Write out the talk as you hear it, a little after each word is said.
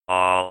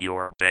All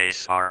your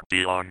base are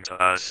belong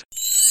to us.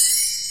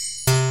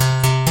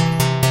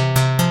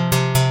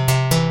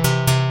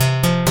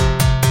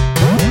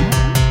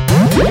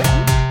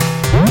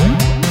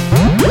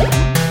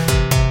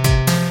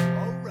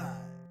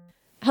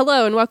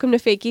 Hello and welcome to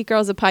Fake Geek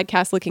Girls, a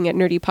podcast looking at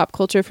nerdy pop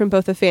culture from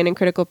both a fan and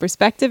critical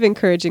perspective,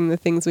 encouraging the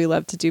things we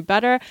love to do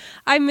better.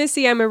 I'm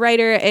Missy, I'm a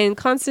writer, and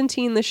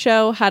Constantine the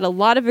show had a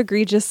lot of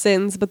egregious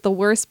sins, but the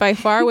worst by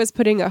far was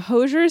putting a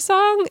Hozier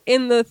song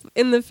in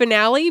the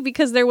finale,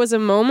 because there was a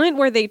moment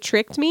where they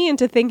tricked me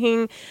into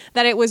thinking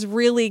that it was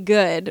really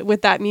good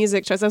with that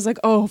music choice. I was like,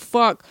 oh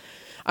fuck,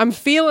 I'm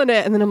feeling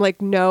it, and then I'm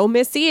like, no,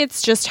 Missy,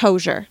 it's just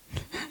Hozier.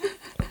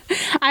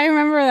 I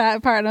remember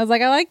that part and I was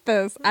like, I like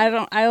this.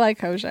 I like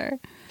Hozier.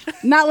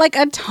 Not like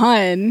a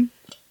ton,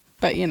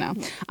 but you know.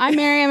 I'm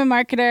Mary, I'm a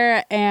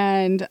marketer,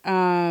 and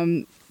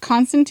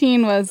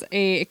Constantine was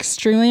a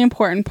extremely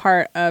important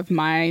part of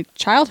my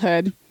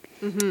childhood.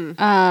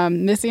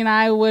 Mm-hmm. Missy and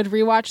I would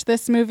rewatch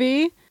this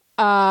movie.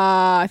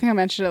 I think I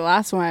mentioned it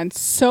last one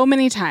so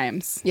many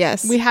times.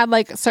 Yes. We had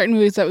like certain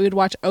movies that we would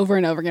watch over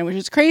and over again, which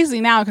is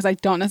crazy now because I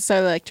don't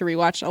necessarily like to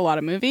rewatch a lot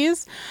of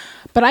movies,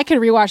 but I could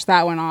rewatch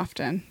that one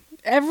often.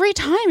 Every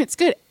time it's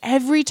good.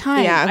 Every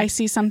time I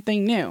see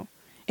something new.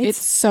 It's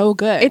so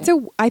good.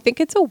 I think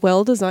it's a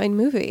well-designed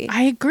movie.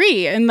 I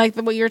agree. And like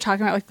what you were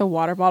talking about, like the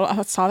water bottle,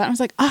 I saw that and I was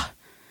like,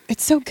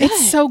 it's so good.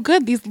 It's so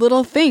good. These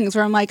little things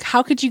where I'm like,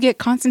 how could you get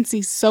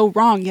Constancy so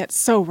wrong yet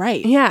so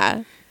right?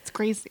 Yeah. It's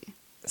crazy.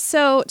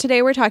 So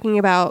today we're talking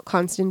about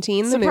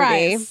Constantine the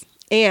movie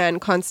and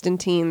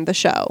Constantine the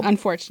show.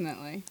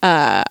 Unfortunately.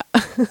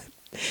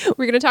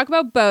 We're going to talk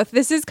about both.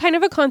 This is kind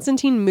of a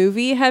Constantine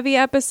movie heavy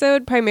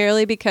episode,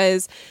 primarily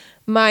because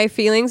my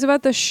feelings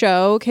about the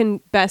show can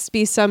best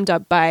be summed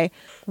up by,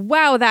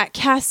 wow, that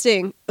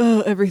casting,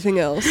 everything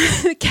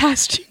else. The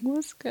casting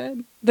was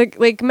good.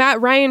 Like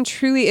Matt Ryan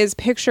truly is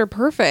picture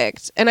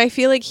perfect. And I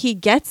feel like he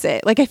gets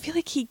it.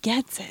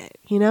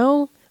 You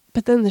know?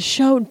 But then the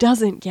show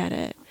doesn't get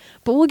it.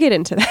 But we'll get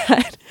into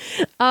that.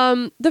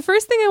 The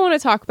first thing I want to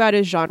talk about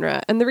is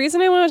genre. And the reason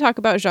I want to talk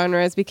about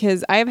genre is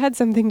because I have had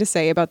something to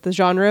say about the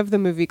genre of the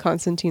movie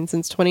Constantine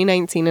since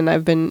 2019, and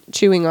I've been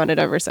chewing on it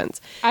ever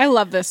since. I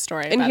love this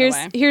story, and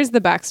here's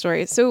the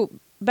backstory. So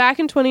back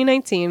in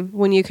 2019,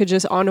 when you could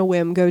just on a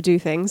whim go do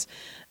things,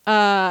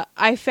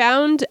 I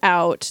found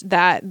out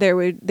that they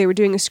were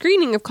doing a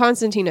screening of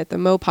Constantine at the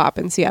Mopop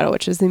in Seattle,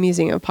 which is the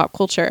Museum of Pop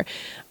Culture.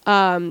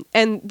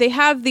 And they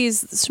have these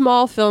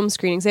small film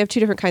screenings. They have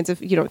two different kinds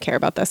of, you don't care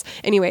about this.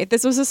 Anyway,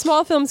 this was a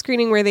small film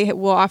screening where they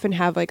will often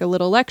have like a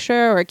little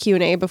lecture or a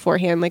Q&A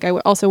beforehand. Like I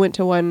also went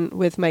to one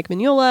with Mike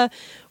Mignola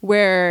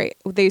where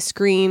they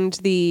screened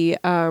the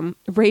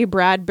Ray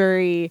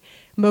Bradbury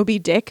Moby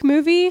Dick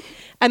movie.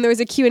 And there was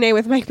a Q&A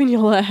with Mike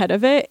Mignola ahead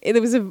of it. It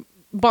was a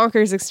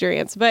bonkers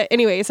experience. But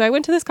anyway, so I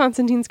went to this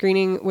Constantine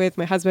screening with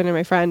my husband and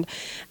my friend.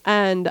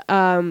 And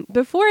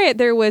before it,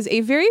 there was a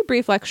very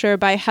brief lecture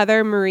by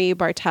Heather Marie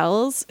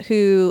Bartels,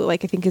 who I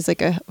think is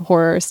like a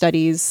horror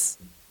studies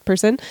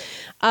person.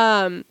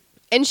 And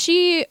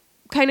she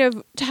kind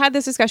of had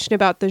this discussion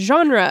about the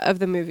genre of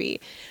the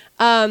movie.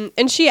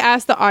 And she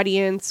asked the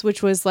audience,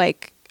 which was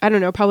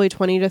probably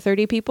 20 to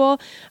 30 people,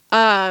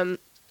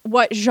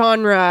 what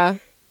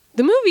genre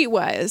the movie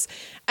was.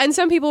 And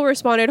some people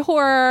responded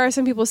horror,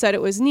 some people said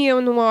it was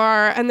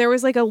neo-noir, and there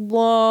was a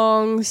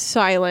long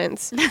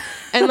silence.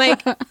 And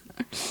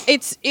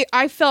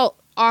I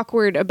felt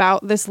awkward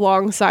about this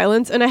long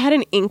silence, and I had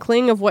an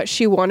inkling of what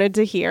she wanted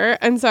to hear,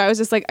 and so I was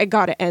just like, I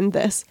gotta end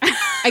this.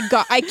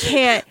 I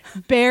can't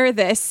bear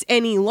this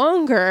any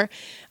longer,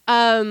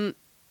 or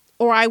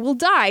I will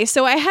die.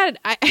 So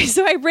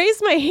I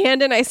raised my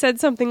hand and I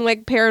said something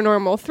like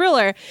paranormal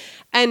thriller,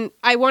 and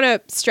I want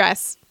to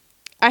stress,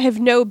 I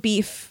have no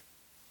beef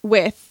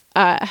with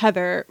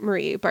Heather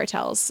Marie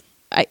Bartels.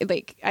 I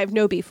have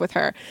no beef with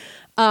her.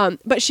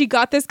 But she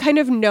got this kind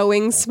of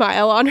knowing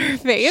smile on her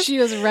face. She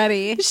was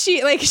ready.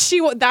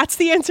 That's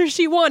the answer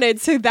she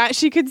wanted so that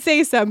she could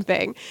say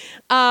something.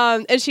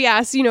 And she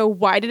asked,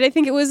 why did I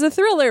think it was a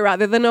thriller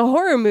rather than a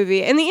horror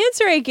movie? And the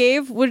answer I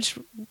gave, which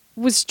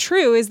was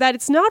true, is that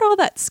it's not all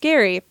that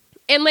scary.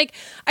 And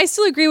I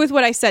still agree with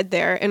what I said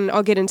there, and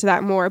I'll get into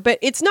that more, but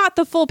it's not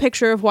the full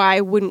picture of why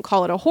I wouldn't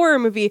call it a horror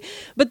movie.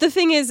 But the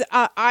thing is,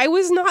 I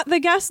was not the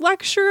guest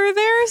lecturer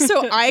there,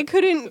 so I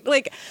couldn't,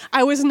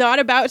 I was not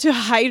about to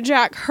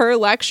hijack her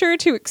lecture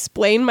to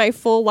explain my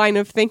full line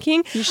of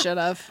thinking. You should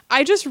have.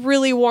 I just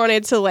really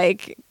wanted to,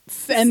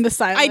 end the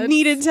silence. I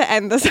needed to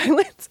end the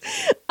silence.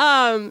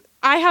 I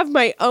have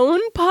my own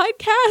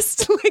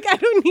podcast. I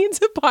don't need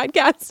to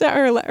podcast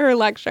at her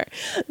lecture.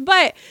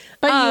 But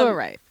you were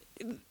right.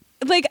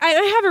 like I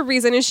have a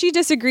reason, and she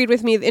disagreed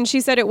with me, and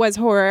she said it was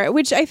horror,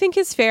 which I think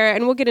is fair,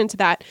 and we'll get into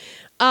that.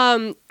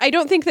 I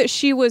don't think that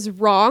she was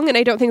wrong, and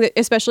I don't think that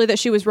especially that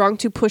she was wrong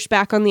to push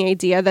back on the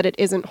idea that it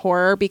isn't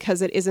horror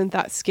because it isn't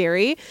that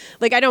scary.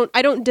 Like I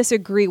don't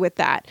disagree with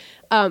that.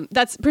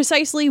 That's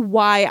precisely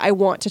why I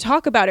want to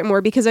talk about it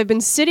more, because I've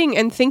been sitting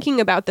and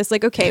thinking about this,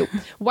 like, okay,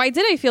 why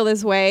did I feel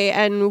this way,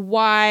 and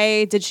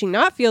why did she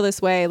not feel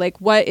this way? Like,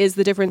 what is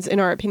the difference in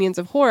our opinions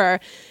of horror?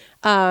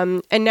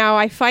 And now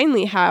I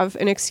finally have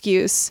an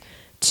excuse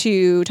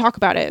to talk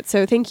about it.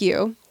 So thank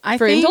you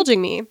for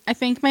indulging me. I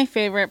think my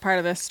favorite part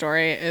of this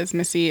story is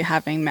Missy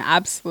having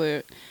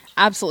the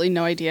absolutely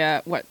no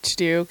idea what to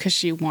do because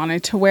she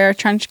wanted to wear a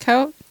trench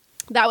coat.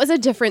 That was a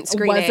different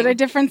screening. Was it a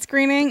different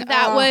screening?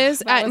 That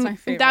was my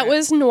favorite. That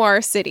was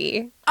Noir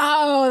City.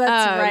 Oh,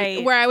 that's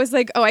right. Where I was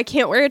like, oh, I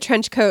can't wear a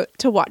trench coat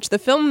to watch the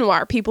film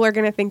Noir. People are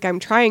going to think I'm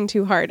trying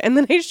too hard. And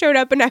then I showed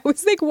up and I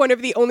was like one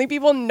of the only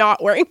people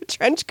not wearing a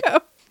trench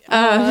coat.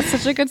 That's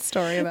such a good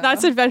story, though.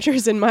 That's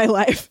adventures in my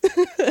life.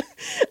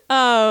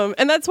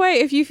 And that's why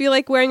if you feel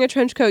like wearing a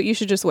trench coat, you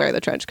should just wear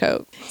the trench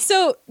coat.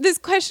 So this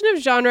question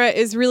of genre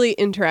is really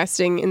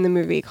interesting in the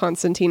movie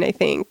Constantine, I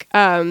think,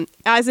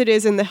 as it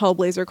is in the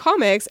Hellblazer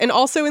comics and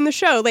also in the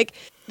show. Like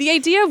the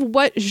idea of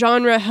what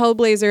genre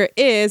Hellblazer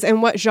is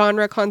and what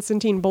genre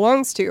Constantine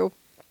belongs to,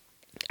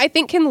 I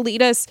think can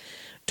lead us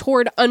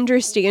toward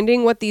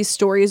understanding what these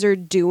stories are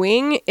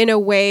doing in a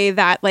way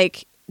that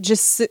like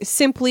just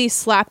simply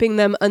slapping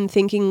them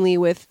unthinkingly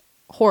with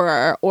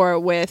horror or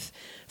with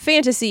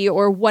fantasy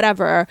or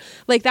whatever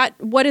like that.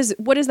 What does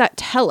that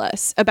tell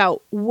us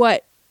about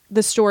what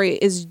the story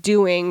is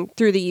doing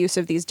through the use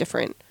of these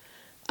different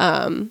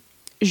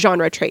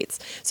genre traits?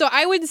 So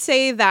I would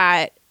say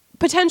that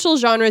potential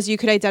genres you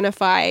could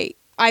identify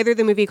either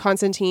the movie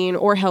Constantine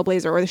or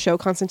Hellblazer or the show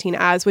Constantine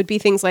as would be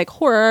things like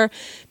horror,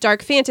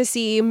 dark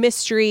fantasy,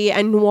 mystery,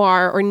 and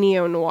noir or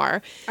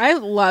neo-noir. I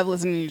love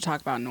listening to you talk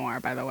about noir,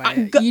 by the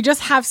way. You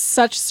just have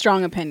such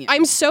strong opinions.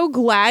 I'm so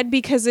glad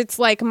because it's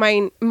like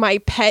my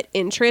pet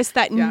interest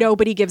that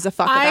nobody gives a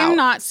fuck about. I'm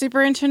not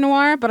super into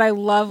noir, but I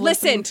love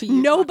listening to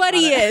you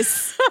nobody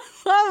is.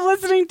 I love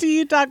listening to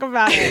you talk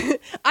about it.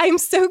 I'm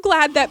so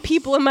glad that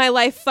people in my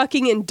life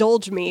fucking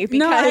indulge me. Because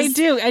no, I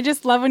do. I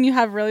just love when you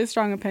have really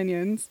strong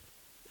opinions.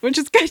 Which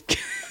is good.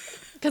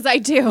 Because I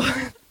do. Well,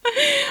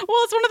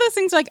 it's one of those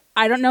things like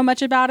I don't know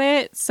much about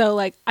it. So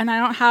like, and I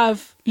don't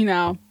have,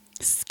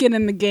 skin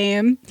in the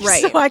game.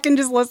 Right. So I can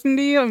just listen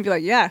to you and be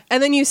like, yeah.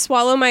 And then you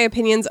swallow my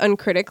opinions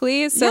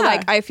uncritically. So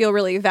like, I feel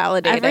really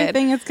validated.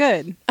 Everything is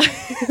good.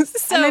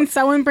 So, and then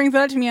someone brings it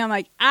up to me. I'm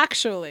like,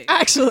 actually.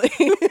 So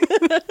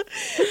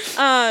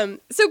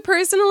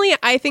personally,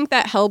 I think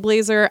that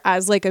Hellblazer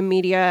as like a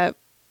media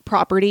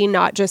property,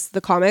 not just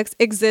the comics,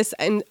 exists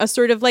in a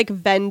sort of like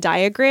Venn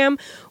diagram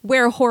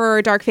where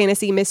horror, dark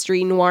fantasy,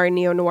 mystery, noir, and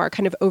neo-noir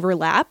kind of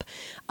overlap.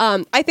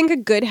 I think a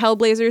good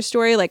Hellblazer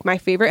story, like my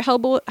favorite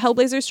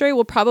Hellblazer story,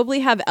 will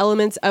probably have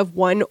elements of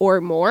one or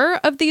more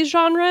of these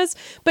genres,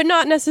 but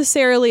not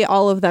necessarily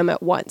all of them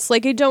at once.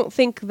 Like I don't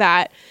think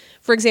that,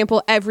 for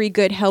example, every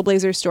good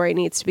Hellblazer story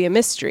needs to be a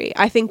mystery.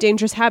 I think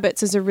Dangerous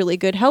Habits is a really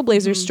good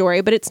Hellblazer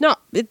story, but it's not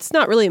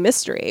really a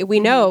mystery.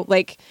 We know,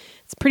 like,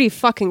 it's pretty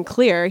fucking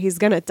clear he's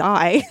gonna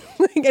die,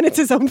 and it's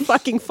his own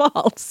fucking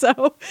fault.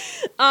 So,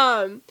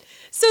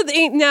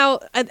 now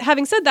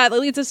having said that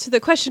leads us to the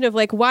question of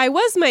like, why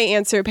was my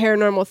answer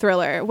paranormal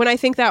thriller when I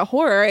think that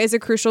horror is a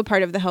crucial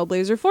part of the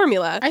Hellblazer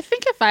formula? I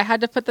think if I had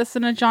to put this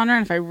in a genre,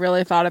 and if I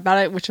really thought about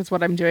it, which is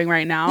what I'm doing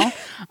right now,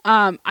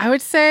 I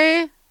would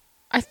say.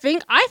 I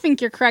think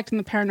you're correct in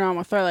the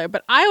paranormal thriller,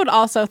 but I would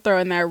also throw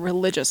in there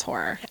religious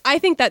horror. I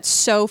think that's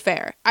so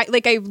fair. I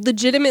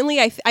legitimately,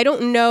 I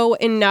don't know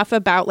enough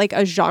about like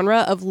a genre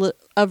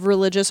of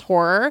religious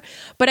horror,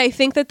 but I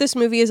think that this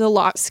movie is a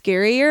lot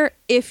scarier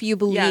if you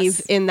believe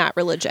in that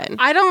religion.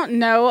 I don't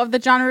know of the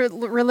genre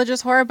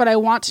religious horror, but I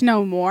want to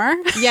know more.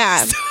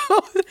 Yeah.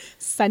 So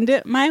send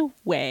it my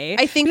way.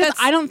 I think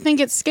I don't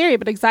think it's scary,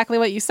 but exactly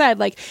what you said.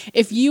 Like,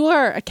 if you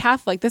are a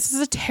Catholic, this is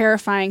a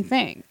terrifying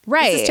thing.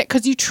 Right.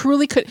 Because you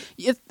truly could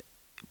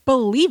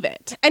believe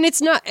it. And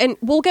it's not, and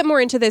we'll get more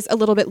into this a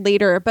little bit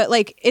later, but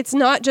like, it's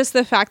not just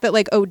the fact that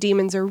like, oh,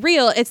 demons are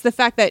real. It's the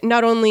fact that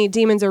not only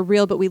demons are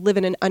real, but we live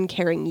in an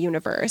uncaring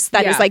universe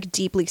that is like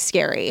deeply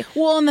scary.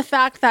 Well, and the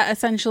fact that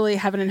essentially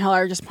heaven and hell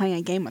are just playing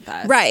a game with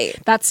us. Right.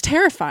 That's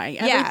terrifying.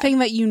 Yeah. Everything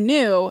that you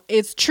knew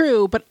is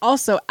true, but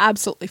also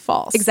absolutely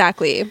false.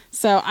 Exactly.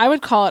 So I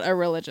would call it a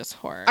religious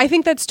horror. I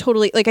think that's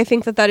totally, like, I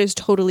think that is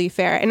totally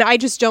fair. And I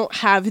just don't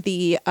have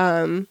the,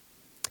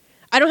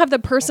 I don't have the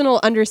personal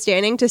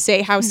understanding to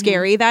say how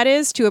scary that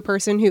is to a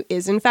person who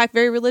is in fact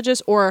very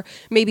religious, or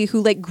maybe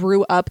who like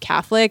grew up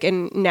Catholic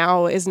and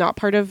now is not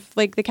part of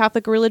like the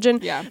Catholic religion.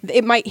 Yeah.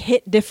 It might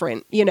hit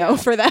different,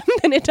 for them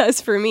than it does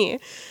for me.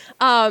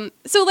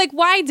 So like,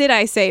 why did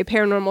I say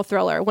paranormal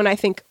thriller when I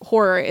think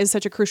horror is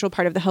such a crucial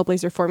part of the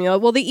Hellblazer formula?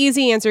 Well, the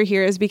easy answer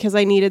here is because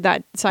I needed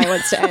that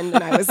silence to end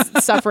and I was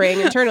suffering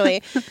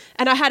internally.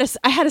 And I had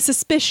a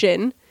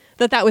suspicion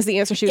that was the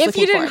answer she was looking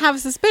for. If you didn't have a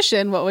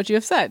suspicion, what would you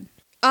have said?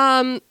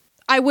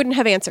 I wouldn't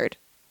have answered.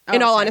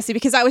 in all okay. honesty,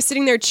 because I was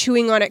sitting there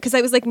chewing on it because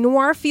I was like,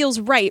 noir feels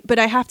right, but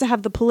I have to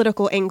have the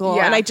political angle,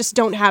 Yeah. and I just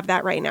don't have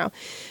that right now.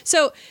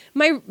 So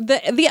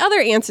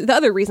the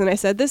other reason I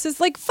said this is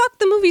like, fuck,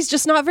 the movie's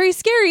just not very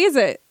scary, is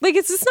it? Like,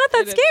 it's just not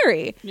that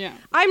scary. Yeah.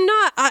 I'm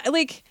not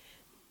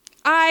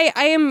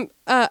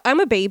I'm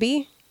a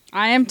baby.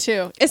 I am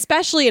too.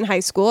 Especially in high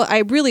school, I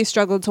really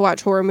struggled to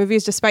watch horror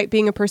movies despite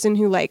being a person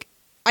who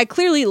I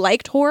clearly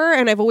liked horror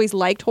and I've always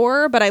liked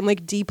horror, but I'm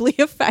like deeply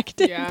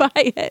affected by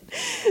it.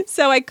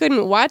 So I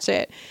couldn't watch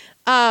it.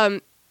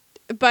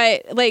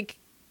 But like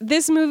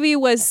this movie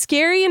was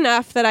scary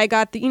enough that I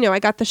got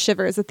the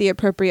shivers at the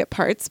appropriate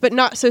parts, but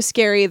not so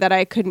scary that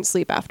I couldn't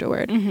sleep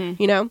afterward,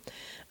 you know?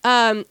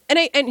 And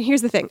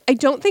here's the thing. I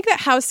don't think that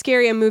how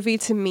scary a movie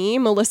to me,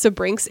 Melissa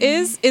Brinks,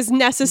 is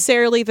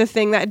necessarily the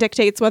thing that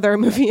dictates whether a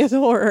movie is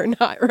horror or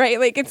not, right?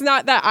 Like, it's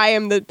not that I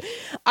am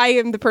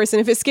the person.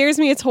 If it scares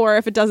me, it's horror.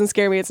 If it doesn't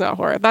scare me, it's not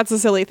horror. That's a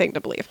silly thing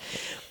to believe.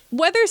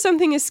 Whether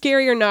something is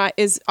scary or not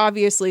is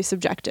obviously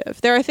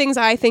subjective. There are things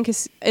I think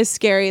is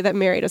scary that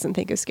Mary doesn't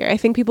think is scary. I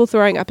think people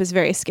throwing up is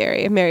very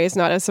scary. Mary is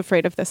not as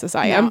afraid of this as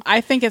I am.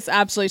 I think it's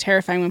absolutely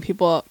terrifying when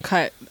people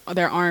cut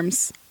their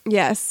arms.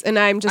 Yes, and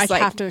I'm just I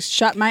have to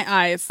shut my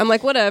eyes. I'm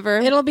like, whatever.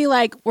 It'll be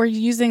like, we're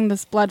using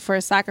this blood for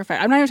a sacrifice.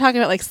 I'm not even talking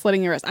about like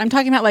slitting your wrist. I'm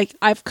talking about like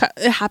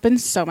it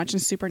happens so much in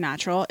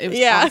Supernatural. It was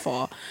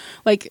awful.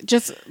 Like,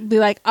 just be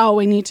like, oh,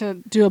 we need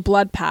to do a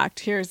blood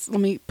pact. Let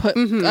me put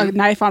a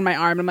knife on my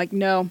arm. I'm like,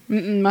 no,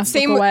 must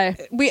look away.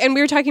 We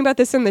were talking about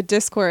this in the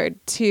Discord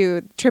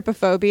too.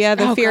 Trypophobia,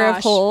 the fear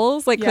of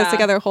holes, like close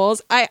together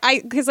holes.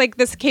 Because like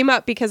this came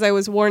up because I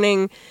was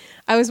warning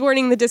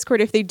the Discord,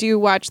 if they do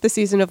watch the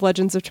season of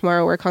Legends of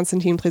Tomorrow where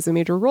Constantine plays a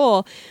major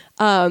role,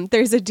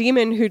 there's a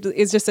demon who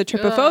is just a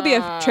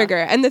trypophobia trigger.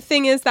 And the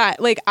thing is that,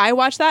 like, I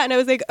watched that and I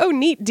was like, oh,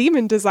 neat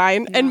demon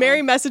design. No. And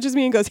Mary messages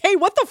me and goes, hey,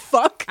 what the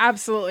fuck?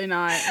 Absolutely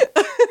not.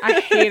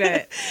 I hate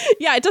it.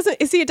 Yeah,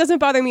 it doesn't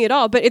bother me at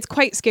all, but it's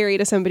quite scary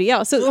to somebody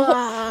else. So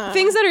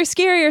things that are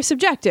scary are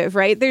subjective,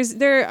 right?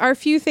 There are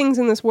few things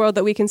in this world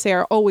that we can say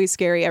are always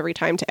scary every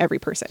time to every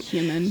person.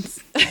 Humans.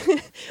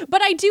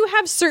 But I do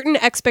have certain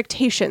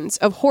expectations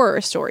of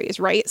horror stories,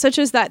 right? Such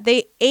as that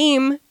they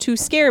aim to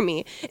scare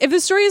me. If a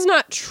story is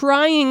not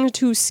trying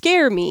to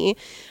scare me,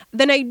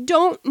 then I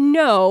don't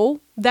know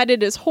that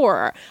it is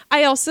horror.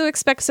 I also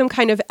expect some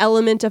kind of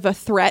element of a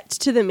threat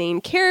to the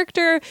main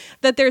character,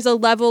 that there's a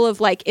level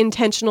of like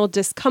intentional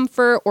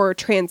discomfort or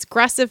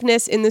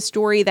transgressiveness in the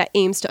story that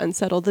aims to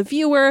unsettle the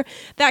viewer,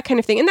 that kind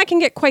of thing. And that can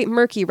get quite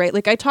murky, right?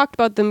 Like I talked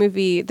about the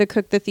movie The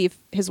Cook, the Thief,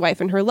 His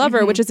Wife, and Her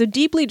Lover, which is a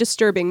deeply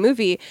disturbing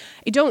movie.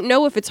 I don't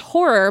know if it's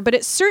horror, but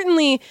it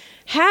certainly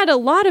had a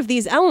lot of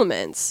these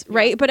elements,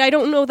 right? But I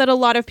don't know that a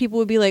lot of people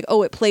would be like,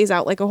 oh, it plays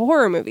out like a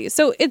horror movie.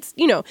 So it's,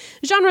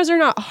 genres are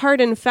not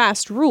hard and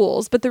fast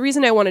rules, but the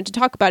reason I wanted to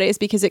talk about it is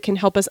because it can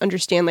help us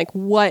understand like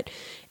what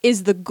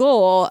is the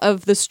goal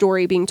of the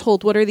story being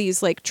told? What are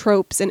these like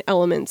tropes and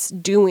elements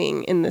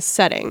doing in this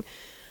setting?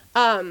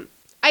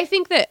 I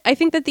think that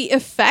the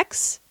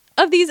effects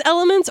of these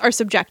elements are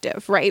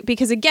subjective, right?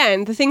 Because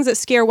again, the things that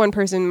scare one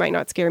person might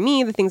not scare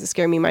me. The things that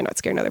scare me might not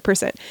scare another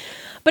person.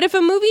 But if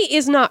a movie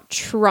is not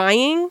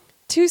trying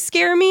to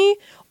scare me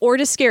or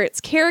to scare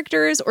its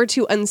characters or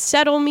to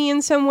unsettle me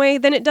in some way,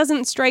 then it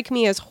doesn't strike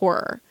me as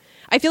horror.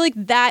 I feel like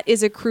that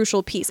is a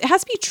crucial piece. It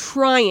has to be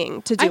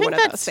trying to do one of those things. I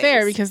think that's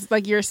fair because,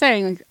 like you're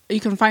saying, like, you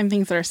can find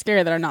things that are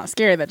scary that are not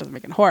scary. That doesn't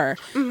make it horror.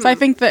 So I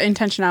think the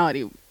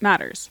intentionality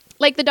matters.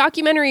 Like the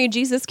documentary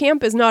Jesus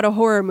Camp is not a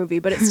horror movie,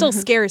 but it still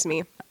scares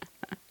me.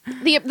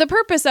 The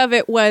purpose of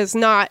it was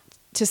not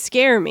to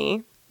scare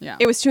me. Yeah.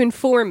 It was to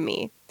inform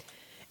me.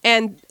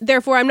 And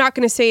therefore, I'm not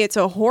going to say it's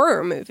a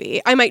horror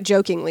movie. I might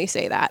jokingly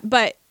say that,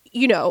 but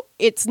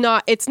it's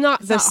not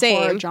the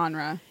same horror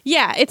genre.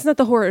 Yeah, it's not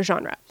the horror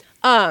genre.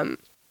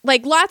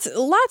 Like lots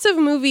of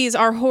movies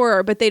are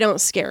horror, but they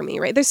don't scare me,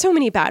 right? There's so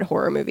many bad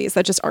horror movies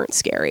that just aren't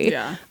scary.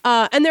 Yeah.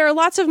 And there are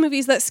lots of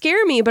movies that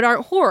scare me but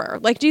aren't horror,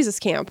 like Jesus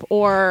Camp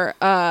or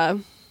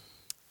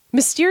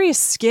Mysterious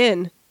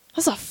Skin.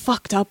 That's a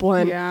fucked up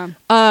one. Yeah.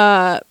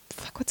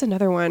 What's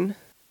another one?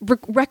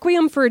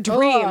 Requiem for a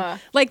Dream.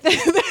 Like we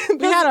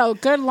had a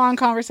good long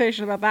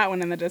conversation about that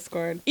one in the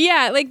Discord.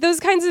 Yeah, like these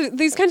kinds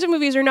of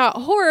movies are not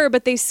horror,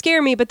 but they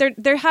scare me, but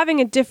they're having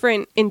a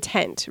different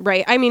intent,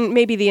 right? I mean,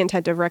 maybe the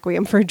intent of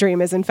Requiem for a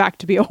Dream is in fact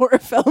to be a horror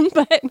film,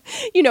 but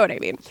you know what I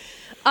mean.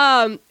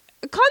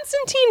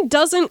 Constantine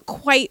doesn't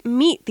quite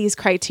meet these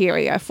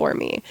criteria for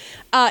me.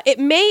 It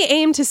may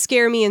aim to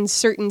scare me in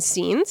certain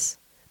scenes.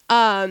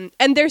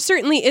 And there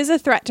certainly is a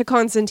threat to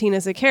Constantine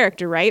as a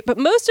character, right? But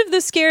most of the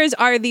scares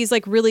are these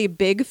like really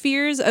big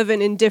fears of an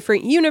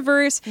indifferent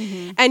universe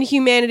and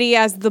humanity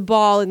as the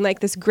ball in like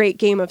this great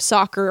game of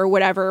soccer or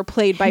whatever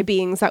played by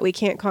beings that we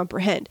can't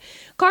comprehend.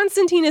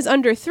 Constantine is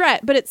under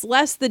threat, but it's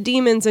less the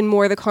demons and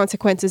more the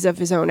consequences of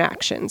his own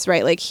actions,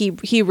 right? Like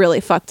he really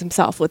fucked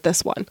himself with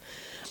this one.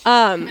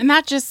 And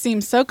that just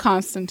seems so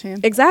Constantine.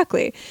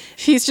 Exactly.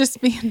 He's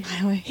just being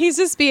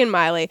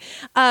Miley.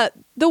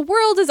 The the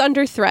world is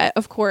under threat,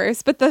 of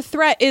course, but the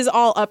threat is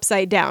all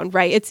upside down,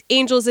 right? It's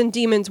angels and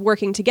demons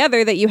working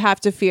together that you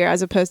have to fear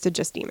as opposed to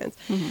just demons.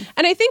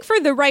 And I think for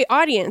the right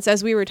audience,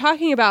 as we were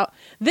talking about,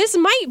 this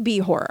might be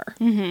horror.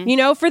 You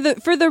know, for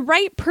the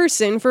right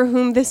person for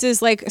whom this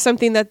is like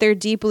something that they're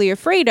deeply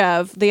afraid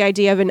of, the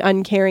idea of an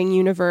uncaring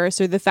universe,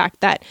 or the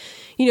fact that,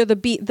 you know,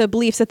 the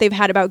beliefs that they've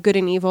had about good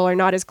and evil are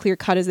not as clear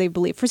cut as they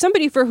believe. For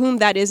somebody for whom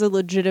that is a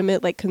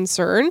legitimate like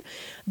concern,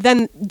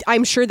 then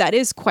I'm sure that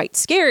is quite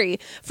scary.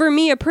 For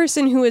me, a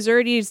person who is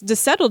already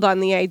settled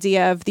on the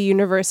idea of the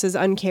universe as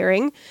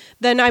uncaring,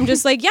 then I'm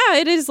just like, yeah,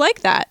 it is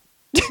like that.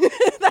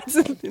 That's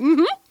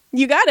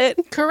you got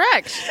it.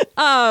 Correct.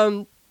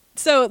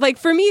 So like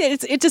for me,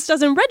 it just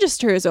doesn't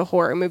register as a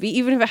horror movie,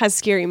 even if it has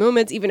scary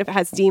moments, even if it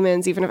has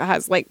demons, even if it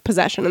has like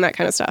possession and that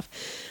kind of stuff.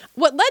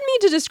 What led me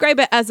to describe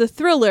it as a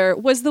thriller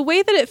was the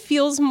way that it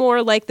feels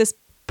more like this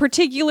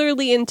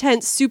particularly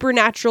intense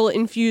supernatural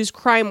infused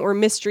crime or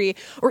mystery,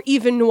 or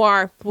even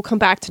noir. We'll come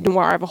back to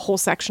noir. I have a whole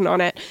section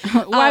on it.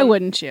 Why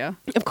wouldn't you?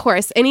 Of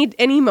course,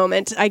 any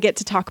moment I get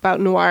to talk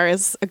about noir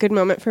is a good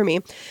moment for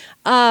me.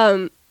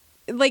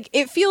 Like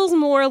it feels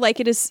more like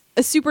it is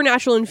a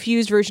supernatural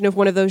infused version of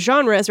one of those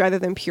genres rather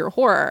than pure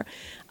horror.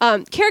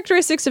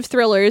 Characteristics of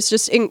thrillers,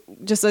 just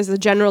as a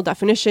general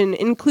definition,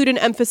 include an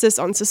emphasis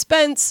on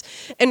suspense,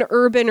 an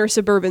urban or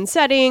suburban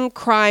setting,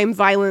 crime,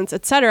 violence,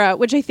 etc.,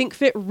 which I think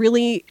fit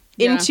really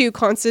into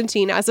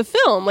Constantine as a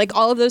film. Like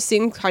all of those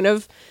things kind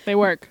of... They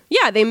work.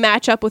 Yeah, they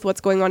match up with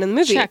what's going on in the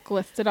movie. Check,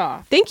 listed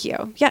off. Thank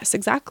you. Yes,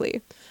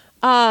 exactly.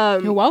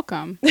 You're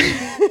welcome.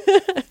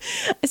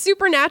 A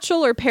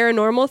supernatural or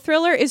paranormal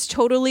thriller is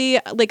totally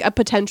like a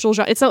potential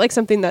genre. It's not like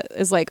something that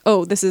is like,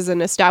 oh, this is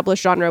an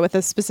established genre with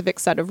a specific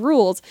set of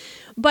rules.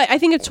 But I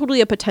think it's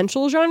totally a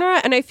potential genre.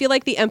 And I feel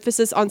like the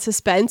emphasis on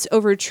suspense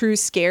over true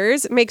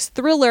scares makes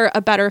thriller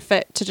a better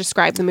fit to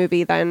describe the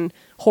movie than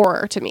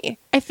horror to me.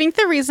 I think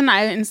the reason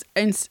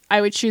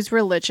I would choose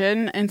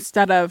religion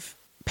instead of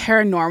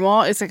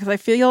paranormal is because I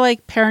feel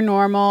like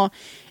paranormal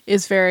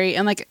is very,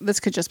 and like this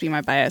could just be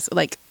my bias,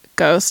 like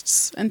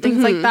ghosts and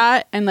things like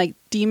that, and like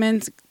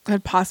demons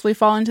could possibly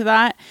fall into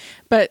that,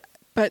 but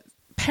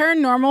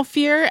paranormal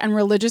fear and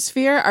religious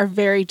fear are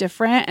very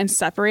different and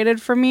separated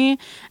from me.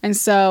 And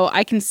so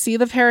I can see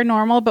the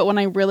paranormal, but when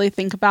I really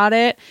think about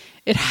it,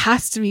 it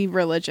has to be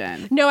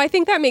religion. No, I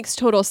think that makes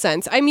total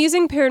sense. I'm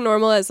using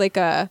paranormal as like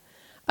a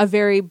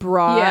very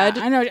broad,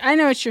 I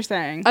know what you're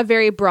saying, a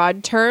very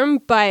broad term,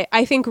 but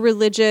I think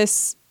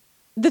religious,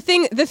 the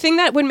thing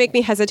that would make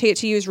me hesitate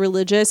to use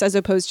religious as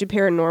opposed to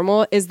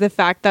paranormal is the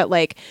fact that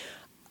like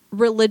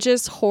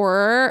religious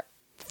horror,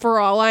 for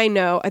all I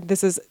know,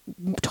 this is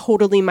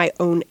totally my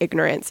own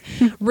ignorance,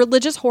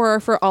 religious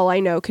horror, for all I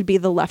know, could be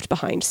the Left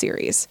Behind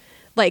series.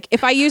 Like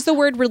if I use the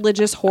word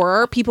religious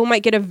horror, people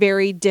might get a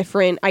very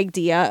different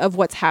idea of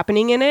what's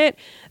happening in it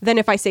than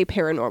if I say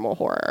paranormal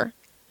horror.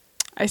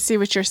 I see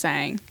what you're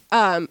saying.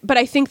 But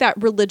I think that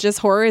religious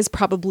horror is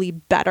probably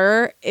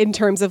better in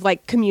terms of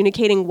like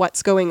communicating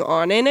what's going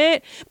on in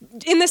it.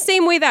 In the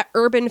same way that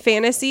urban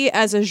fantasy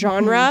as a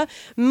genre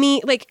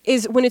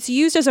is when it's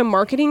used as a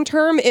marketing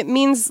term, it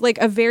means like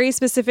a very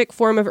specific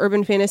form of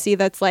urban fantasy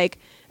that's like,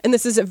 and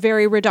this is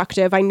very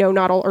reductive, I know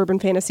not all urban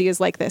fantasy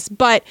is like this,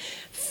 but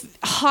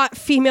hot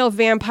female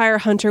vampire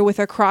hunter with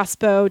a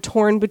crossbow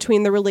torn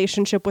between the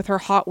relationship with her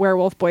hot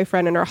werewolf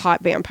boyfriend and her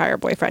hot vampire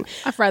boyfriend.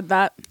 I've read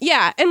that.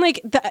 Yeah, and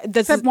like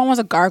except one was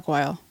a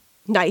gargoyle.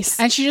 Nice.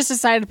 And she just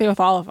decided to be with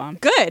all of them.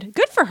 Good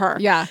for her.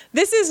 Yeah.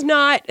 This is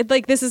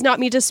not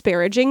me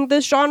disparaging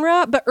this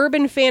genre, but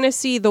urban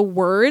fantasy, the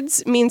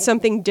words mean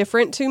something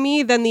different to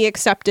me than the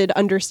accepted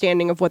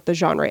understanding of what the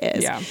genre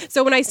is. Yeah.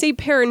 So when I say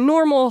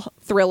paranormal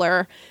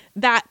thriller,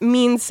 that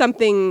means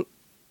something,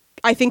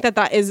 I think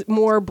that is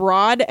more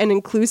broad and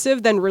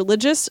inclusive than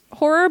religious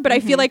horror, but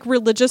I feel like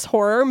religious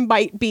horror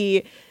might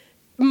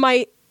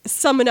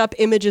summon up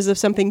images of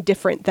something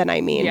different than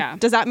I mean. Yeah.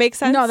 Does that make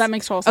sense? No, that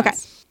makes total sense.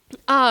 Okay.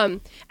 And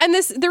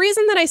the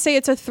reason that I say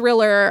it's a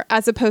thriller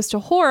as opposed to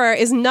horror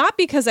is not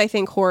because I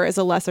think horror is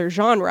a lesser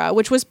genre,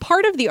 which was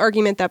part of the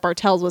argument that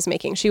Bartels was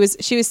making. She was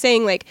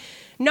saying like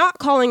not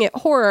calling it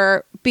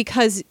horror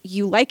because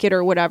you like it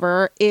or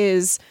whatever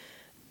is,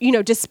 you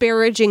know,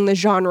 disparaging the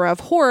genre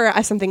of horror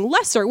as something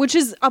lesser, which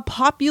is a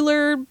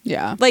popular,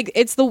 like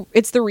it's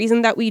the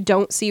reason that we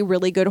don't see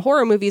really good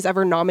horror movies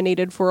ever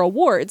nominated for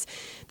awards.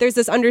 There's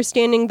this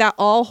understanding that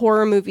all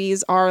horror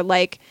movies are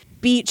like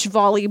beach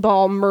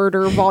volleyball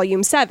murder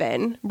volume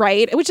 7,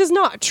 right? Which is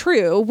not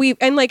true.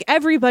 And like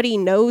everybody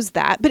knows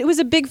that, but it was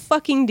a big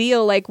fucking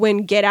deal like when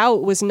Get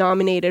Out was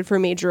nominated for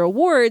major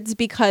awards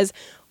because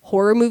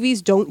horror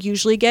movies don't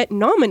usually get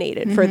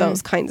nominated for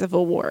those kinds of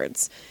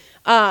awards.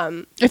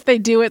 If they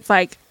do, it's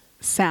like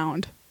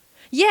sound.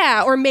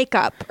 Yeah, or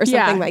makeup or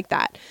something like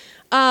that.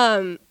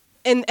 And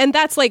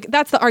that's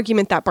the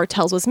argument that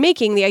Bartels was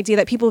making, the idea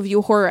that people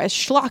view horror as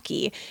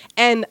schlocky.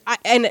 And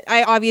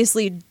I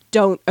obviously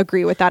don't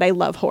agree with that. I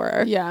love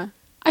horror. Yeah.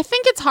 I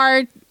think it's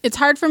hard. It's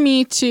hard for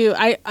me to,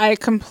 I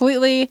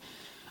completely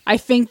I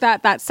think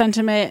that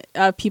sentiment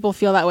of people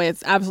feel that way,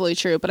 it's absolutely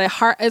true. But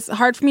it's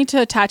hard for me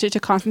to attach it to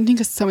Constantine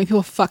because so many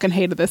people fucking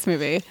hated this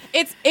movie.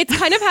 It's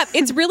kind of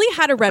it's really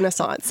had a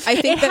renaissance. I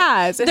think It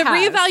has.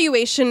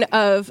 Reevaluation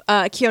of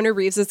Keanu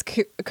Reeves'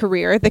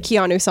 career, the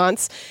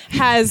Keanu-sance,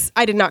 has,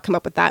 I did not come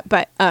up with that,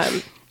 but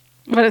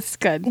it's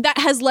good. that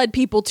has led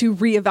people to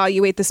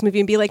reevaluate this movie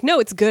and be like, no,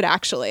 it's good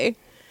actually.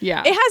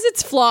 Yeah. It has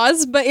its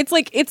flaws, but it's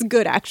like, it's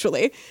good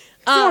actually.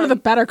 It's one of the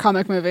better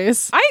comic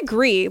movies. I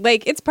agree.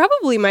 Like, it's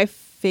probably my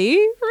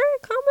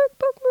favorite comic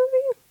book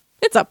movie.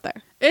 It's up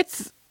there.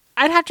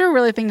 I'd have to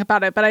really think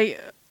about it, but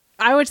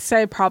I would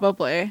say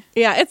probably.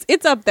 Yeah,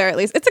 it's up there at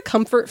least. It's a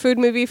comfort food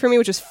movie for me,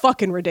 which is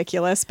fucking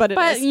ridiculous, but it is.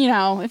 But, you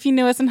know, if you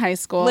knew us in high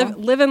school.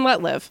 Live and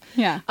let live.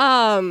 Yeah.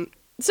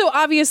 So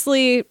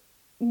obviously,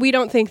 we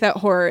don't think that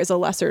horror is a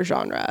lesser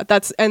genre.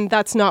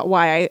 That's not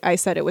why I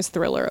said it was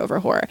thriller over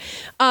horror.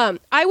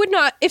 I would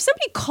not, if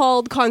somebody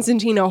called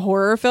Constantine a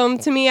horror film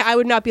to me, I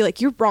would not be like,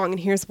 you're wrong and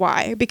here's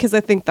why, because I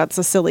think that's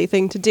a silly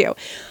thing to do.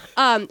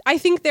 I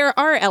think there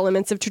are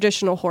elements of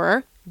traditional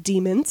horror,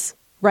 demons,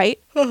 right?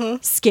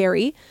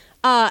 Scary.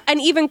 And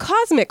even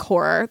cosmic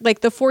horror,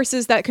 like the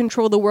forces that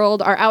control the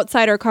world are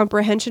outside our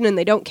comprehension and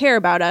they don't care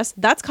about us.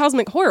 That's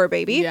cosmic horror,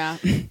 baby. Yeah.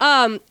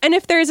 And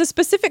if there's a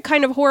specific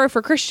kind of horror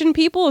for Christian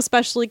people,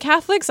 especially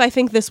Catholics, I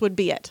think this would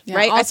be it, Yeah.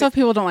 right? Also,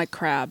 people don't like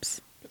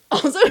crabs.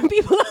 Also,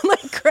 people don't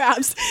like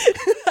crabs.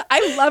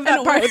 I love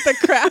that part with the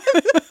crab.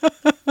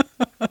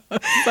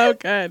 So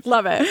good.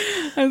 Love it.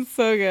 It's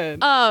so good.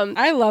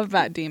 I love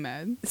that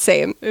demon.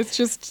 Same. It's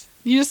just,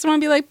 you just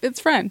want to be like its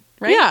friend,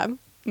 right? Yeah.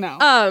 No.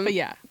 But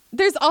yeah.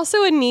 There's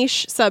also a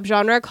niche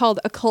subgenre called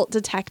occult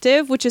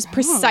detective, which is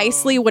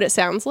precisely what it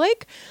sounds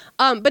like.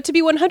 But to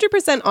be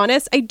 100%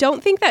 honest, I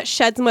don't think that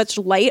sheds much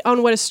light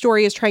on what a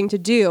story is trying to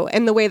do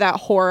in the way that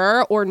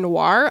horror or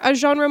noir as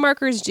genre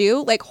markers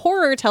do. Like,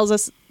 horror tells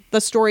us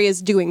the story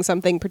is doing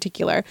something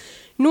particular.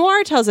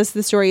 Noir tells us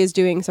the story is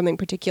doing something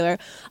particular.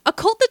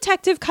 Occult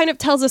detective kind of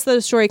tells us that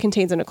a story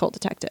contains an occult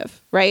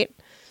detective, right?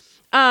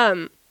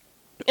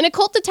 An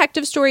occult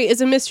detective story is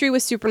a mystery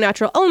with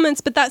supernatural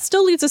elements, but that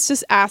still leads us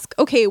to ask,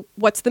 okay,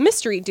 what's the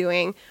mystery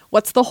doing?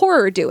 What's the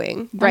horror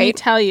doing, Let me right?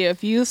 tell you,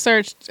 if you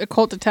searched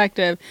occult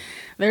detective,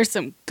 there's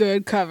some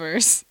good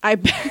covers. I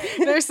bet.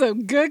 There's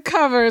some good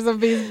covers of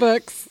these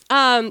books.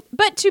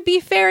 But to be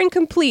fair and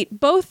complete,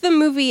 both the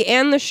movie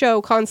and the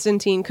show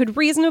Constantine could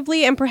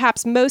reasonably and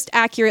perhaps most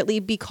accurately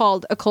be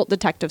called occult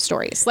detective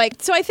stories.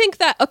 Like, so I think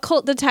that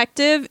occult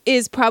detective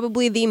is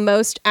probably the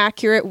most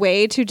accurate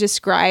way to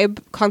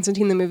describe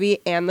Constantine the movie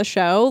and the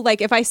show.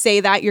 Like, if I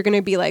say that, you're going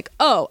to be like,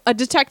 oh, a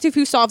detective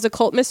who solves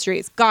occult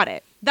mysteries. Got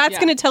it. That's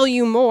going to tell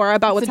you more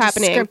about what's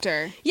happening.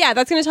 Descriptor. Yeah,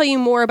 that's going to tell you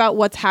more about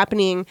what's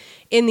happening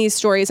in these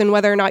stories and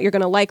whether or not you're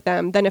going to like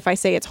them than if I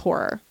say it's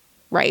horror,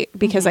 right?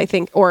 Because I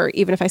think, or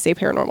even if I say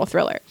paranormal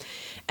thriller.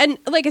 And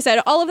like I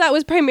said, all of that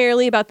was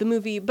primarily about the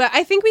movie, but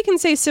I think we can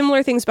say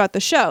similar things about the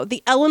show.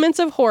 The elements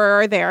of horror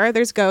are there.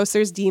 There's ghosts,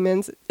 there's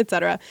demons,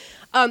 etc.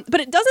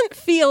 But it doesn't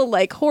feel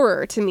like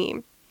horror to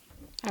me.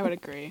 I would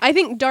agree. I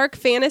think dark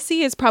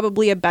fantasy is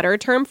probably a better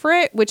term for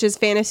it, which is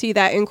fantasy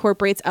that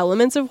incorporates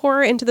elements of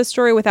horror into the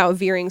story without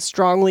veering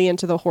strongly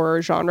into the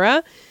horror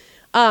genre.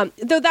 Though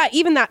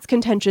that's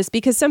contentious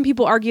because some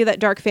people argue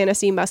that dark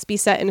fantasy must be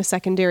set in a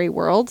secondary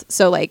world.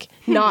 So like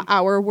not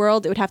our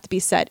world. It would have to be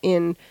set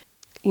in,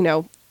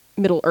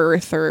 Middle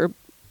Earth or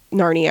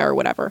Narnia or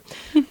whatever.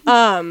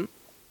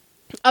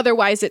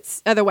 Otherwise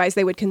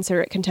they would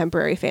consider it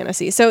contemporary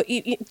fantasy. So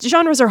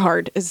genres are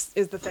hard is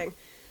the thing.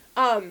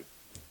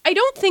 I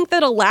don't think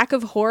that a lack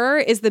of horror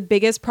is the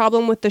biggest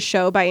problem with the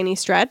show by any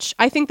stretch.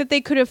 I think that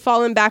they could have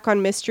fallen back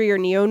on mystery or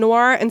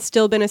neo-noir and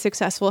still been a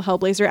successful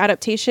Hellblazer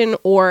adaptation,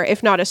 or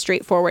if not a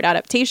straightforward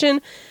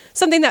adaptation,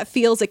 something that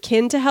feels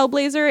akin to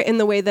Hellblazer in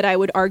the way that I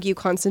would argue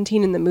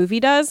Constantine in the movie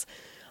does.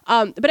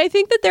 But I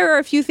think that there are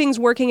a few things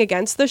working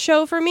against the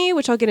show for me,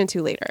 which I'll get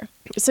into later.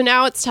 So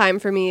now it's time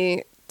for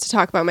me to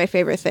talk about my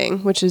favorite thing,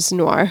 which is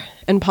noir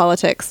and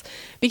politics.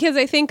 Because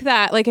I think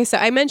that, like I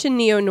said, I mentioned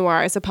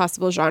neo-noir as a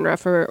possible genre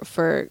for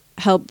a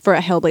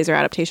Hellblazer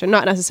adaptation.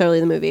 Not necessarily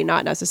the movie,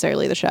 not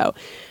necessarily the show.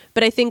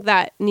 But I think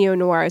that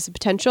neo-noir is a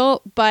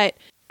potential. But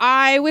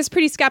I was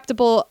pretty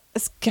skeptical.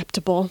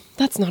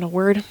 That's not a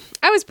word.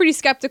 I was pretty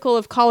skeptical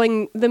of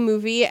calling the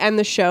movie and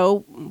the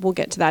show, we'll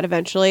get to that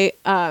eventually,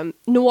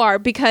 noir.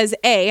 Because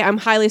A, I'm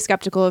highly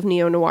skeptical of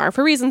neo-noir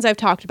for reasons I've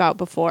talked about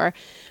before.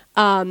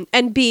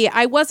 And B,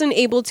 I wasn't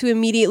able to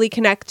immediately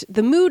connect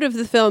the mood of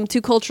the film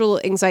to cultural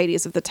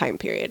anxieties of the time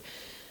period.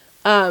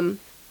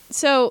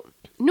 So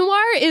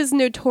noir is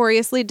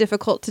notoriously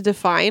difficult to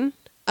define,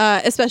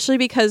 especially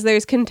because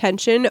there's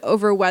contention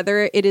over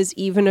whether it is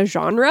even a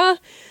genre,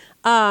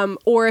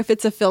 or if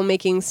it's a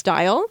filmmaking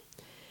style.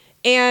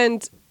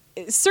 And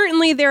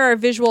certainly there are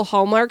visual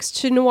hallmarks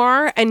to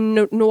noir, and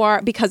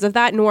noir, because of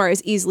that, noir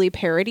is easily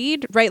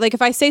parodied, right? Like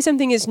if I say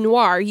something is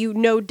noir, you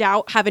no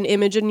doubt have an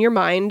image in your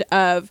mind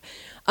of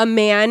a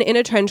man in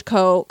a trench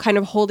coat kind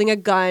of holding a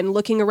gun,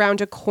 looking around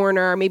a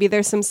corner. Maybe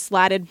there's some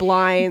slatted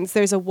blinds.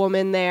 There's a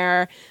woman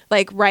there.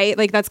 Like, right?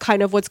 Like, that's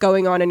kind of what's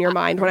going on in your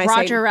mind when I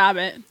say Roger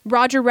Rabbit.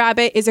 Roger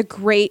Rabbit is a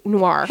great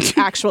noir,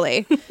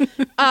 actually.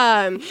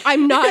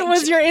 I'm not. It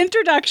was your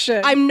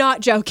introduction. I'm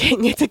not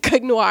joking. It's a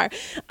good noir.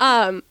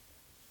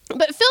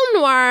 But film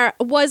noir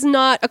was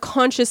not a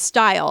conscious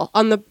style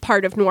on the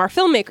part of noir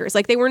filmmakers.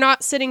 Like, they were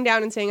not sitting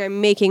down and saying, I'm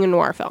making a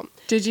noir film.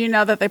 Did you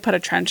know that they put a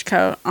trench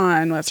coat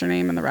on, what's her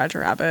name, in the Roger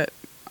Rabbit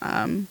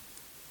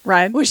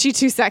ride? Was she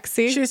too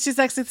sexy? She was too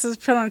sexy to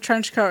put on a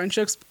trench coat, and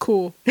she looks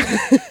cool.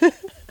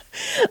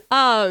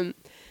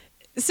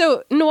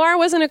 So noir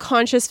wasn't a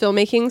conscious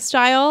filmmaking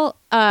style.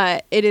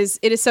 It is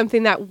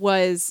something that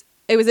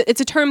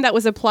it's a term that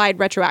was applied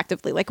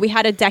retroactively. Like, we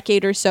had a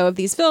decade or so of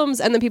these films,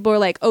 and then people were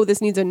like, oh,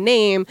 this needs a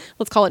name.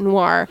 Let's call it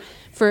noir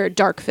for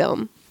dark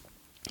film.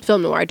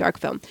 Film noir, dark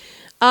film.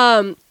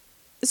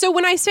 So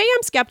when I say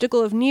I'm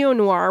skeptical of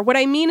neo-noir, what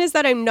I mean is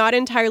that I'm not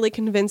entirely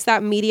convinced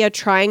that media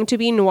trying to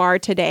be noir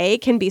today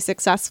can be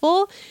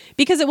successful,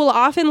 because it will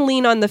often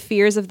lean on the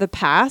fears of the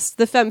past,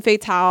 the femme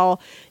fatale,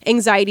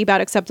 anxiety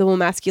about acceptable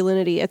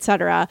masculinity,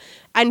 etc.,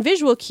 and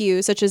visual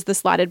cues such as the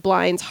slatted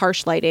blinds,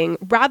 harsh lighting,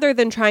 rather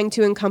than trying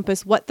to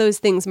encompass what those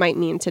things might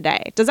mean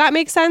today. Does that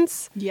make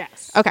sense?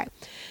 Yes. Okay.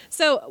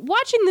 So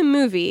watching the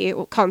movie,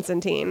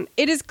 Constantine,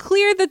 it is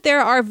clear that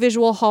there are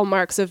visual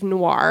hallmarks of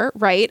noir,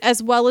 right?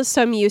 As well as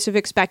some use of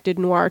expected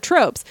noir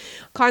tropes.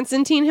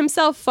 Constantine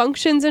himself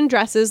functions and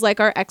dresses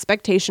like our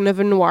expectation of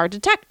a noir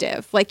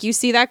detective. Like, you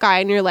see that guy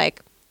and you're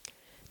like,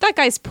 that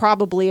guy's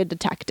probably a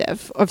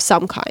detective of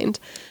some kind.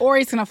 Or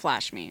he's going to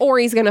flash me.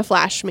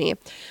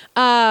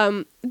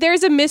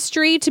 There's a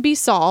mystery to be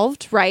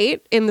solved,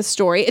 right, in the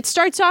story. It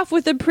starts off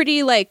with a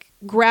pretty, like,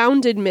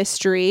 grounded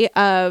mystery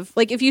of,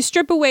 like, if you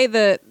strip away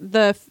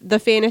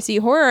the fantasy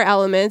horror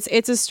elements,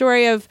 it's a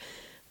story of,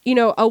 you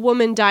know, a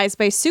woman dies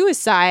by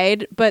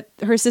suicide, but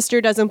her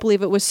sister doesn't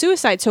believe it was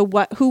suicide. So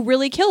who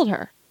really killed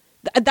her?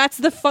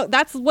 That's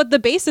what the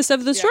basis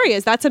of the story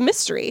is. That's a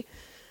mystery.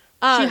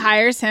 She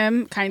hires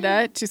him, kind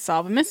of, to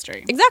solve a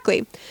mystery.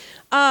 Exactly.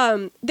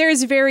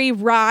 There's very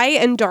wry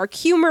and dark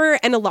humor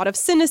and a lot of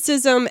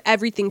cynicism.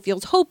 Everything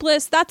feels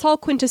hopeless. That's all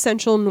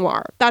quintessential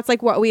noir. That's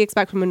like what we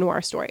expect from a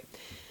noir story.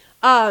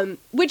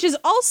 Which is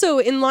also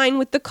in line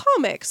with the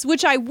comics,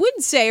 which I would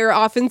say are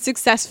often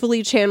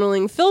successfully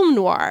channeling film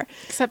noir.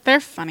 Except they're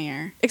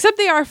funnier. Except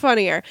they are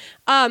funnier.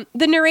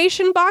 The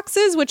narration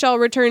boxes, which I'll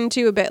return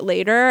to a bit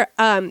later,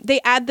 they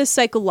add the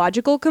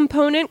psychological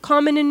component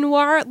common in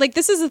noir. Like,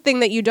 this is a thing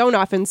that you don't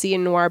often see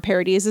in noir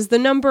parodies, is the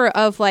number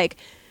of, like,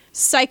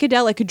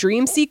 psychedelic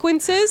dream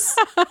sequences.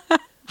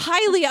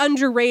 Highly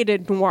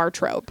underrated noir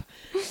trope.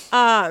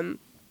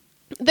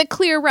 The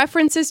clear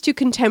references to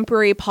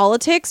contemporary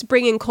politics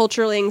bring in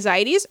cultural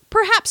anxieties,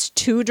 perhaps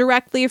too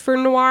directly for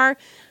noir,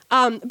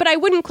 but I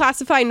wouldn't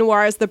classify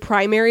noir as the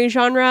primary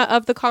genre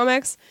of the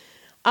comics.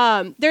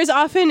 There's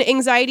often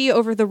anxiety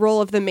over the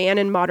role of the man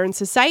in modern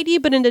society,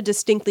 but in a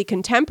distinctly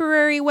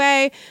contemporary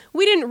way.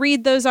 We didn't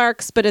read those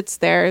arcs, but it's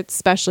there,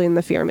 especially in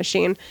The Fear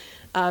Machine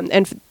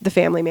and The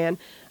Family Man.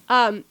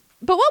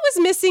 But what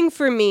was missing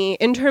for me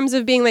in terms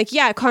of being like,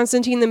 yeah,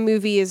 Constantine the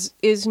movie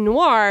is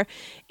noir,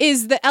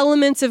 is the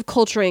elements of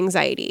culture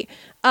anxiety.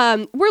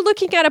 We're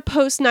looking at a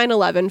post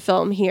 9/11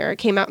 film here. It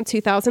came out in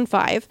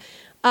 2005.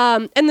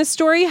 And the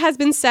story has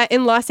been set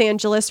in Los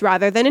Angeles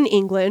rather than in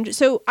England.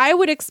 So I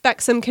would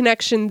expect some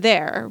connection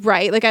there,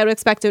 right? Like, I would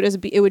expect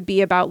it would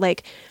be about,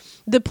 like,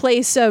 the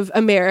place of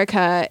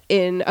America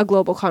in a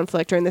global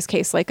conflict, or in this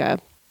case, like a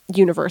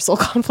universal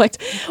conflict,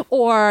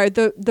 or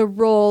the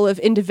role of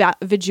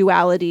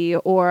individuality,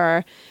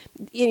 or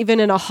even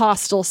in a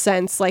hostile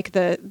sense, like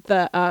the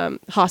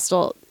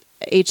hostile,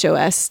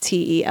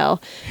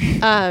 HOSTEL.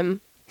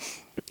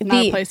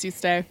 Not a place you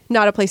stay.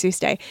 Not a place you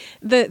stay.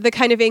 The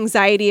kind of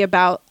anxiety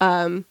about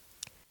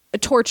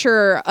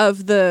torture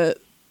of the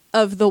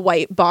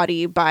white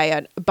body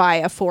by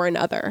a foreign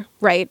other,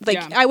 right? Like,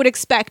 yeah. I would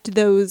expect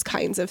those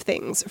kinds of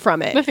things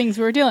from it. The things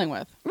we were dealing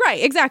with.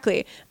 Right,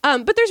 exactly.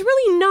 But there's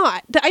really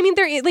not. I mean,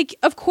 like,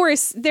 of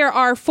course, there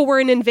are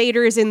foreign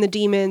invaders in The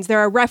Demons. There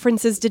are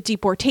references to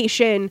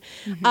deportation.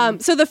 Mm-hmm.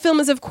 So the film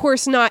is, of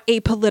course, not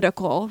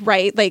apolitical,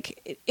 right?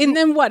 Like, and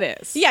then what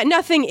is? Yeah,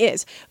 nothing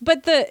is.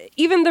 But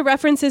even the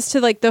references to,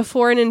 like, the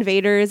foreign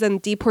invaders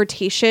and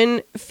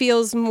deportation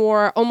feels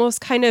more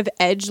almost kind of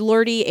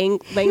edgelordy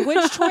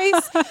language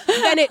choice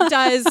than it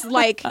does,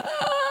 like,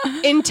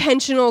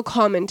 intentional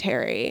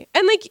commentary.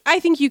 And, like, I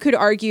think you could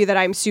argue that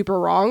I'm super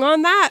wrong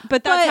on that,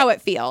 but that's how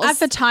it feels. At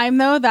the time,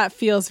 though, that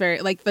feels very,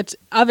 like,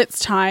 of its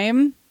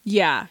time,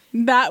 yeah.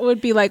 That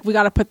would be like, we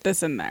got to put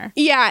this in there.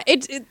 Yeah,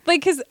 it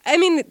like, because, I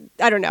mean,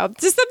 I don't know.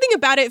 Just something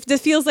about it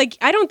just feels like,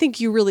 I don't think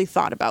you really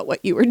thought about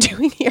what you were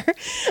doing here.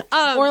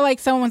 Or, like,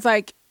 someone's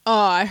like, oh,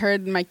 I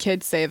heard my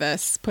kid say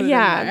this. Put it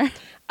in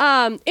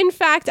there. In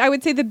fact, I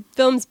would say the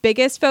film's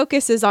biggest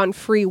focus is on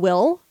free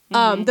will,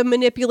 the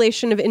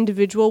manipulation of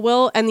individual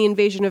will, and the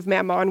invasion of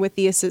Mammon with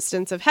the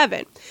assistance of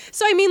heaven.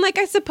 So, I mean, like,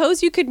 I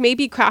suppose you could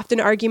maybe craft an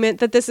argument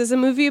that this is a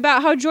movie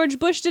about how George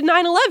Bush did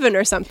 9/11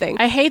 or something.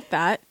 I hate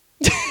that.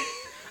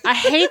 I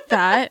hate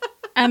that.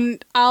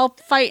 And I'll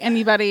fight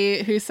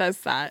anybody who says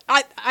that.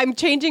 I'm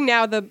changing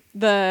now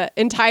the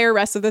entire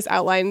rest of this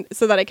outline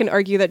so that I can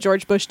argue that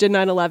George Bush did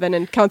 9/11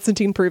 and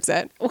Constantine proves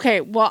it.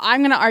 Okay, well,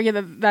 I'm going to argue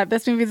that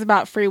this movie is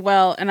about free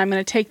will, and I'm going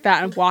to take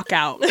that and walk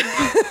out.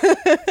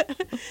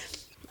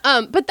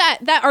 But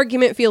that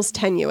argument feels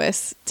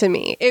tenuous to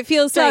me. It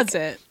feels Does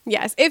it?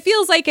 Yes, it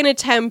feels like an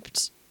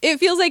attempt. It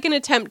feels like an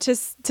attempt to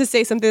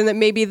say something that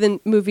maybe the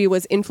movie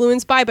was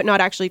influenced by, but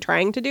not actually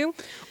trying to do,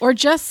 Or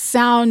just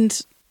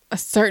sound a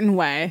certain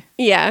way.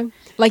 Yeah.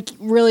 Like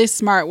really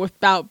smart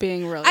without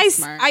being really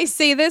smart. I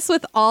say this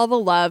with all the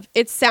love.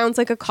 It sounds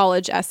like a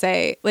college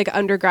essay, like an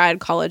undergrad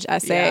college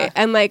essay. Yeah.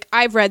 And like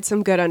I've read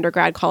some good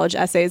undergrad college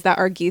essays that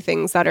argue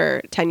things that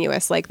are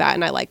tenuous like that,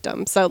 and I liked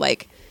them. So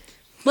like,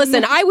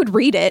 listen, I would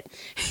read it.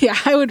 Yeah,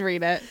 I would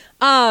read it.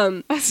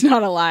 That's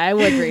not a lie. I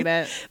would read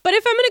it. But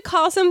if I'm going to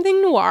call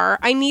something noir,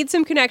 I need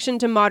some connection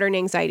to modern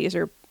anxieties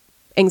or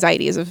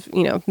anxieties of,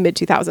 mid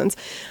 2000s.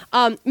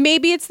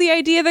 Maybe it's the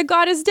idea that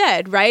God is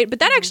dead, right? But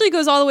that actually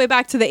goes all the way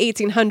back to the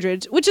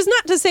 1800s, which is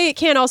not to say it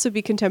can't also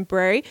be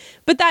contemporary,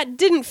 but that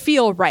didn't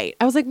feel right.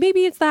 I was like,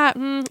 maybe it's that.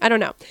 I don't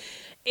know.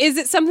 Is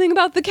it something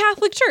about the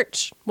Catholic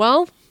Church?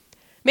 Well,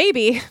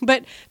 maybe,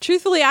 but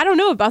truthfully, I don't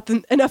know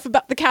enough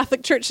about the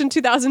Catholic Church in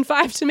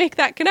 2005 to make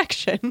that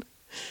connection.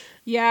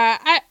 Yeah,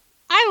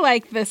 I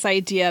like this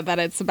idea that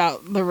it's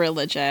about the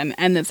religion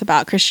and it's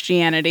about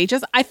Christianity.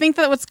 Just, I think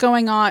that what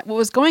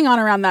was going on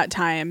around that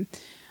time,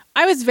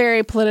 I was very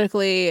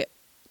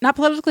not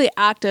politically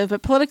active,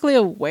 but politically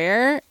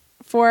aware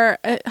for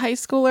a high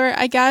schooler,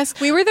 I guess.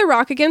 We were the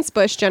Rock Against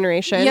Bush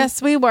generation.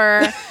 Yes, we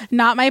were.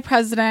 Not my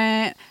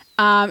president.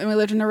 And we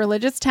lived in a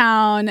religious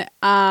town,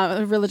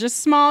 a religious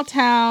small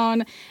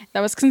town that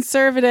was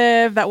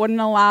conservative, that wouldn't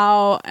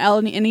allow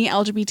any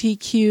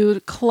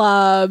LGBTQ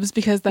clubs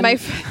because then...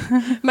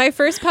 My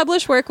first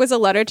published work was a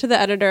letter to the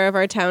editor of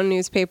our town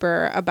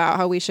newspaper about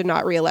how we should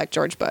not reelect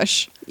George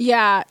Bush.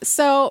 Yeah.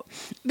 So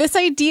this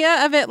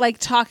idea of it, like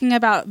talking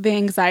about the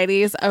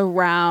anxieties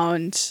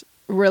around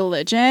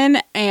religion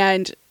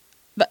and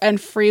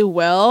free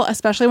will,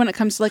 especially when it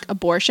comes to like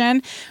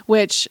abortion,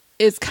 which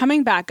is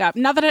coming back up.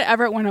 Not that it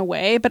ever went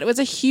away, but it was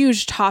a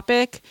huge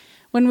topic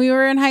when we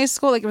were in high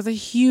school. Like it was a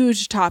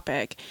huge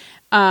topic,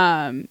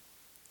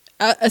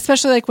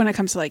 especially like when it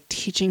comes to like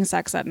teaching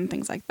sex ed and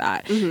things like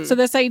that. Mm-hmm. So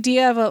this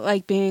idea of it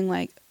like being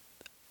like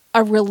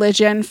a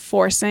religion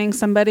forcing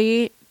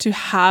somebody to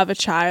have a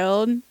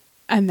child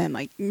and then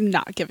like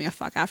not giving a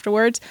fuck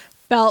afterwards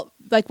felt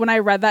like when I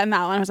read that in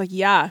that line, I was like,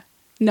 yeah,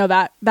 no,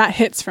 that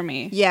hits for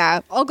me.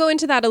 Yeah. I'll go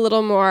into that a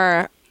little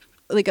more,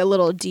 like a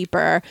little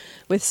deeper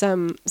with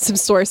some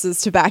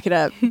sources to back it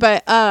up.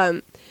 But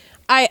I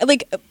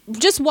like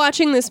just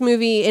watching this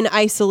movie in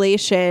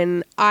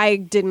isolation, I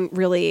didn't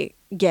really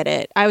get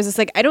it. I was just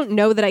like, I don't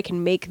know that I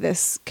can make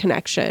this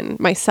connection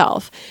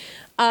myself.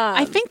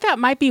 I think that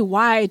might be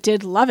why I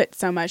did love it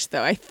so much,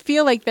 though. I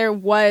feel like it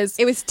was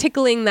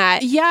tickling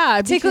that,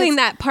 tickling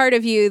that part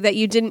of you that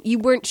you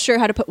weren't sure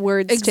how to put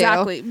words to.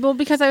 Exactly. Well,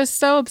 because I was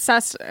so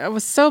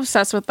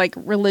obsessed with like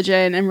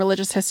religion and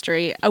religious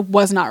history. I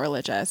was not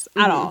religious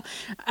at all.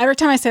 Every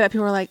time I say that,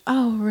 people are like,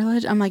 "Oh,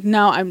 religion." I'm like,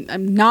 "No,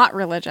 I'm not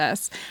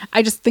religious.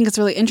 I just think it's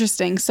really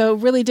interesting." So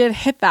it really did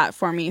hit that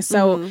for me.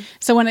 So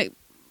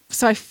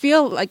So I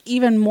feel like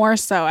even more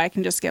so, I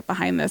can just get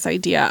behind this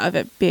idea of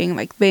it being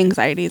like the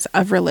anxieties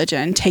of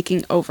religion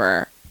taking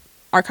over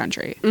our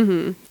country.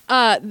 Mm-hmm.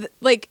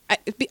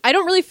 I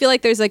don't really feel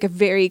like there's like a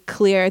very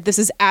clear, this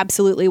is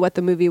absolutely what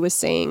the movie was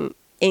saying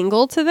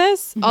angle to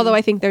this. Mm-hmm. Although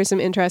I think there's some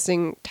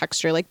interesting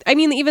texture. Like, I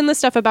mean, even the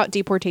stuff about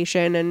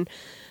deportation and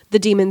the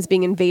demons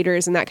being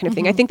invaders and that kind of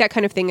thing. I think that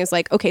kind of thing is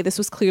like, okay, this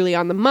was clearly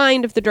on the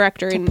mind of the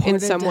director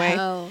in some way.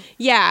 Hell.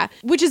 Yeah,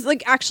 which is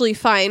like actually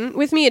fine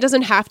with me. It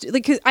doesn't have to,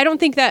 like, 'cause I don't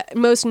think that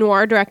most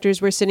noir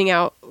directors were sitting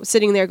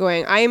there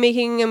going, I am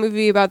making a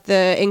movie about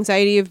the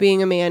anxiety of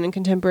being a man in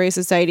contemporary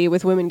society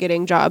with women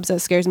getting jobs. That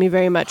scares me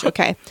very much.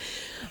 Okay.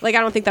 Like, I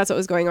don't think that's what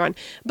was going on.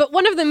 But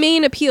one of the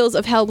main appeals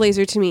of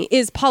Hellblazer to me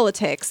is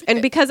politics.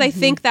 And because I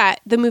think that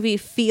the movie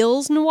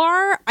feels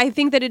noir, I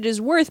think that it is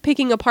worth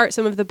picking apart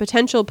some of the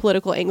potential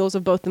political angles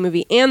of both the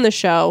movie and the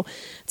show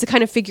to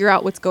kind of figure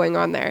out what's going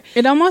on there.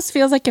 It almost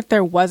feels like if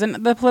there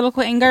wasn't the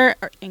political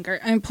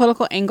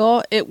political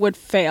angle, it would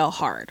fail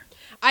hard.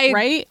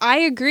 Right? I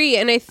agree,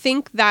 and I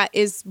think that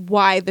is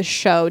why the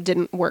show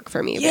didn't work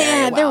for me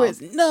very well. There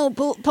was no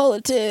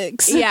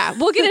politics. Yeah,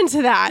 we'll get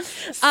into that.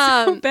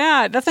 So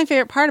bad. That's my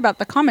favorite part about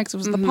the comics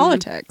was the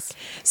politics.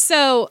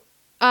 So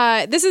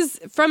this is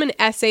from an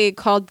essay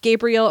called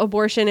Gabriel,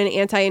 Abortion and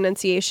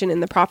Anti-Enunciation in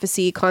the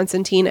Prophecy,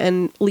 Constantine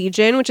and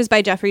Legion, which is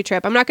by Jeffrey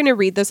Tripp. I'm not going to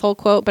read this whole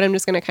quote, but I'm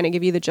just going to kind of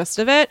give you the gist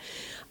of it.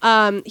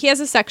 He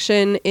has a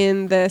section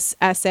in this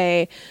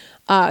essay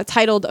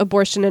titled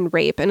Abortion and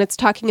Rape, and it's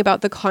talking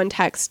about the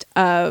context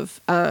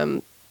of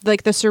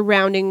like the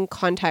surrounding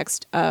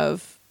context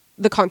of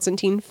the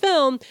Constantine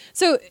film.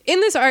 So in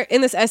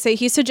this essay,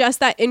 he suggests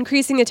that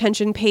increasing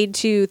attention paid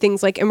to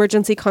things like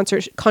emergency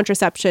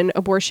contraception,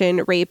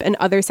 abortion, rape, and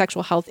other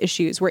sexual health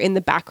issues were in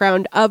the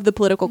background of the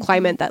political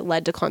climate that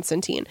led to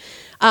Constantine.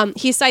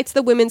 He cites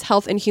the Women's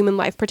Health and Human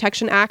Life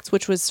Protection Act,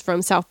 which was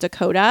from South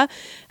Dakota,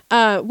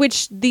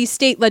 which the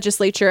state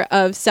legislature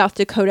of South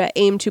Dakota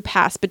aimed to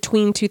pass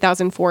between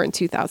 2004 and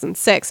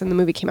 2006, and the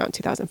movie came out in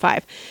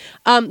 2005.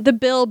 The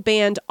bill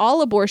banned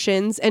all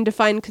abortions and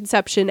defined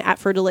conception at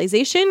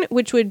fertilization,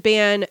 which would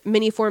ban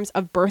many forms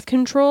of birth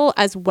control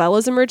as well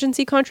as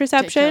emergency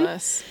contraception.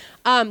 Ridiculous.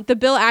 The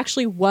bill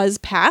actually was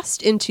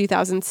passed in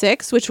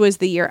 2006, which was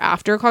the year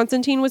after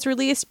Constantine was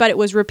released, but it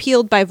was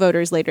repealed by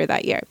voters later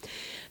that year.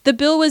 The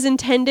bill was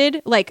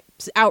intended, like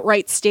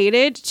outright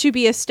stated, to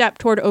be a step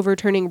toward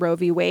overturning Roe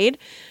v. Wade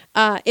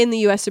in the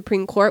U.S.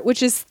 Supreme Court,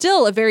 which is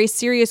still a very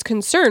serious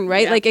concern,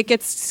 right? Yeah. Like it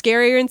gets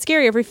scarier and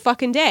scarier every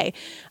fucking day.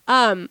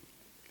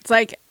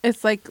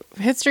 It's like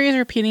history is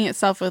repeating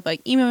itself with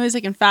like emo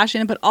music and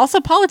fashion, but also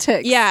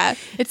politics. Yeah.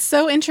 It's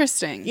so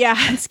interesting. Yeah.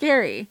 And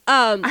scary.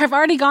 I have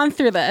already gone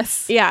through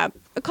this. Yeah.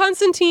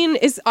 Constantine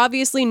is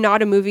obviously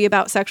not a movie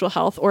about sexual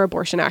health or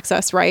abortion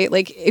access, right?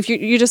 Like if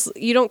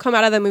you don't come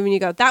out of that movie and you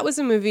go, that was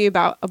a movie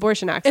about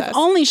abortion access. If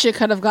only she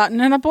could have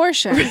gotten an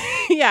abortion.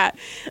 Yeah.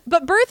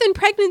 But birth and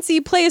pregnancy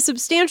play a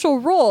substantial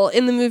role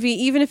in the movie,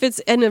 even if it's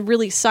in a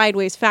really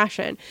sideways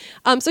fashion.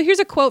 So here's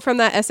a quote from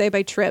that essay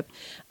by Tripp,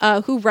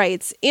 who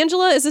writes,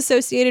 Angela is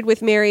associated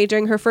with Mary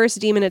during her first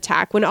demon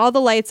attack, when all the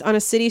lights on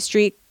a city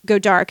street go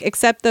dark,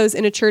 except those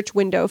in a church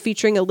window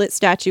featuring a lit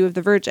statue of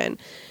the Virgin.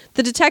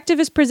 The detective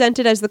is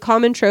presented as the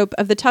common trope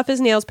of the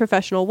tough-as-nails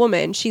professional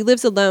woman. She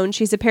lives alone.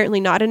 She's apparently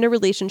not in a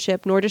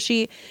relationship, nor does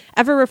she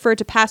ever refer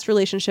to past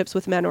relationships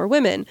with men or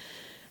women.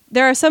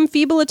 There are some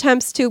feeble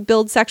attempts to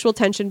build sexual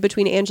tension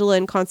between Angela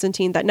and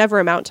Constantine that never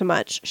amount to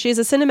much. She is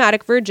a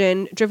cinematic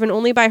virgin, driven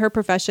only by her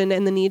profession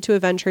and the need to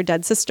avenge her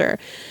dead sister.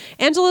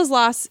 Angela's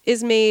loss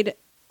is made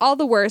all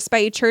the worse by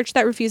a church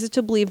that refuses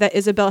to believe that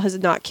Isabel has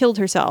not killed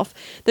herself.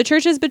 The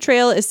church's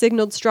betrayal is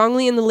signaled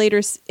strongly in the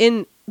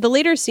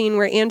later scene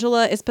where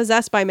Angela is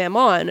possessed by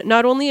Mammon.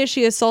 Not only is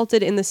she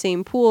assaulted in the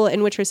same pool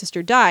in which her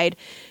sister died,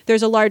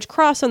 there's a large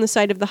cross on the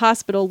side of the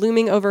hospital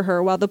looming over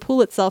her while the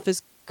pool itself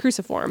is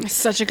cruciform.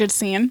 Such a good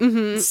scene.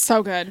 Mm-hmm.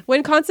 So good.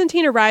 When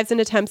Constantine arrives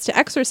and attempts to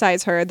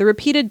exorcise her, the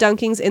repeated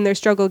dunkings in their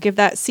struggle give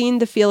that scene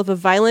the feel of a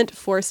violent,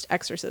 forced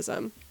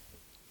exorcism.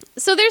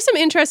 So there's some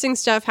interesting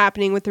stuff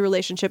happening with the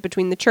relationship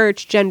between the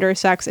church, gender,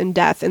 sex, and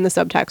death in the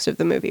subtext of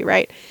the movie,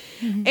 right?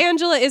 Mm-hmm.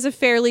 Angela is a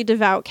fairly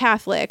devout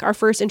Catholic. Our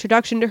first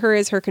introduction to her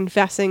is her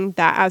confessing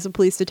that as a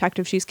police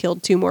detective, she's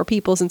killed 2 more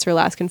people since her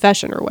last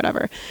confession or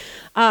whatever.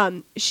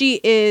 She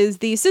is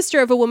the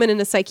sister of a woman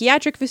in a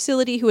psychiatric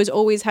facility who has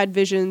always had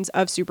visions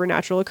of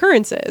supernatural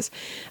occurrences.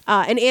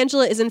 And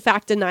Angela is in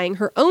fact denying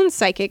her own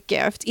psychic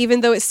gift,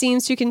 even though it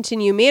seems to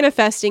continue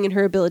manifesting in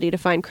her ability to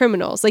find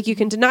criminals. Like, you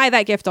can deny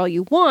that gift all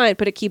you want,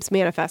 but it keeps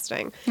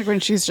manifesting. Like when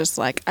she's just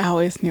like, I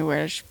always knew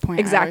where to point.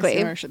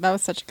 Exactly. That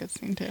was such a good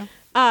scene too.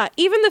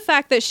 Even the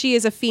fact that she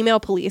is a female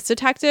police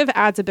detective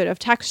adds a bit of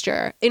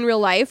texture. In real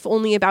life,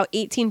 only about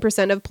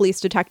 18% of police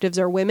detectives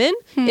are women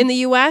in the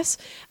U.S.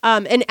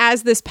 And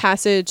as this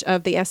passage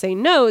of the essay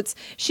notes,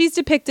 she's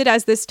depicted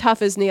as this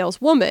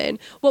tough-as-nails woman.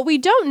 What we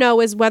don't know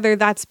is whether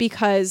that's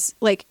because,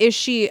 like, is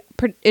she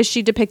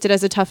depicted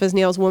as a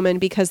tough-as-nails woman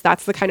because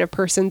that's the kind of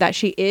person that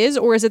she is,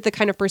 or is it the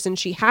kind of person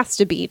she has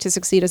to be to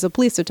succeed as a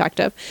police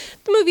detective?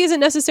 The movie isn't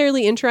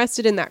necessarily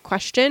interested in that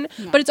question,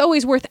 but it's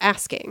always worth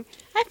asking.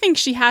 I think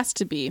she has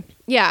to be.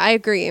 Yeah, I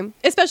agree.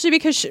 Especially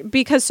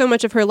because so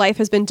much of her life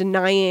has been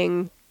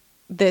denying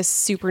this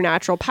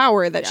supernatural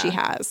power that she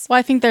has. Well,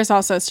 I think there's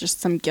also just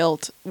some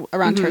guilt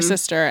around her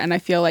sister, and I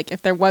feel like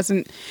if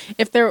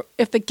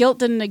the guilt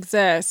didn't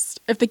exist,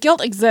 if the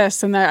guilt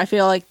exists, and I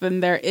feel like then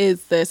there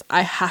is this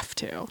I have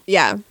to.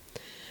 Yeah.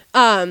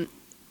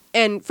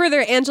 And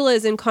further, Angela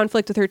is in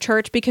conflict with her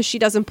church because she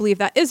doesn't believe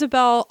that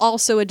Isabel,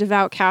 also a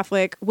devout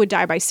Catholic, would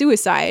die by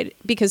suicide,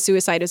 because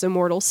suicide is a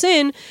mortal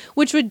sin,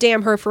 which would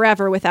damn her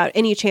forever without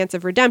any chance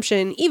of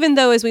redemption, even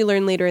though, as we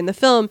learn later in the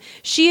film,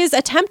 she is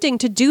attempting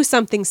to do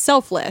something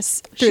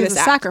selfless through this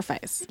act.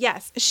 Sacrifice.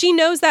 Yes. She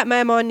knows that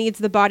Mammon needs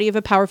the body of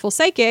a powerful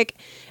psychic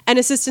and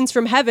assistance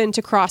from heaven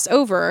to cross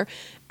over.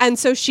 And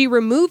so she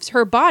removes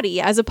her body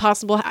as a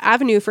possible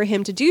avenue for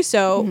him to do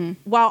so,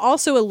 while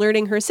also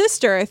alerting her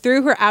sister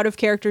through her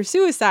out-of-character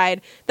suicide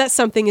that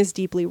something is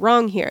deeply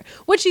wrong here.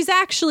 What she's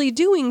actually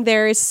doing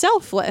there is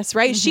selfless,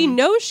 right? She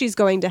knows she's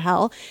going to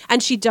hell,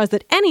 and she does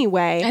it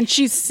anyway. And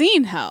she's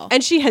seen hell.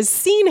 And she has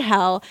seen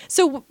hell.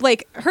 So,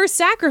 like, her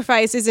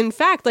sacrifice is, in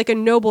fact, like a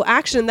noble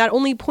action that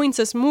only points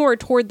us more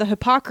toward the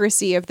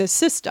hypocrisy of this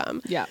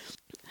system. Yeah.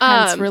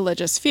 Hence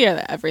religious fear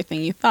that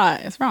everything you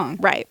thought is wrong.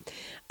 Right.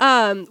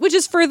 Which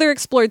is further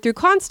explored through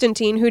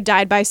Constantine, who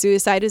died by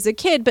suicide as a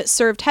kid, but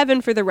served heaven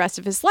for the rest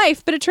of his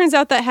life. But it turns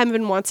out that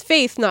heaven wants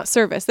faith, not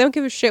service. They don't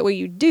give a shit what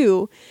you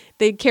do.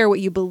 They care what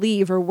you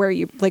believe or where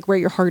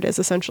your heart is,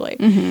 essentially.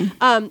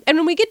 And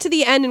when we get to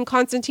the end and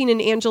Constantine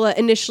and Angela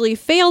initially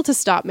fail to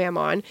stop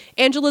Mammon,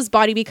 Angela's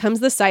body becomes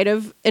the site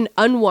of an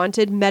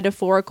unwanted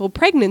metaphorical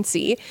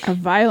pregnancy. A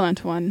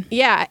violent one.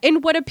 Yeah,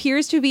 in what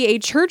appears to be a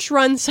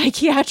church-run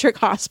psychiatric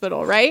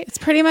hospital, right? It's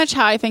pretty much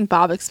how I think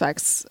Bob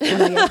expects when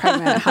they get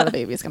pregnant how the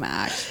baby's going to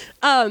act.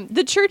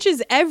 The church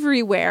is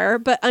everywhere,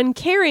 but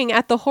uncaring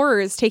at the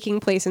horrors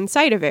taking place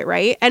inside of it,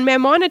 right? And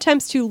Mammon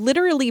attempts to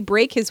literally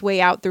break his way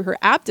out through her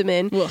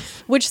abdomen,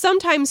 which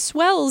sometimes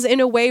swells in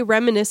a way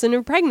reminiscent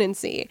of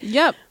pregnancy.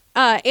 Yep.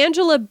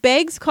 Angela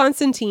begs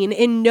Constantine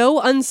in no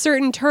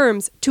uncertain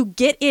terms to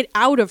get it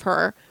out of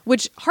her,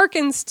 which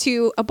harkens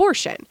to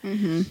abortion.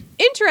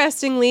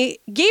 Interestingly,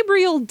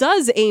 Gabriel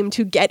does aim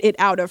to get it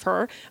out of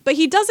her, but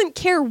he doesn't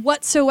care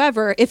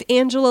whatsoever if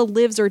Angela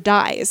lives or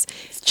dies.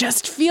 It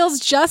just feels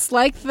just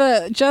like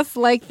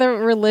the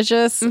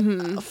religious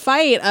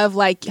fight of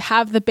like,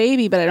 have the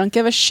baby, but I don't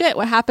give a shit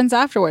what happens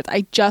afterwards.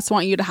 I just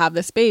want you to have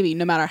this baby,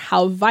 no matter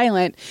how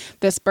violent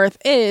this birth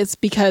is,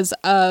 because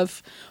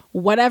of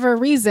whatever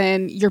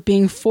reason you're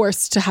being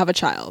forced to have a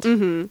child.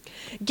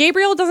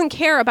 Gabriel doesn't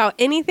care about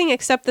anything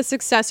except the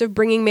success of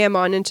bringing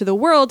Mammon into the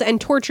world and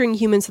torturing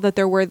humans so that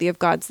they're worthy of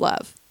God's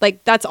love.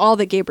 Like, that's all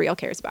that Gabriel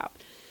cares about.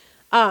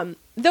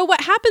 Though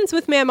what happens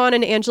with Mammon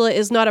and Angela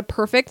is not a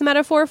perfect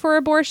metaphor for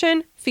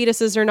abortion,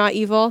 fetuses are not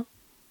evil,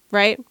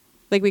 right?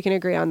 Like, we can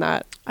agree on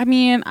that. I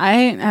mean, I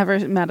ain't ever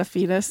met a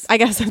fetus. I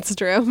guess that's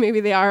true. Maybe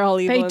they are all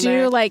evil. They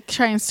do like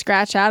try and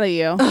scratch out of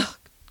you.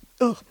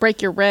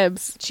 Break your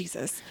ribs.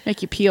 Jesus.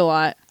 Make you pee a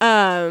lot.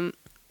 I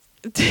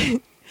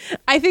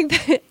think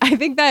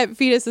that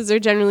fetuses are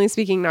generally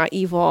speaking not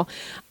evil.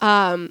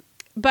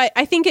 But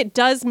I think it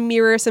does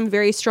mirror some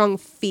very strong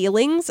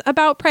feelings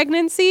about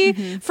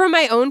pregnancy. From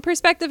my own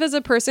perspective as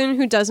a person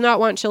who does not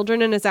want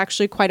children and is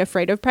actually quite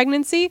afraid of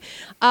pregnancy,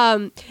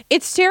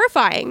 it's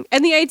terrifying.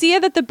 And the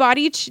idea that the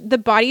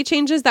body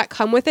changes that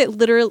come with it,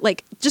 literally,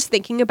 like, just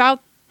thinking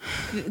about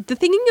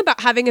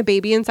having a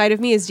baby inside of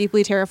me is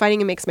deeply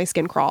terrifying and makes my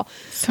skin crawl.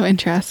 So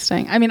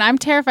interesting. I mean, I'm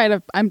terrified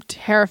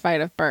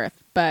of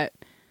birth, but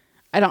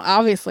I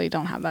obviously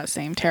don't have that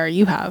same terror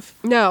you have.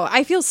 No,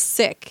 I feel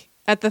sick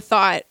at the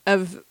thought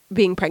of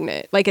being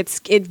pregnant. Like,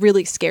 it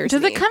really scares me.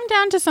 Does it come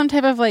down to some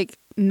type of like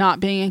not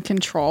being in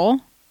control?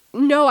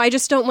 No, I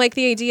just don't like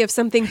the idea of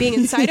something being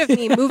inside of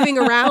me moving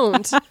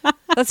around.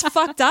 That's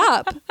fucked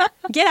up.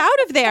 Get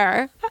out of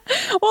there.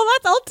 Well,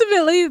 that's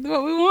ultimately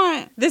what we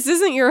want. This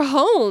isn't your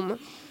home.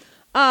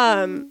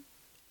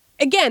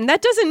 Again,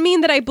 that doesn't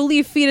mean that I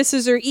believe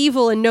fetuses are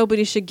evil and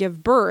nobody should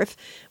give birth,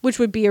 which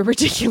would be a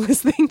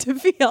ridiculous thing to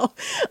feel.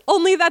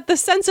 Only that the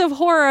sense of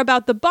horror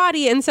about the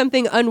body and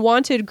something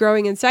unwanted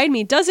growing inside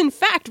me does in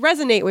fact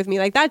resonate with me.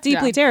 Like, that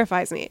deeply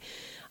terrifies me.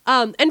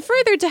 And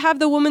further, to have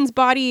the woman's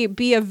body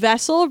be a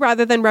vessel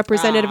rather than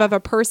representative of a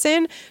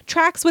person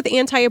tracks with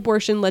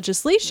anti-abortion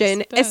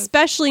legislation,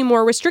 especially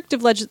more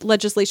restrictive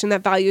legislation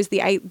that values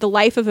the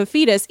life of a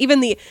fetus, even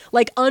the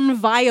like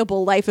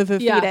unviable life of a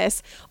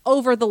fetus,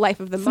 over the life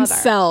of the mother.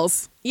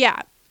 Cells.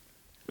 Yeah.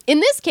 In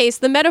this case,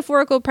 the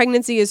metaphorical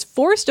pregnancy is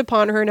forced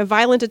upon her in a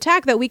violent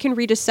attack that we can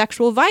read as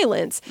sexual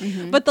violence.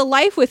 But the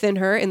life within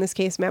her, in this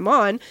case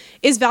Mammon,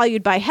 is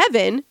valued by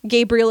heaven.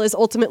 Gabriel is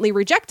ultimately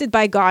rejected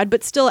by God,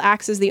 but still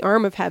acts as the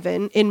arm of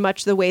heaven in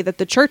much the way that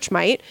the church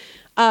might,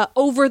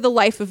 over the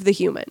life of the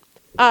human.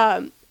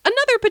 Another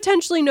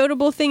potentially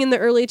notable thing in the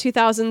early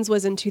 2000s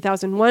was in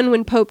 2001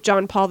 when Pope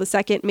John Paul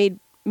II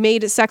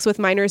made sex with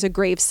minors a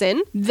grave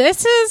sin.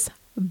 This is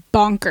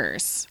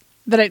bonkers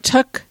that it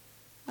took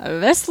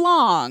this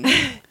long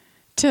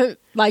to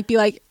like be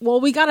like,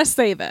 well, we gotta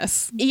say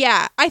this.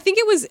 Yeah, I think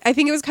it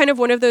was kind of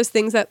one of those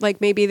things that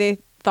like maybe they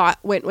thought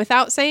went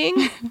without saying.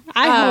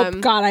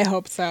 I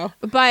hope so.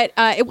 But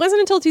it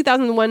wasn't until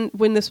 2001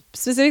 when this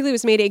specifically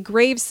was made a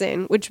grave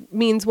sin, which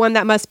means one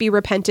that must be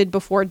repented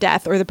before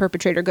death or the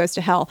perpetrator goes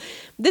to hell.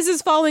 This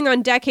is following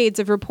on decades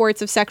of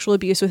reports of sexual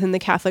abuse within the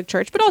Catholic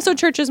Church, but also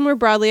churches more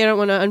broadly. I don't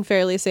want to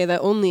unfairly say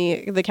that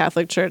only the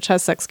Catholic Church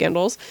has sex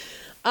scandals.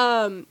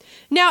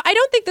 Now, I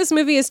don't think this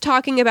movie is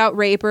talking about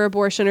rape or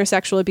abortion or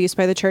sexual abuse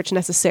by the church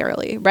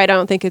necessarily, right? I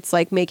don't think it's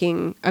like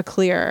making a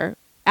clear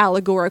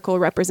allegorical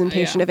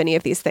representation of any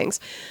of these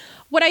things.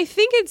 What I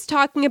think it's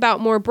talking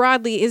about more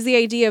broadly is the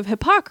idea of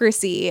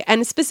hypocrisy,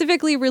 and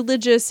specifically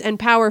religious and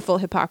powerful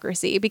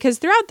hypocrisy, because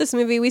throughout this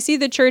movie, we see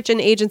the church and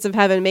agents of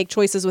heaven make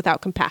choices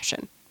without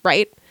compassion,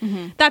 right?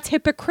 That's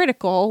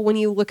hypocritical when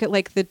you look at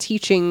like the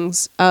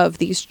teachings of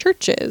these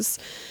churches.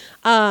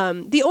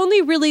 The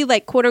only really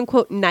like quote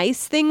unquote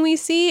nice thing we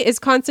see is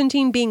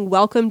Constantine being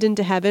welcomed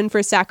into heaven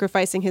for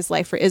sacrificing his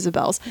life for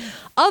Isabel's.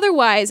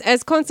 Otherwise,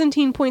 as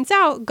Constantine points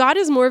out, God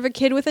is more of a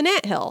kid with an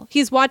anthill.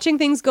 He's watching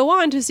things go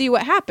on to see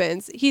what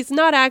happens. He's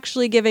not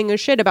actually giving a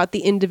shit about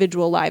the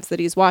individual lives that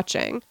he's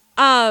watching.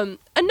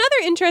 Another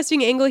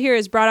interesting angle here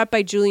is brought up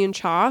by Julian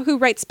Cha, who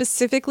writes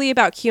specifically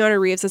about Keanu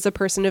Reeves as a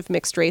person of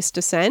mixed race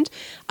descent.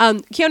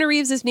 Keanu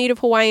Reeves is native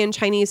Hawaiian,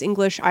 Chinese,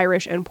 English,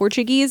 Irish, and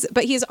Portuguese,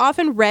 but he is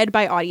often read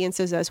by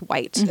audiences as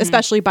white,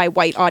 especially by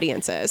white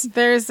audiences.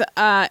 There's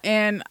I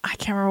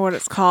can't remember what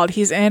it's called.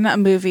 He's in a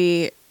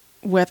movie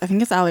with, I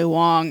think it's Ali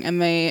Wong,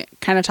 and they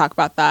kind of talk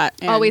about that.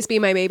 And Always Be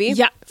My Maybe?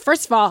 yeah,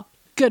 first of all,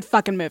 good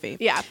fucking movie.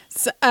 Yeah.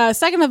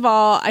 Second of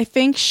all, I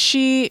think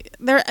it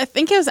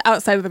was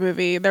outside of the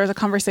movie. There was a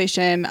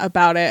conversation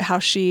about it, how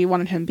she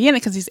wanted him to be in it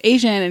because he's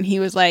Asian, and he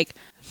was like,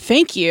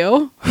 "Thank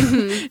you."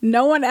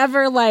 No one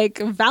ever like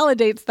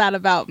validates that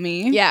about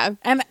me. Yeah.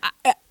 And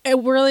it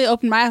really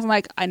opened my eyes. I'm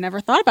like, I never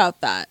thought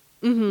about that.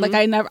 Like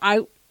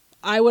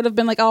I would have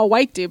been like, oh,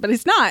 white dude, but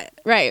he's not.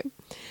 Right.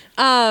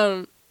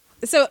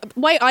 So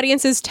white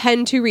audiences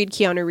tend to read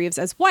Keanu Reeves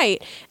as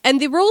white,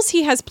 and the roles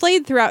he has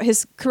played throughout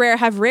his career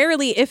have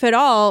rarely, if at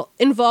all,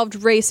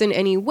 involved race in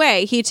any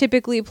way. He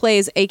typically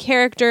plays a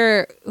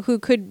character who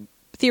could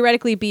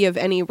theoretically be of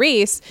any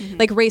race.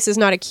 Like, race is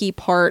not a key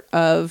part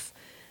of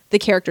the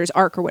character's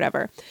arc or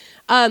whatever.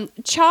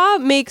 Cha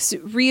makes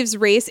Reeves'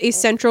 race a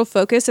central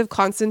focus of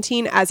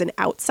Constantine as an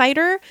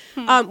outsider,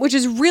 which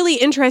is really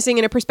interesting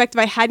in a perspective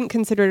I hadn't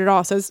considered at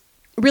all. So it's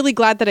really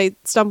glad that I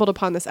stumbled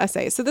upon this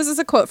essay. So this is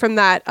a quote from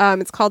that.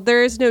 It's called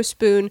 "There is No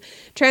Spoon: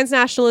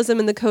 Transnationalism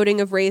and the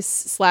Coding of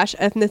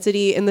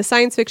Race/Ethnicity in the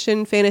Science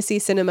Fiction Fantasy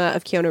Cinema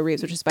of Keanu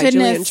Reeves," which is by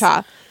Julian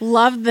Cha.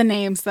 Love the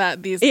names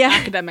that these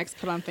academics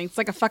put on things. It's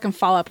like a fucking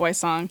Fall Out Boy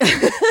song.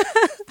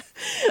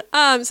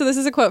 So this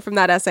is a quote from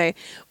that essay.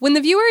 "When the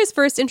viewer is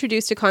first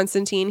introduced to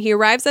Constantine, he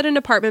arrives at an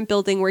apartment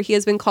building where he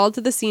has been called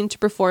to the scene to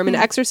perform an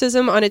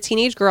exorcism on a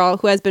teenage girl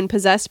who has been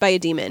possessed by a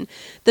demon.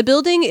 The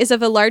building is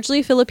of a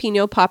largely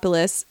Filipino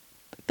populace,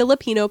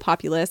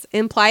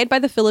 implied by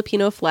the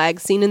Filipino flag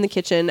seen in the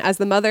kitchen as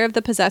the mother of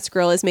the possessed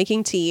girl is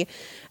making tea,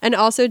 and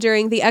also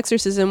during the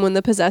exorcism when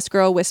the possessed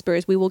girl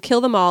whispers, 'We will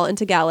kill them all,' in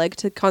Tagalog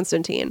to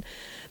Constantine.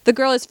 The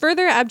girl is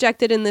further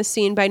abjected in this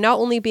scene by not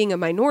only being a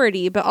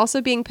minority, but also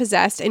being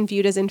possessed and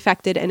viewed as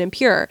infected and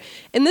impure.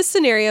 In this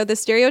scenario, the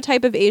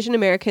stereotype of Asian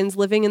Americans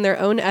living in their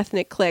own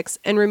ethnic cliques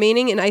and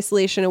remaining in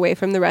isolation away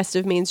from the rest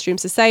of mainstream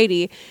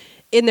society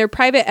in their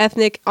private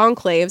ethnic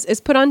enclaves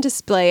is put on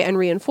display and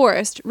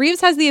reinforced.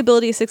 Reeves has the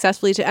ability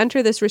successfully to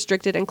enter this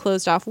restricted and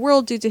closed-off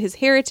world due to his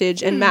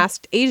heritage and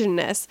masked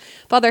Asianness.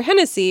 Father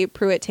Hennessy,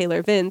 Pruitt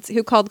Taylor Vince,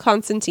 who called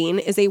Constantine,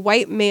 is a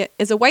white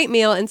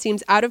male and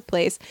seems out of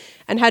place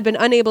and had been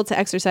unable to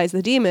exorcise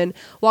the demon,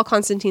 while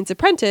Constantine's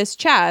apprentice,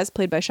 Chaz,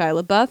 played by Shia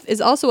LaBeouf,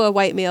 is also a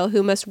white male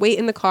who must wait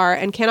in the car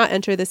and cannot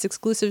enter this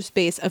exclusive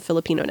space of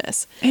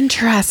Filipino-ness."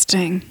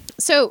 Interesting.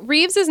 So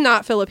Reeves is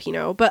not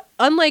Filipino, but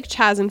unlike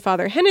Chaz and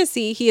Father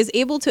Hennessy, he is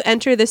able to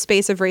enter this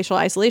space of racial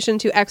isolation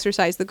to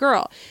exorcise the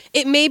girl.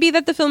 It may be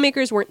that the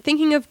filmmakers weren't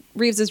thinking of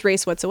Reeves'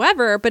 race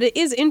whatsoever, but it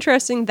is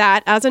interesting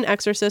that as an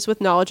exorcist with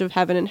knowledge of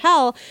heaven and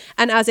hell,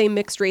 and as a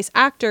mixed race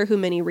actor who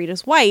many read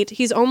as white,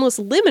 he's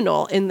almost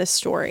liminal in this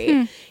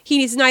story.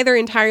 He's neither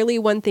entirely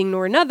one thing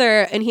nor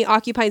another, and he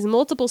occupies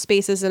multiple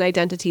spaces and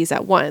identities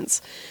at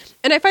once.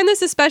 And I find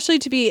this especially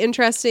to be an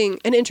interesting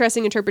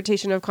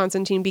interpretation of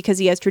Constantine because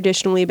he has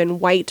traditionally been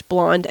white,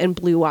 blonde, and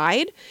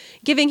blue-eyed,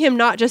 giving him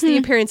not just the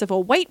appearance of a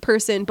white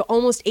person, but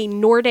almost a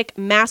Nordic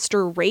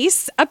master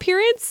race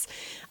appearance.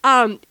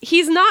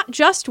 He's not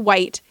just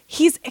white.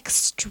 He's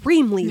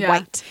extremely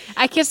white.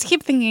 I just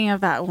keep thinking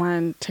of that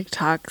one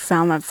TikTok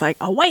sound that's like,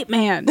 a white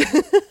man.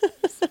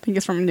 I think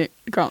it's from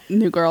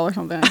New Girl or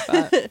something like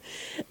that.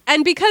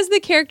 And because the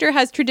character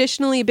has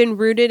traditionally been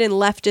rooted in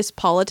leftist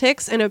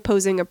politics and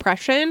opposing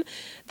oppression,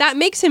 that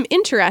makes him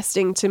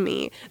interesting to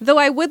me, though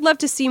I would love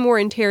to see more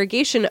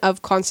interrogation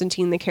of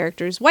Constantine, the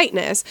character's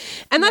whiteness.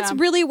 And that's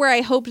really where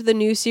I hoped the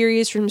new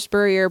series from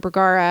Spurrier,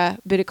 Bergara,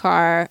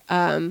 Bidikar,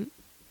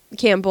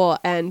 Campbell,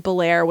 and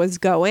Belair was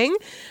going.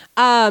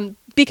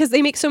 Because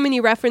they make so many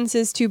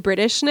references to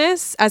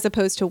Britishness as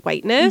opposed to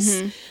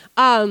whiteness,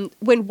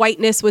 when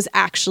whiteness was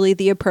actually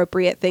the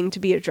appropriate thing to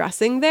be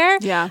addressing there.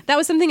 Yeah. That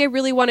was something I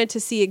really wanted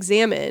to see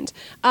examined.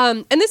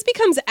 And this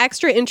becomes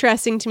extra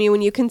interesting to me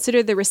when you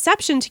consider the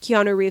reception to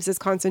Keanu Reeves as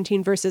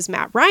Constantine versus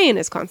Matt Ryan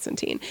as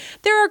Constantine.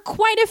 There are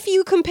quite a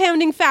few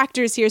compounding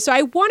factors here, so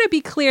I want to be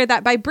clear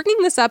that by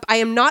bringing this up, I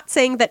am not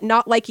saying that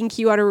not liking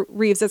Keanu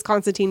Reeves as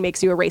Constantine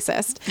makes you a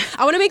racist.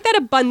 I want to make that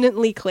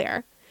abundantly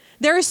clear.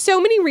 There are so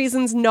many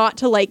reasons not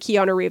to like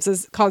Keanu Reeves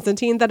as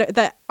Constantine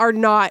that are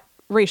not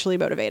racially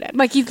motivated.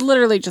 Like, he's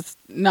literally just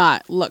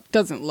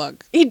doesn't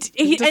look. And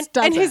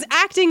his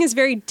acting is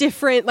very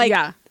different. Like,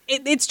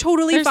 it's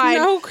totally There's fine.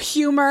 no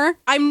humor.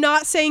 I'm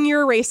not saying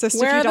you're a racist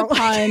Where if you don't are the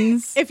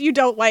puns? if you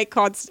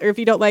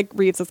don't like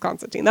Reeves as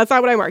Constantine. That's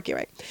not what I'm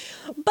arguing.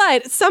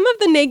 But some of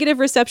the negative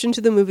reception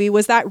to the movie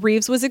was that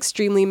Reeves was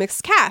extremely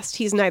miscast.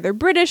 He's neither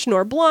British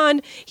nor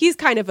blonde. He's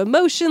kind of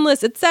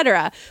emotionless,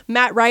 etc.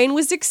 Matt Ryan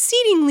was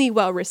exceedingly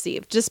well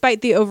received,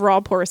 despite the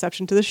overall poor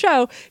reception to the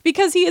show,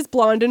 because he is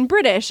blonde and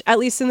British. At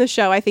least in the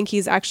show, I think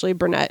he's actually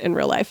brunette in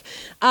real life.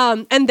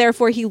 And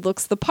therefore, he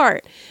looks the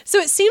part. So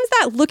it seems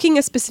that looking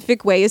a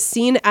specific way is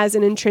seen as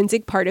an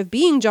intrinsic part of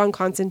being John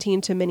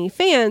Constantine to many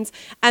fans.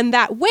 And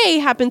that way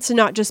happens to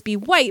not just be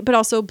white, but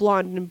also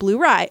blonde and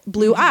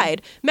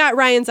blue-eyed. Matt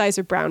Ryan's eyes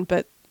are brown,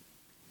 but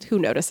who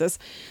notices?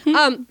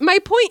 My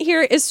point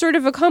here is sort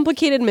of a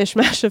complicated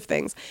mishmash of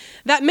things.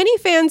 That many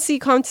fans see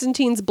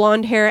Constantine's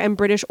blonde hair and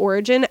British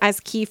origin as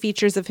key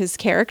features of his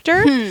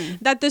character.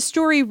 That the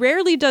story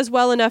rarely does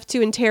well enough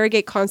to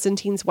interrogate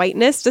Constantine's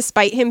whiteness,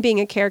 despite him being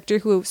a character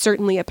who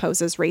certainly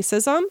opposes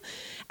racism.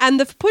 And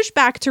the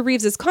pushback to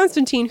Reeves's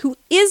Constantine, who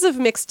is of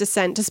mixed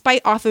descent,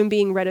 despite often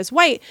being read as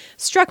white,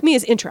 struck me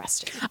as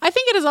interesting. I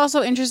think it is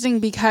also interesting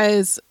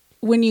because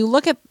when you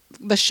look at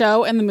the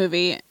show and the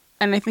movie,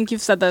 and I think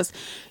you've said this,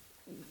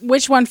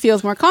 which one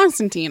feels more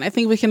Constantine? I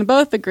think we can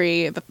both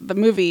agree that the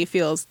movie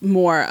feels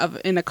more of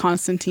in a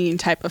Constantine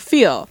type of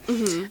feel.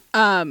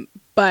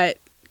 But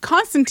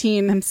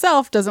Constantine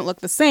himself doesn't look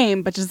the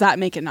same, but does that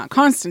make it not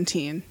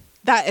Constantine?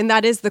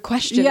 That is the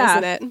question,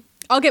 isn't it?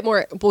 We'll get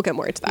more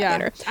into that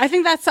later. I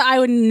think I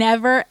would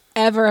never,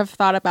 ever have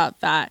thought about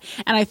that.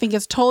 And I think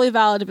it's totally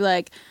valid to be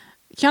like,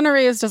 Keanu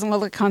Reeves doesn't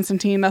look like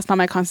Constantine. That's not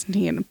my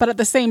Constantine. But at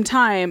the same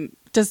time,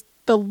 does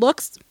the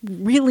looks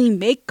really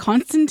make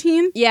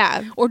Constantine?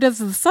 Yeah. Or does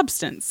the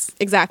substance?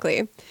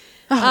 Exactly.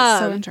 Oh,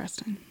 so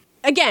interesting.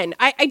 Again,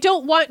 I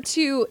don't want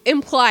to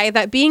imply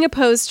that being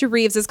opposed to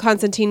Reeves as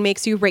Constantine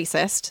makes you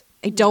racist.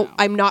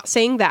 I'm not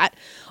saying that.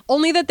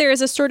 Only that there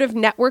is a sort of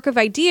network of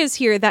ideas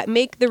here that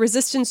make the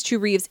resistance to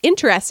Reeves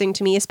interesting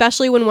to me,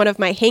 especially when one of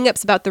my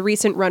hangups about the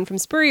recent run from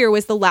Spurrier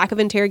was the lack of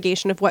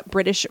interrogation of what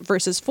British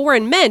versus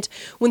foreign meant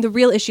when the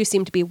real issue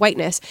seemed to be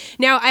whiteness.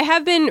 Now, I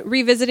have been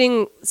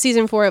revisiting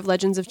season 4 of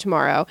Legends of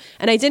Tomorrow,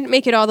 and I didn't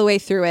make it all the way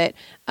through it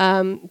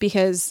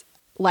because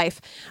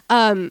life.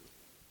 But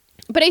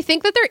I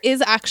think that there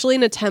is actually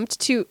an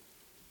attempt to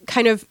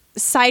kind of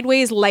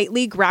sideways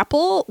lightly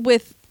grapple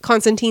with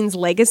Constantine's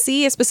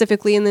legacy,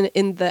 specifically in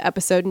the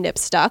episode Nip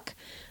Stuck,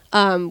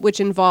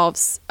 which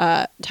involves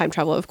time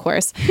travel, of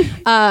course,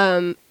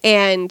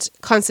 and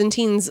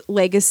Constantine's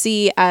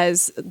legacy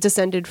as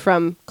descended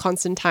from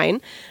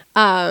Constantine,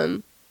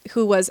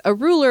 who was a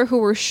ruler who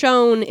were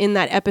shown in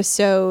that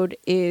episode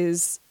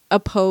is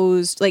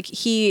opposed. Like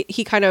he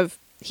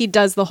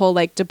does the whole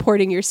like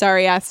deporting your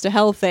sorry ass to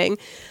hell thing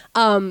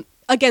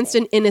against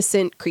an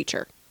innocent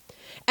creature.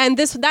 And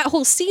that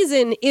whole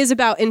season is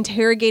about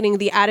interrogating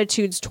the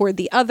attitudes toward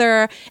the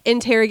other,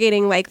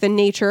 interrogating like the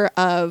nature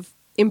of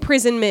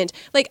imprisonment.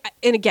 Like,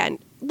 and again,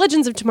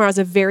 Legends of Tomorrow is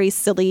a very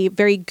silly,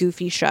 very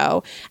goofy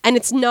show. And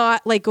it's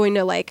not like going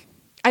to like,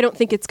 I don't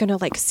think it's going to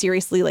like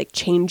seriously like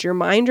change your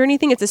mind or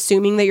anything. It's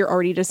assuming that you're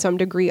already to some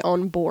degree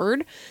on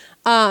board.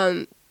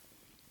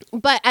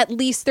 But at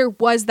least there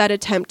was that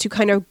attempt to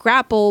kind of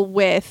grapple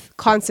with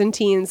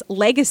Constantine's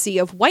legacy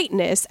of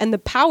whiteness and the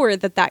power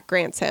that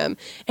grants him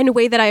in a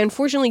way that I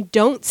unfortunately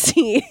don't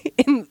see.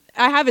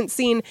 I haven't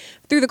seen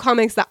through the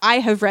comics that I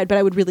have read, but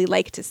I would really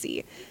like to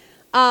see.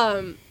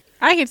 I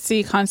could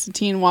see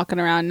Constantine walking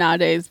around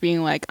nowadays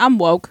being like, I'm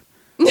woke.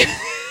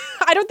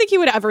 I don't think he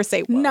would ever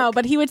say woke. No,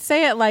 but he would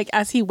say it like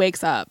as he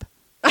wakes up.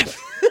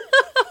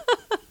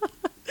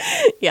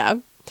 Yeah.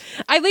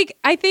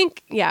 I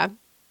think, yeah.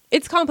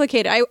 It's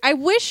complicated. I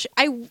wish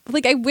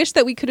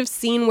that we could have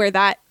seen where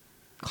that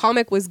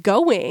comic was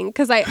going,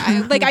 because I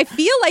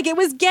feel like it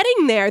was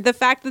getting there. The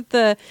fact that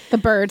the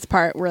birds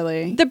part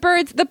really, the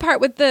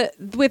part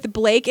with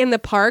Blake in the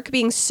park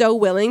being so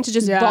willing to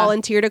just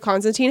volunteer to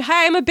Constantine.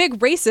 Hi, I'm a big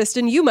racist,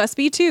 and you must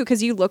be too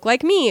because you look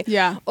like me.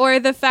 Yeah. Or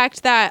the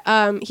fact that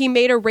he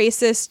made a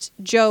racist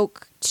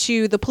joke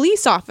to the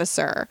police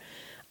officer,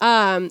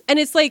 and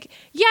it's like,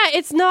 yeah,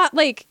 it's not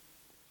like.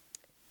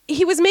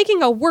 He was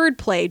making a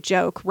wordplay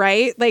joke,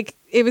 right? Like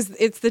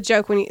it's the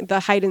joke when the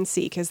hide and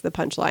seek is the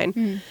punchline.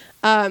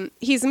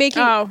 He's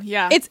making,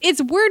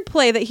 it's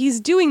wordplay that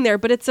he's doing there,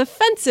 but it's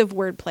offensive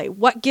wordplay.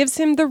 What gives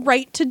him the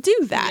right to do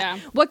that? Yeah.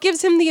 What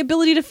gives him the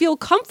ability to feel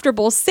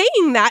comfortable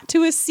saying that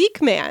to a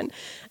Sikh man?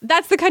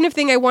 That's the kind of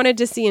thing I wanted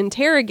to see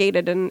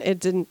interrogated, and it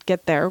didn't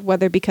get there,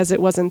 whether because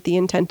it wasn't the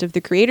intent of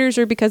the creators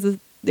or because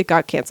it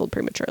got canceled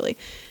prematurely.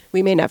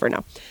 We may never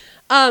know.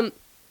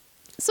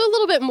 So a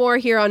little bit more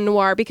here on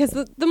noir, because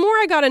the more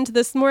I got into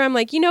this, the more I'm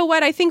like, you know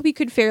what? I think we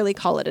could fairly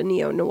call it a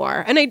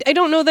neo-noir. And I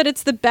don't know that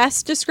it's the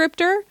best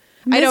descriptor.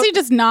 Missy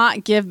does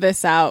not give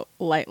this out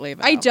lightly,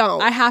 though. I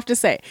don't. I have to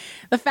say.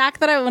 The fact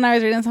that when I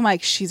was reading this, I'm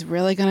like, she's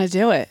really going to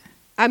do it.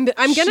 I'm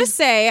going to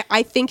say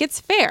I think it's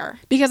fair.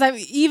 Because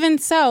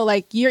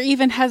you're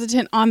even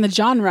hesitant on the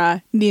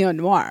genre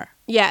neo-noir.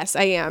 Yes,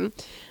 I am.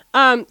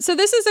 So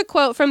this is a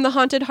quote from The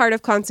Haunted Heart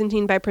of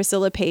Constantine by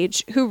Priscilla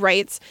Page, who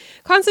writes,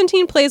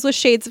 Constantine plays with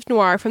shades of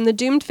noir, from the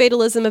doomed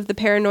fatalism of the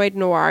paranoid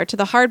noir to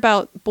the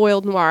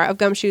hard-boiled noir of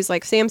gumshoes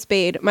like Sam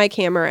Spade, Mike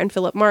Hammer, and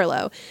Philip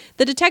Marlowe.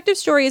 The detective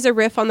story is a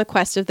riff on the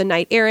quest of the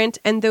knight-errant,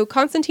 and though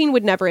Constantine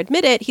would never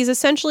admit it, he's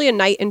essentially a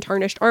knight in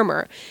tarnished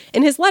armor.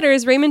 In his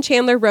letters, Raymond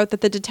Chandler wrote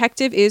that the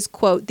detective is,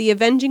 quote, the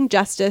avenging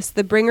justice,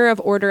 the bringer of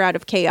order out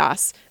of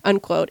chaos,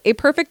 unquote, a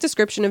perfect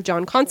description of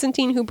John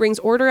Constantine, who brings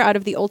order out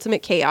of the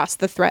ultimate chaos,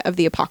 the threat of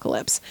the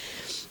apocalypse.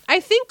 I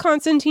think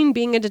Constantine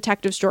being a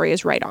detective story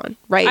is right on,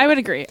 right? I would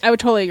agree. I would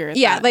totally agree with that.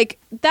 Yeah, like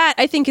that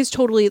I think is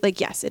totally like,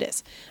 yes, it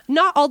is.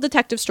 Not all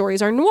detective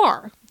stories are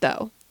noir,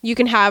 though. You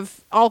can have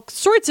all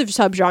sorts of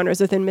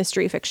subgenres within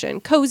mystery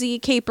fiction. Cozy,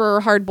 caper,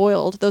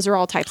 hard-boiled, those are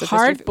all types of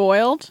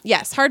hard-boiled?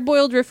 Yes,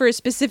 hard-boiled refers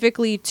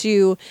specifically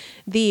to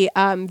the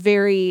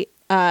very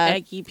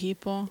eggy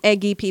people.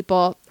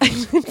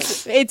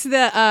 It's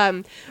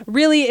the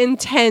really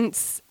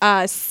intense,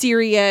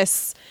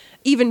 serious,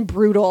 even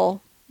brutal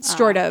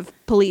sort of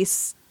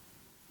police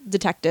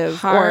detective.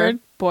 Hard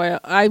boil.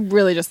 I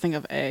really just think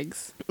of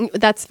eggs.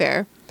 That's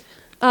fair.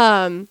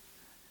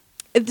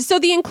 So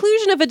the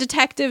inclusion of a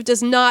detective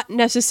does not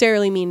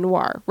necessarily mean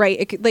noir,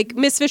 right? Like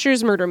Miss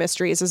Fisher's Murder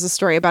Mysteries is a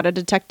story about a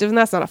detective, and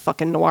that's not a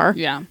fucking noir.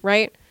 Yeah.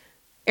 Right?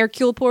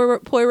 Hercule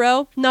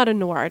Poirot, not a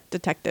noir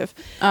detective.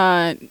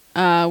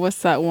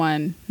 What's that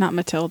one? Not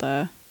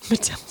Matilda.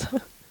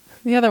 Matilda.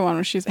 The other one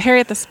where she's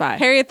Harriet the Spy.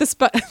 Harriet the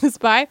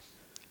Spy,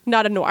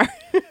 not a noir.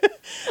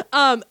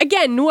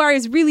 Again, noir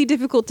is really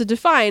difficult to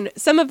define.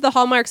 Some of the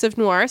hallmarks of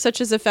noir,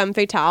 such as a femme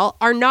fatale,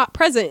 are not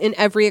present in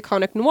every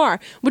iconic noir,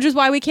 which is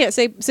why we can't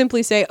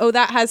simply say, oh,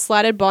 that has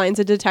slatted blinds,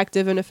 a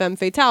detective, and a femme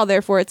fatale,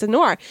 therefore it's a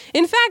noir.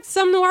 In fact,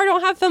 some noir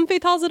don't have femme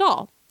fatales at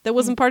all. That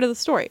wasn't part of the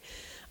story.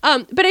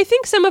 But I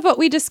think some of what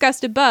we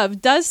discussed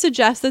above does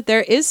suggest that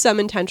there is some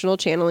intentional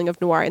channeling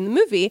of noir in the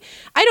movie.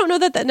 I don't know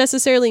that that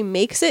necessarily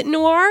makes it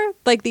noir.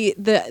 Like the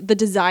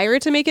desire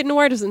to make it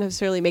noir doesn't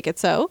necessarily make it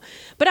so.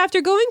 But after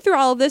going through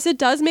all of this, it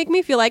does make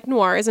me feel like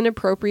noir is an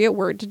appropriate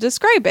word to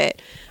describe it.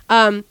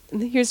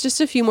 Here's just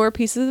a few more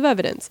pieces of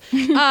evidence.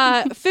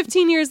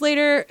 15 years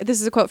later, this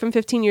is a quote from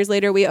 15 Years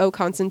Later, We Owe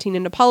Constantine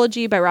an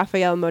Apology by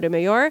Raphael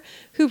Montemayor,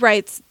 who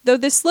writes, though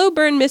this slow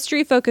burn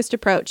mystery-focused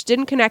approach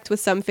didn't connect with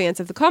some fans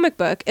of the comic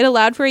book, it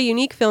allowed for a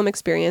unique film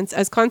experience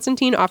as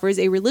Constantine offers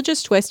a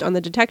religious twist on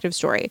the detective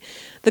story.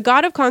 The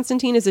god of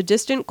Constantine is a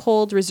distant,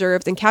 cold,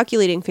 reserved, and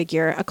calculating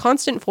figure, a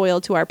constant foil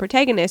to our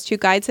protagonist who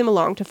guides him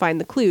along to find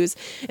the clues,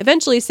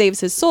 eventually saves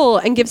his soul,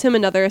 and gives him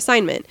another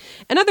assignment.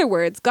 In other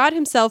words, God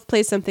himself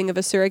plays something of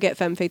a surrogate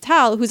femme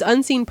fatale whose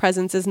unseen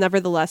presence is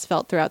nevertheless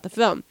felt throughout the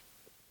film.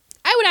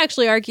 I would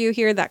actually argue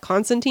here that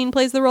Constantine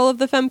plays the role of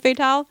the femme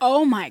fatale.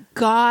 Oh my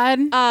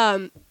God.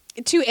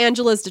 To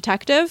Angela's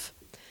detective.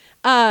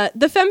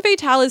 The femme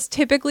fatale is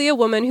typically a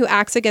woman who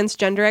acts against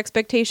gender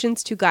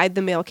expectations to guide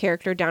the male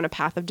character down a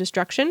path of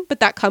destruction,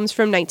 but that comes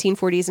from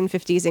 1940s and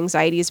 50s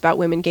anxieties about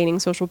women gaining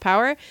social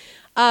power.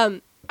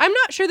 I'm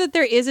not sure that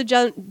there is a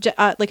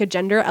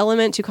gender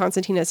element to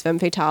Constantine as femme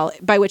fatale,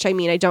 by which I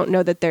mean I don't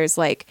know that there's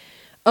like,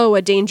 oh,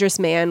 a dangerous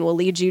man will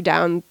lead you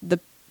down the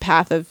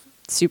path of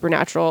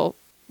supernatural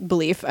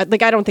belief.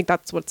 Like, I don't think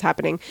that's what's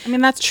happening. I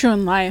mean, that's true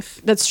in life.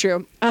 That's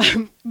true.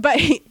 But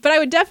I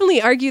would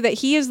definitely argue that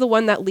he is the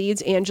one that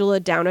leads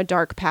Angela down a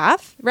dark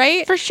path,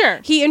 right? For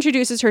sure. He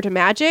introduces her to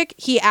magic.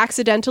 He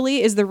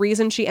accidentally is the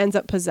reason she ends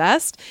up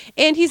possessed.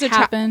 And he's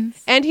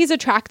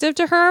attractive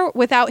to her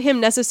without him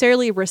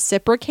necessarily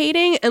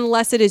reciprocating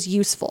unless it is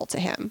useful to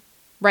him,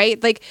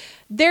 right? Like,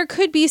 there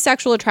could be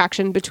sexual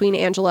attraction between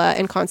Angela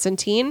and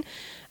Constantine.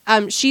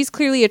 She's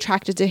clearly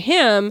attracted to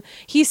him.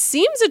 He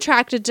seems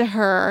attracted to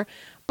her,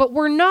 but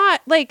we're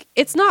not, like,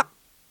 it's not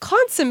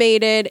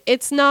consummated.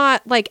 It's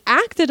not, like,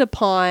 acted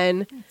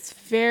upon. It's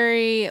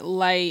very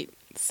light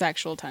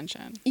sexual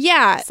tension.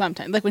 Yeah.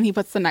 Sometimes. Like when he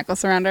puts the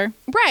necklace around her.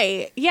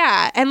 Right.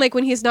 Yeah. And, like,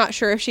 when he's not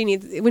sure if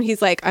when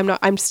he's like,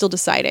 I'm still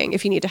deciding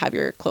if you need to have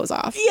your clothes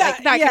off. Yeah.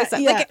 Like, that kind of stuff.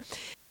 Yeah. Like,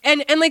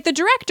 and like the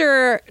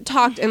director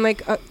talked, and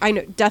like I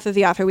know, death of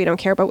the author, we don't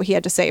care about what he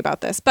had to say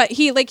about this, but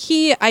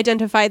he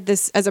identified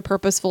this as a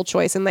purposeful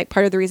choice, and like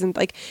part of the reason,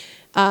 like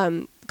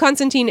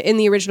Constantine in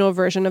the original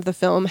version of the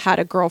film had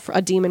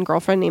a demon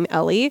girlfriend named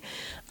Ellie.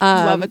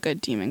 Love a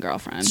good demon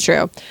girlfriend. It's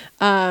true,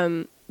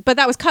 but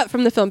that was cut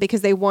from the film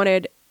because they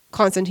wanted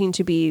Constantine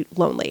to be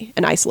lonely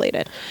and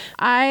isolated.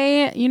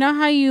 You know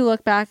how you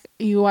look back,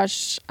 you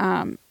watch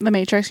The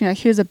Matrix, and you're like,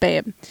 he was a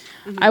babe.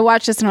 Mm-hmm. I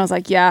watched this and I was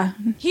like, yeah.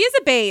 He is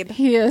a babe.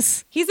 He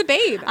is. He's a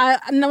babe.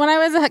 When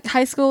I was a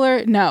high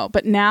schooler, no.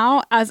 But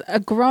now, as a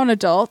grown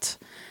adult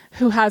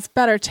who has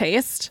better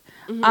taste,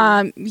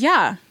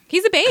 yeah.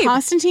 He's a babe.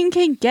 Constantine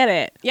can get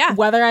it. Yeah.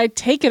 Whether I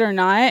take it or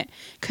not,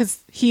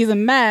 because he's a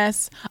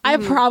mess, I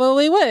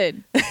probably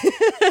would.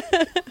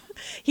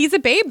 He's a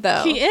babe,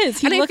 though. He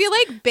is. And I feel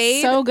like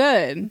babe, so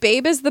good.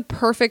 Babe is the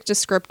perfect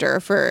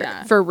descriptor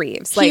for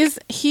Reeves. Like,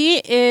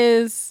 he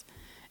is.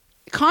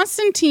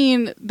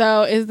 Constantine,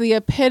 though, is the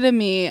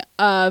epitome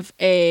of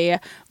a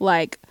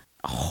like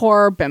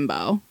horror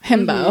himbo.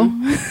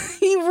 Mm-hmm.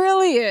 He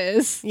really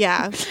is.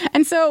 Yeah,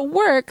 And so it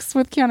works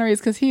with Keanu Reeves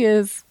because he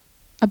is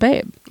a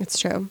babe. it's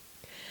true.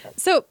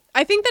 So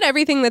I think that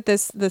everything that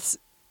this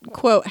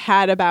quote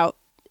had about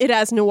it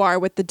as noir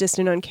with the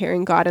distant,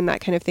 uncaring God and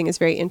that kind of thing is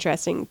very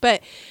interesting.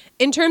 But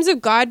in terms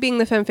of God being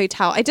the femme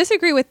fatale, I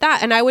disagree with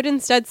that. And I would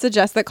instead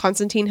suggest that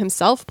Constantine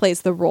himself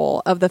plays the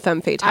role of the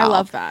femme fatale. I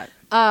love that.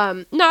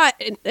 I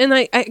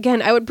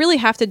would really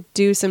have to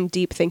do some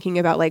deep thinking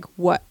about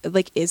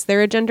is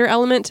there a gender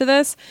element to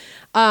this?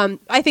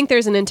 I think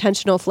there's an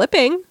intentional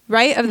flipping,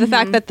 right, of the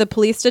fact that the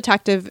police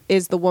detective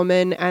is the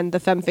woman and the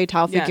femme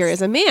fatale figure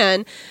is a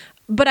man.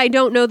 But I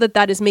don't know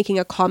that is making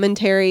a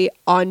commentary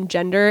on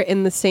gender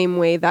in the same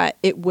way that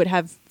it would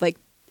have,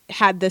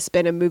 had this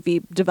been a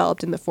movie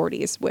developed in the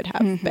 40s would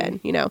have been,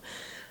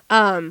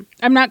 I'm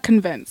not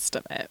convinced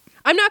of it.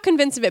 I'm not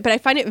convinced of it, but I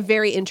find it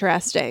very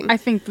interesting. I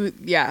think,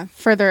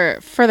 further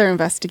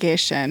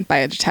investigation by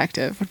a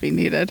detective would be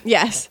needed.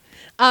 Yes.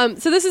 So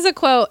this is a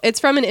quote. It's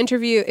from an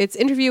interview. It's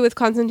interview with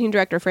Constantine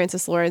director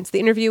Francis Lawrence. The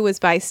interview was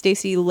by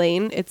Stacey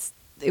Lane.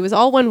 It was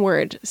all one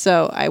word,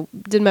 so I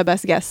did my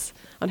best guess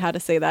on how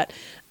to say that.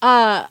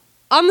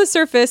 On the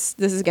surface,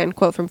 this is again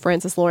quote from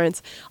Francis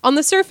Lawrence. On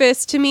the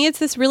surface, to me, it's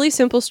this really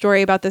simple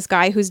story about this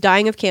guy who's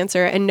dying of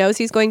cancer and knows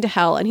he's going to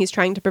hell and he's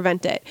trying to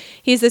prevent it.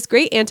 He's this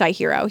great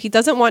anti-hero. He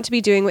doesn't want to be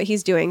doing what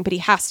he's doing, but he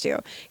has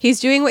to. He's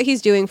doing what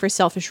he's doing for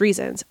selfish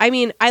reasons. I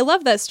mean, I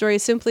love that story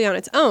simply on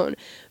its own.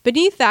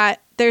 Beneath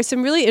that, there's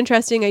some really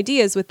interesting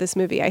ideas with this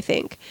movie, I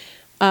think.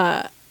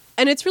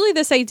 And it's really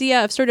this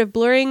idea of sort of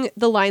blurring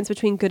the lines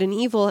between good and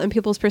evil and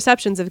people's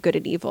perceptions of good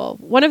and evil.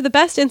 One of the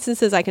best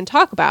instances I can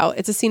talk about,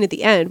 it's a scene at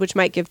the end, which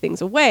might give things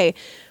away,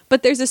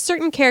 but there's a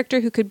certain character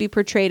who could be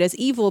portrayed as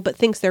evil but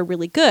thinks they're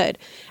really good.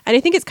 And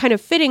I think it's kind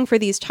of fitting for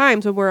these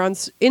times when we're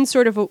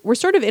sort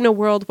of in a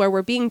world where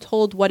we're being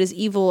told what is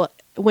evil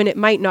when it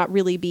might not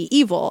really be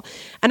evil.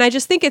 And I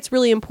just think it's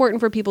really important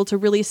for people to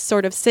really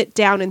sort of sit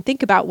down and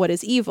think about what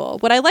is evil.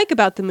 What I like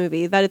about the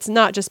movie, that it's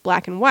not just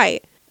black and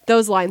white.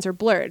 Those lines are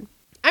blurred.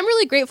 I'm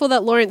really grateful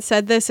that Lawrence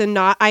said this and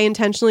not I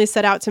intentionally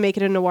set out to make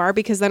it a noir,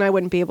 because then I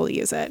wouldn't be able to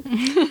use it.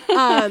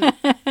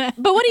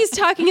 But what he's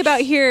talking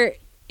about here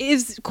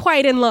is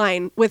quite in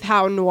line with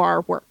how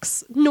noir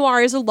works.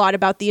 Noir is a lot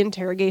about the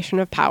interrogation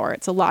of power.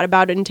 It's a lot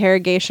about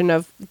interrogation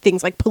of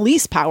things like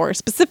police power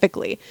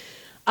specifically.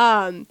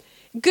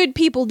 Good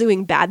people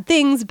doing bad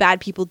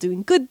people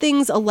doing good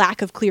things, a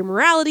lack of clear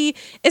morality,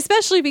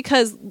 especially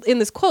because in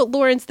this quote,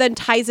 Lawrence then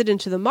ties it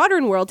into the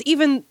modern world,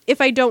 even if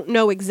I don't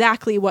know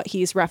exactly what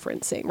he's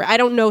referencing. Right? I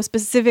don't know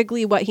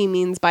specifically what he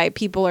means by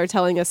people are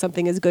telling us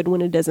something is good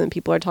when it isn't.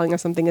 People are telling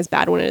us something is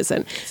bad when it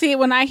isn't. See,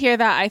 when I hear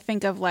that, I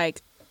think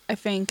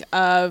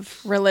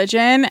of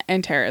religion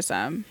and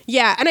terrorism.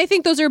 Yeah, and I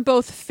think those are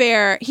both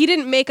fair. He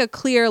didn't make a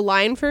clear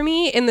line for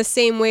me in the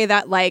same way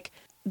that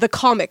the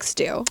comics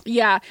do.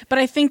 Yeah, but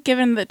I think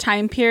given the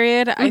time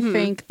period, I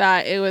think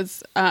that it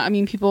was,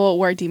 people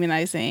were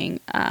demonizing,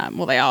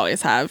 they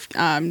always have,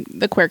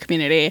 the queer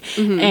community,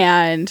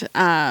 and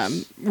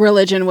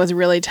religion was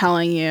really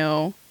telling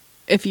you,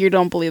 if you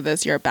don't believe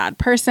this, you're a bad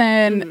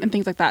person, and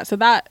things like that. So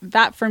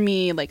that for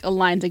me,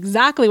 aligns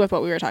exactly with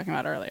what we were talking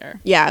about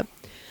earlier. Yeah.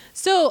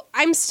 So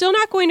I'm still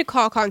not going to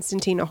call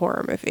Constantine a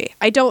horror movie.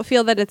 I don't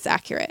feel that it's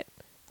accurate.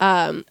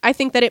 I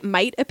think that it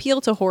might appeal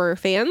to horror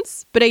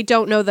fans, but I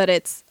don't know that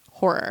it's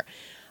horror.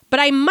 But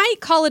I might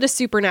call it a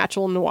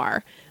supernatural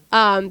noir,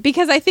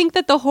 because I think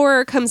that the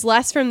horror comes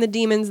less from the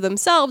demons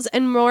themselves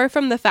and more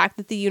from the fact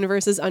that the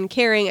universe is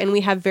uncaring and we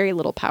have very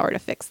little power to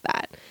fix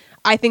that.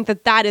 I think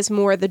that is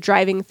more the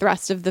driving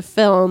thrust of the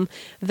film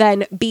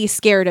than be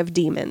scared of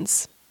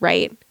demons,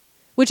 right?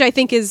 Which I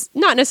think is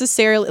not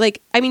necessarily,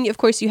 of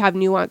course you have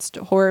nuanced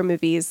horror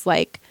movies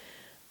like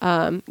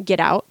Get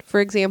Out, for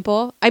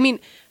example.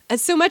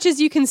 As so much as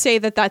you can say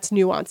that that's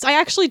nuanced, I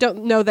actually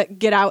don't know that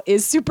Get Out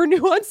is super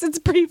nuanced. It's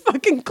pretty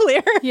fucking clear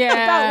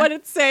about what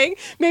it's saying.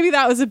 Maybe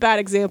that was a bad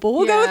example.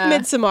 We'll go with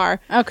Midsommar.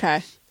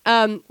 Okay.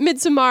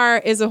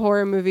 Midsommar is a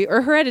horror movie,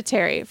 or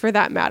Hereditary for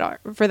that matter.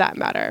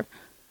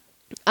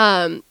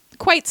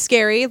 Quite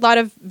scary. A lot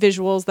of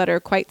visuals that are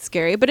quite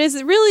scary. But is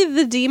it really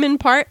the demon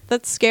part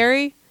that's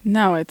scary?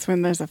 No, it's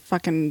when there's a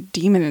fucking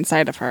demon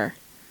inside of her.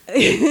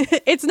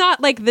 It's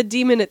not the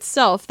demon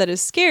itself that is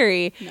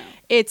scary. No.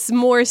 It's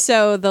more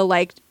so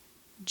the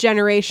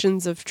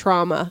generations of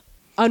trauma,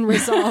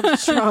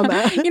 unresolved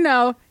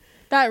trauma.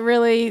 That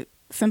really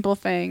simple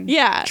thing.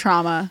 Yeah.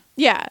 Trauma.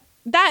 Yeah.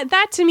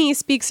 That to me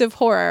speaks of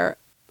horror.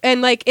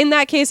 And in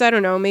that case, I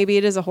don't know, maybe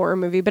it is a horror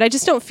movie, but I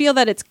just don't feel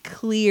that it's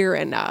clear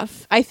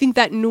enough. I think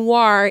that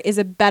noir is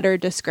a better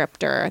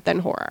descriptor than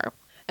horror.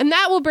 And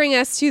that will bring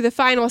us to the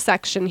final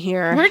section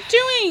here.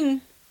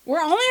 We're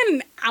only at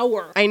an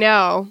hour. I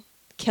know.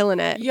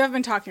 Killing it. You have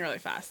been talking really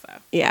fast, though.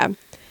 Yeah.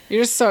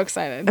 You're just so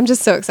excited. I'm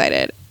just so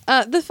excited.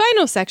 The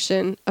final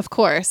section, of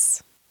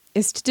course,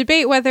 is to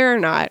debate whether or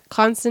not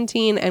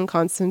Constantine and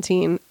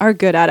Constantine are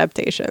good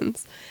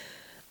adaptations.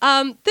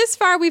 This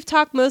far, we've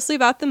talked mostly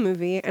about the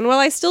movie, and while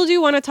I still do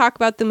want to talk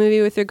about the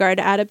movie with regard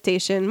to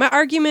adaptation, my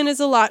argument is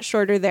a lot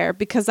shorter there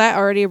because I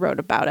already wrote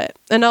about it,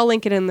 and I'll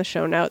link it in the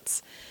show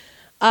notes.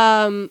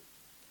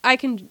 I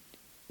can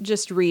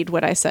just read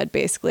what I said,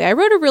 basically. I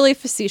wrote a really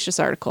facetious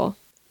article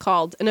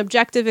called An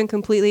Objective and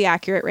Completely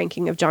Accurate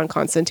Ranking of John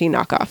Constantine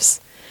Knockoffs,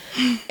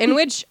 in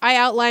which I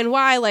outline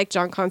why I like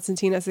John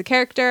Constantine as a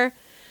character,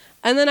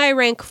 and then I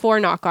rank 4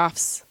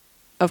 knockoffs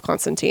of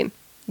Constantine.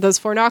 Those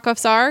 4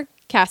 knockoffs are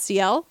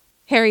Castiel,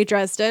 Harry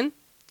Dresden,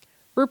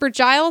 Rupert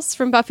Giles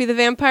from Buffy the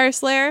Vampire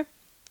Slayer,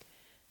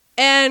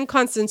 and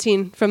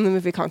Constantine from the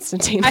movie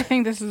Constantine. I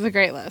think this is a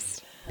great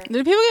list.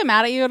 Did people get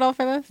mad at you at all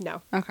for this?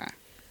 No. Okay.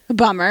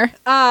 Bummer.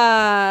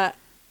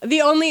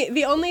 The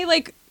only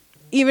like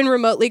even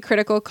remotely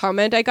critical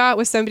comment I got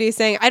was somebody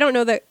saying, I don't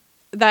know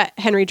that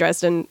Henry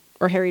Dresden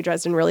or Harry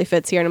Dresden really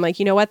fits here. And I'm like,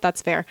 you know what?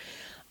 That's fair.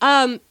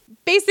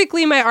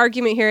 Basically my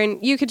argument here,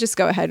 and you could just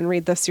go ahead and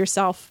read this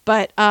yourself,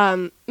 but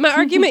my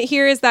argument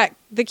here is that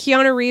the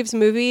Keanu Reeves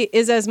movie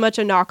is as much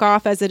a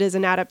knockoff as it is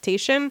an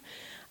adaptation.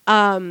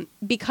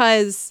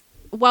 Because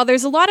while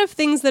there's a lot of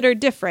things that are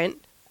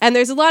different, and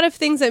there's a lot of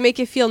things that make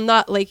it feel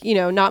not like,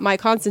 not my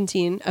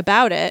Constantine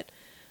about it,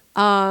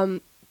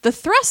 the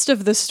thrust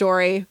of the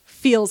story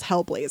feels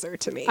Hellblazer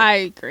to me. I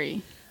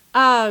agree.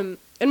 And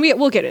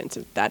we'll get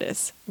into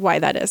why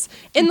that is.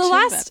 In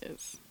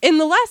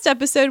the last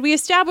episode, we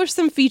established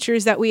some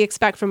features that we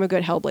expect from a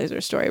good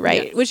Hellblazer story,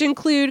 right? Yes. Which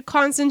include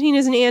Constantine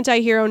is an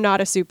anti-hero,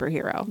 not a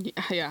superhero.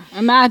 Yeah.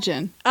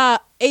 Imagine. A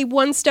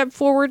 1 step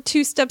forward,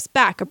 2 steps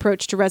back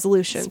approach to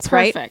resolutions, it's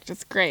right? Perfect.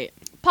 It's great.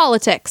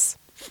 Politics.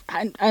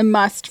 A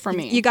must for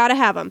me. You got to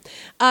have them.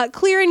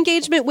 Clear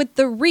engagement with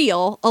the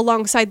real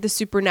alongside the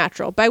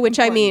supernatural, by which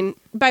I mean,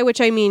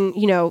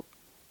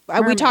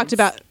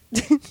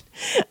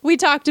 we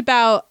talked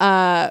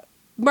about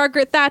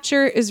Margaret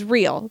Thatcher is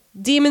real.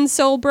 Demon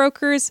soul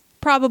brokers,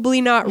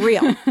 probably not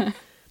real.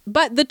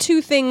 But the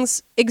two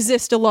things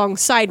exist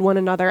alongside one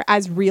another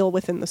as real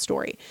within the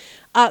story.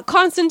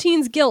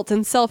 Constantine's guilt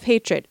and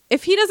self-hatred.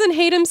 If he doesn't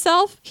hate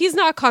himself, he's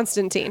not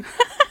Constantine.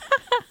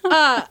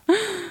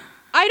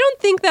 I don't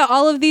think that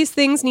all of these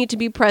things need to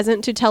be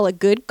present to tell a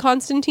good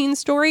Constantine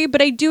story,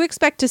 but I do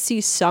expect to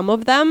see some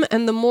of them,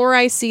 and the more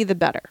I see, the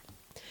better.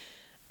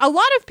 A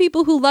lot of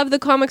people who love the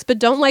comics but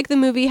don't like the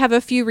movie have a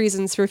few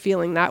reasons for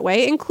feeling that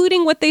way,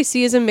 including what they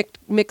see as a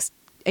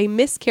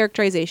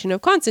mischaracterization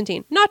of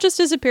Constantine. Not just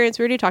his appearance,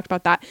 we already talked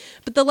about that,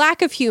 but the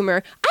lack of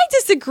humor. I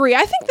disagree.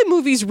 I think the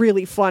movie's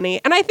really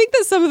funny, and I think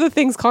that some of the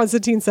things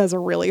Constantine says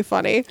are really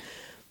funny.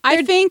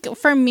 I think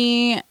for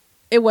me,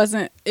 it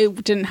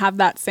didn't have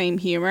that same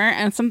humor,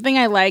 and something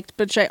I liked,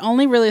 which I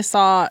only really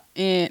saw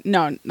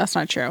no, that's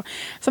not true.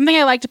 Something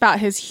I liked about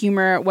his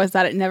humor was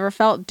that it never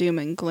felt doom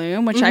and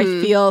gloom, which I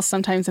feel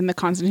sometimes in the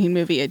Constantine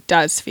movie, it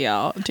does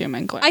feel doom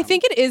and gloom. I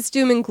think it is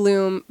doom and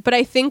gloom, but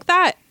I think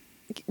that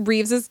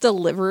Reeves's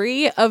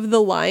delivery of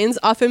the lines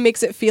often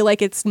makes it feel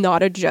like it's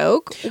not a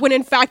joke, when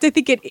in fact I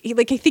think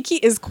he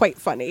is quite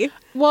funny.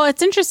 Well,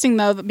 it's interesting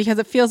though, because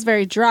it feels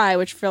very dry,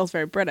 which feels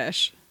very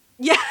British.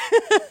 Yeah.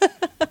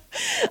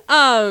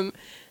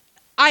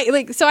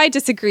 I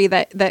disagree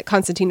that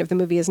Constantine of the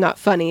movie is not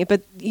funny,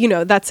 but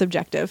that's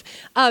subjective.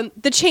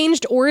 The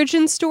changed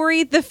origin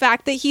story, the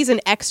fact that he's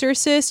an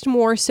exorcist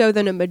more so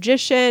than a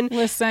magician.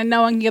 Listen,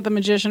 no one can get the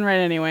magician right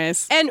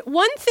anyways. And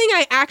one thing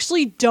I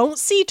actually don't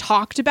see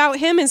talked about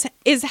him is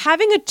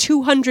having a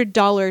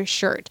 $200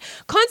 shirt.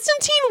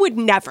 Constantine would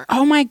never.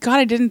 Oh my God,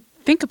 I didn't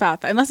think about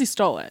that unless he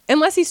stole it.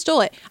 That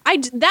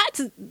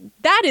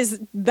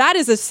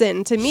is a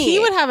sin to me. He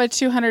would have a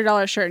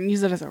 $200 shirt and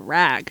use it as a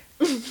rag.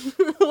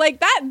 Like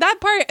that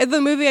part of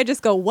the movie, I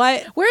just go,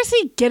 what? Where's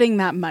he getting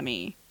that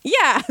money?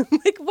 Yeah,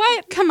 like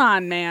what? Come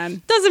on,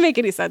 man. Doesn't make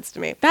any sense to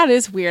me. That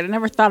is weird. I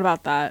never thought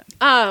about that.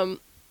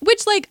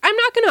 Which, I'm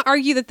not going to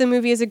argue that the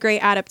movie is a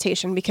great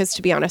adaptation because,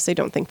 to be honest, I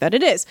don't think that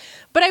it is.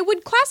 But I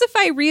would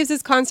classify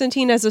Reeves's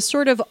Constantine as a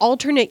sort of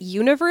alternate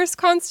universe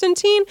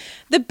Constantine.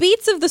 The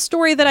beats of the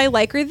story that I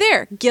like are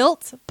there.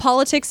 Guilt,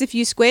 politics if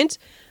you squint,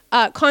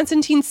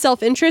 Constantine's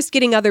self-interest,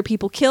 getting other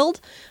people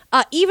killed,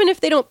 even if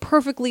they don't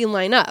perfectly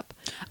line up.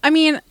 I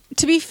mean,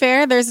 to be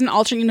fair, there's an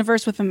alternate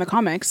universe within the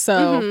comics,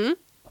 so... Mm-hmm.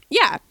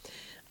 Yeah.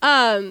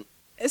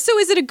 So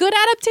is it a good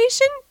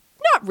adaptation?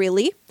 Not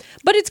really,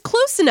 but it's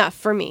close enough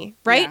for me,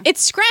 right? Yeah. It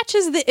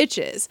scratches the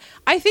itches.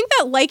 I think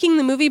that liking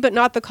the movie but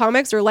not the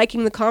comics, or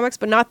liking the comics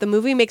but not the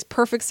movie, makes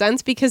perfect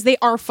sense because they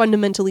are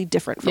fundamentally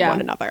different from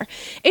one another.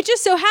 It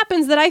just so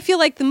happens that I feel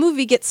like the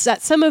movie gets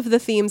at some of the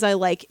themes I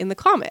like in the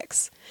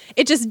comics.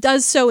 It just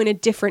does so in a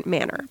different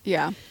manner.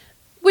 Yeah.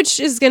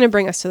 Which is going to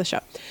bring us to the show.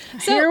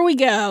 So, here we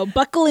go.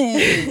 Buckle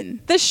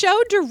in. The show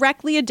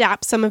directly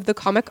adapts some of the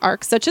comic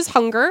arcs, such as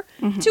Hunger,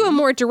 to a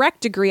more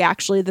direct degree,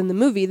 actually, than the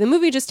movie. The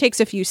movie just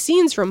takes a few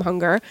scenes from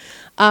Hunger,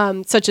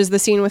 such as the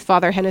scene with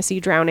Father Hennessy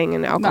drowning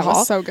in alcohol. That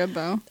was so good,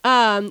 though.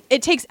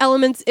 It takes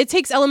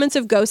elements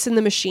of Ghost in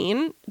the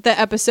Machine, the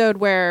episode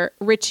where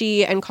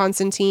Richie and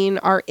Constantine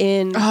are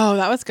in. Oh,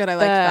 that was good. I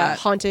liked that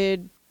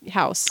haunted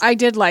house. I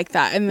did like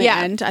that. In the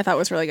end, I thought it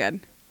was really good.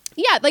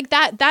 Yeah, like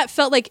that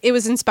felt like it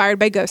was inspired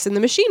by Ghost in the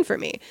Machine for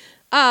me.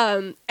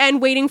 And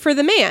Waiting for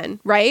the Man,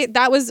 right?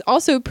 That was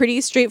also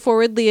pretty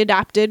straightforwardly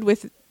adapted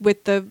with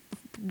the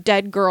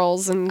dead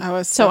girls and I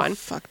was so on.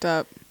 Fucked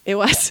up. It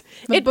was.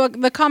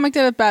 The comic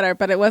did it better,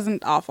 but it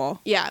wasn't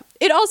awful. Yeah.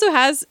 It also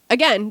has,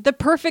 again, the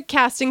perfect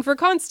casting for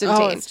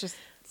Constantine. Oh, it's just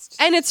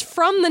and it's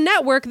from the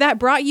network that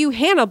brought you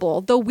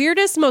Hannibal, the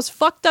weirdest, most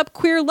fucked up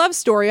queer love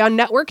story on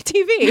network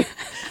TV.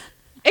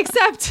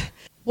 Except,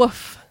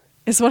 woof,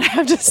 is what I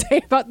have to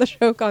say about the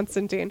show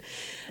Constantine.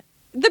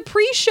 The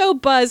pre-show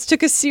buzz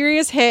took a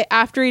serious hit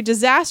after a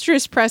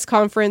disastrous press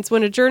conference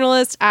when a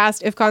journalist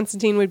asked if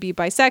Constantine would be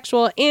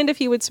bisexual and if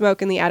he would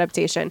smoke in the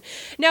adaptation.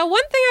 Now,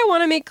 one thing I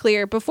want to make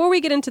clear before we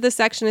get into this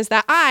section is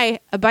that I,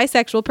 a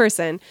bisexual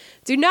person,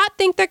 do not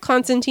think that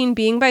Constantine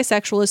being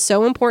bisexual is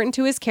so important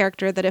to his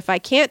character that if I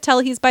can't tell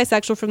he's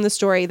bisexual from the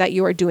story, that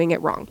you are doing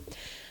it wrong.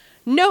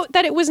 Note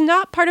that it was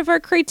not part of our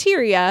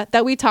criteria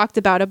that we talked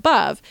about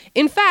above.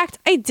 In fact,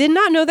 I did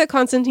not know that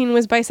Constantine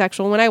was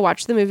bisexual when I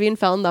watched the movie and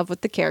fell in love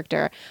with the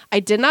character. I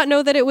did not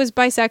know that it was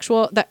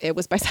bisexual.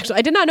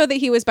 I did not know that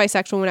he was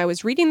bisexual when I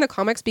was reading the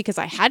comics because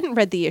I hadn't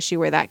read the issue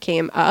where that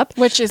came up.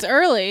 which is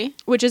early.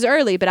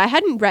 But I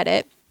hadn't read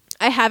it.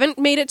 I haven't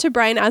made it to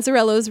Brian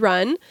Azzarello's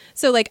run.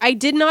 So, I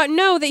did not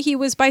know that he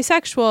was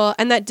bisexual,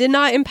 and that did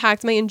not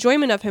impact my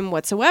enjoyment of him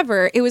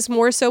whatsoever. It was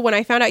more so when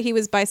I found out he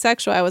was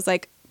bisexual, I was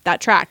like, that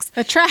tracks.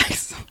 That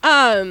tracks.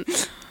 But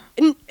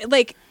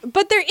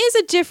there is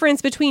a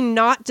difference between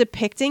not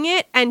depicting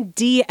it and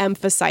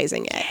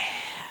de-emphasizing it.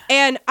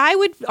 And I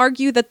would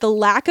argue that the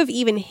lack of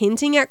even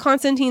hinting at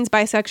Constantine's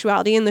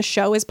bisexuality in the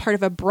show is part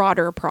of a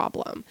broader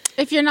problem.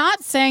 If you're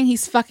not saying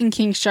he's fucking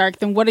King Shark,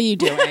 then what are you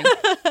doing?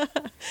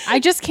 I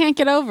just can't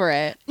get over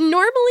it.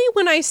 Normally,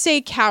 when I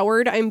say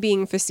coward, I'm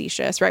being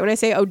facetious, right? When I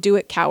say, oh, do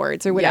it,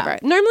 cowards, or whatever. Yeah.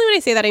 Normally, when I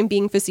say that, I'm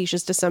being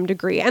facetious to some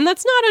degree. And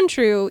that's not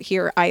untrue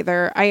here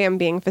either. I am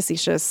being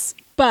facetious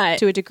But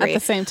to a degree. at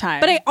the same time.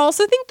 But I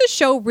also think the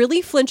show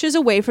really flinches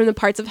away from the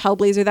parts of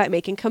Hellblazer that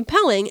make it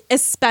compelling,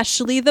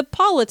 especially the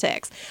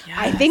politics. Yes.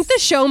 I think the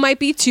show might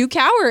be too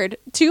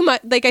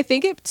much. I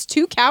think it's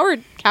too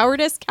cowardly.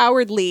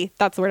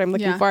 That's the word I'm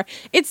looking for.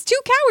 It's too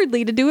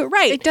cowardly to do it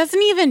right. It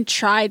doesn't even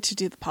try to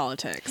do the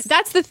politics.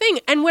 That's the thing.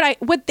 And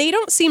what they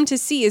don't seem to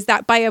see is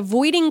that by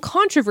avoiding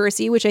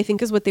controversy, which I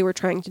think is what they were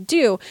trying to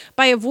do,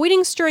 by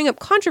avoiding stirring up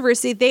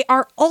controversy, they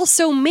are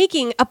also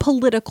making a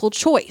political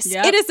choice.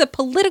 Yep. It is a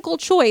political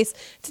choice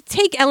to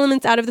take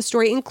elements out of the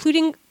story,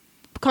 including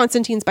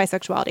Constantine's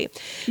bisexuality.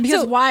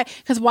 Because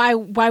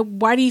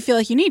why do you feel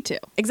like you need to?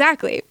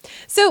 Exactly.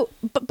 So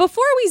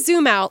before we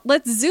zoom out,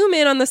 let's zoom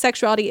in on the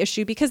sexuality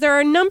issue, because there are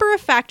a number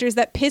of factors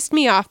that pissed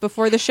me off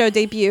before the show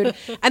debuted,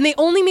 and they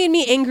only made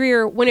me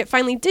angrier when it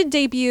finally did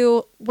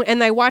debut,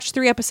 and I watched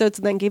 3 episodes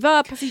and then gave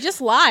up. Because he just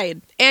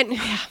lied. And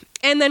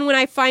then when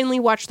I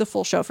finally watched the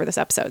full show for this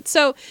episode.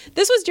 So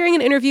this was during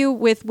an interview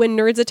with When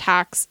Nerds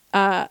Attacks.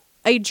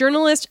 A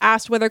journalist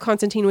asked whether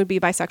Constantine would be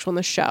bisexual in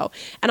the show.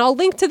 And I'll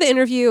link to the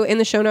interview in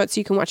the show notes so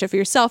you can watch it for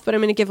yourself, but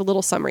I'm going to give a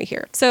little summary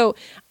here. So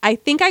I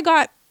think I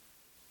got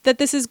that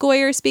this is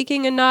Goyer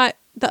speaking and not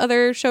the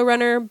other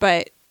showrunner,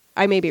 but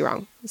I may be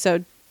wrong.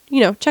 So,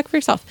 check for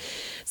yourself.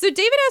 So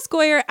David S.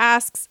 Goyer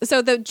asks,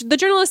 so the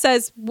journalist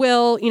says,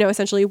 will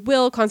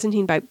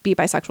Constantine be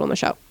bisexual in the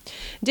show?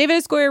 David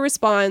S. Goyer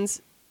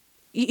responds,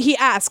 he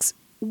asks,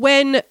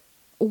 when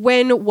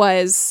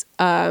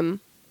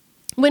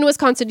was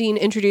Constantine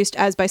introduced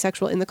as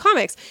bisexual in the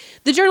comics?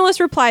 The journalist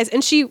replies,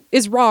 and she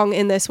is wrong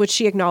in this, which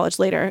she acknowledged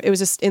later. It was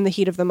just in the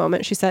heat of the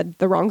moment. She said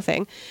the wrong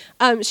thing.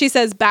 She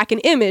says back in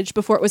Image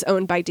before it was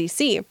owned by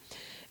DC.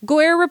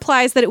 Goyer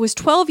replies that it was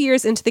 12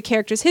 years into the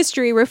character's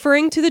history,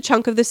 referring to the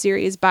chunk of the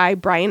series by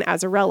Brian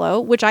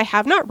Azzarello, which I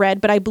have not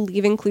read, but I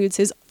believe includes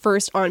his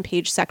first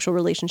on-page sexual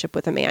relationship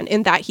with a man,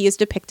 in that he is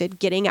depicted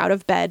getting out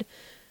of bed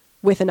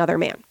with another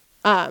man.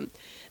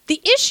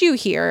 The issue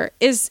here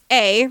is,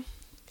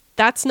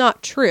 that's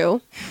not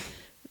true.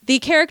 The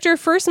character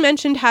first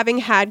mentioned having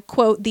had,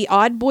 quote, the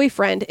odd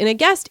boyfriend in a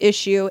guest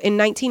issue in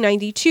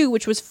 1992,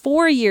 which was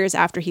 4 years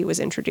after he was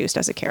introduced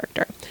as a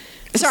character.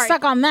 Sorry.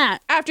 Stuck on that.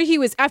 After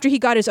he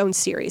got his own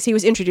series. He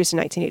was introduced in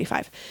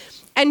 1985.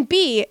 And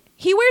B,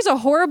 he wears a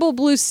horrible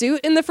blue suit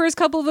in the first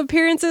couple of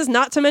appearances,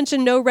 not to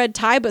mention no red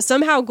tie, but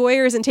somehow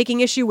Goyer isn't taking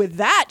issue with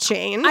that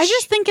change. I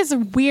just think it's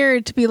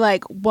weird to be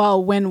like,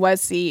 well, when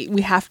was he?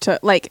 We have to,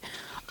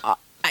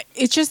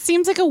 it just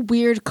seems like a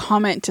weird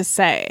comment to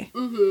say.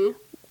 Mm-hmm.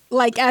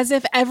 Like, as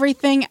if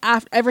everything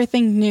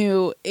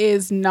new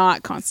is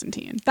not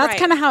Constantine. That's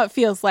kind of how it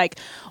feels like.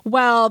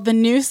 Well, the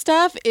new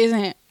stuff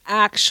isn't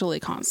actually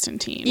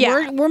Constantine.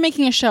 Yeah. We're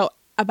making a show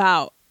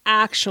about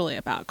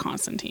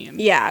Constantine.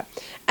 Yeah.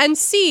 And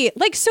C,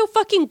 so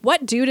fucking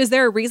what, dude? Is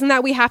there a reason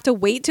that we have to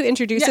wait to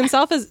introduce him as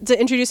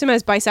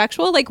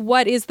bisexual? Like,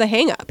 what is the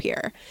hang up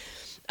here?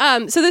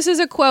 So this is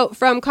a quote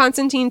from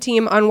Constantine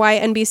team on why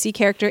NBC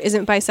character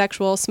isn't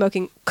bisexual,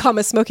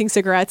 smoking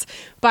cigarettes,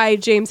 by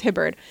James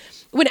Hibbard.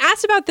 When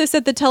asked about this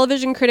at the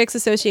Television Critics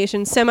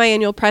Association's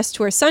semi-annual press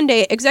tour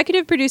Sunday,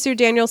 executive producer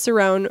Daniel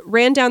Cerrone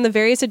ran down the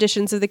various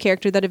editions of the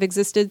character that have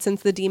existed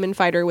since the Demon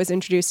Fighter was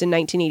introduced in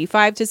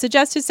 1985 to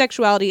suggest his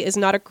sexuality is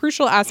not a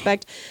crucial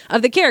aspect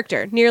of the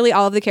character. Nearly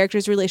all of the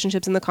character's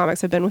relationships in the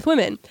comics have been with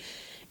women.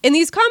 In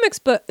these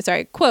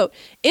quote,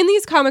 in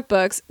these comic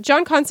books,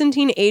 John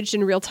Constantine aged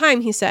in real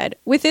time, he said.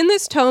 Within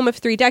this tome of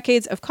 3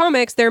 decades of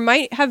comics, there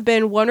might have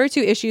been 1 or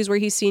 2 issues where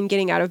he's seen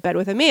getting out of bed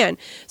with a man.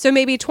 So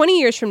maybe 20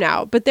 years from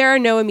now, but there are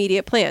no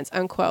immediate plans,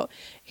 unquote.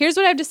 Here's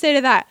what I have to say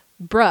to that.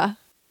 Bruh.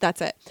 That's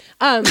it.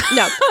 No,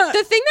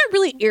 the thing that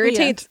really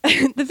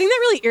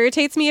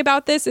irritates me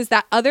about this is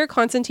that other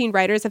Constantine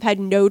writers have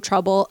had no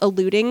trouble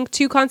alluding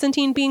to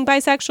Constantine being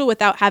bisexual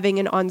without having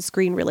an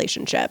on-screen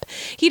relationship.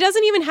 He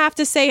doesn't even have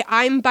to say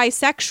I'm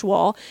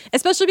bisexual,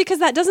 especially because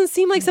that doesn't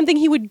seem like something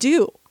he would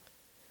do.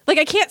 Like,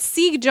 I can't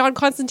see John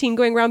Constantine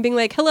going around being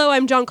like, hello,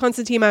 I'm John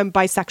Constantine, I'm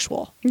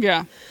bisexual.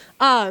 Yeah.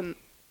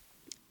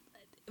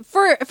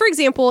 For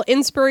example,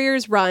 in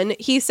Spurrier's run,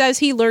 he says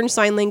he learned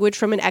sign language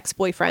from an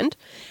ex-boyfriend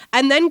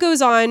and then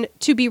goes on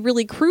to be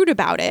really crude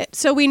about it.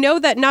 So we know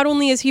that not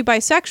only is he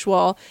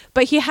bisexual,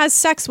 but he has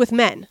sex with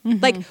men.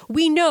 Mm-hmm. Like,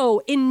 we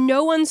know in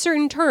no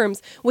uncertain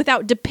terms,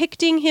 without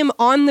depicting him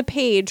on the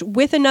page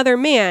with another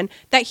man,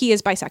 that he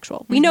is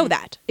bisexual. We know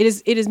that. It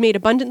is made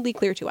abundantly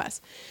clear to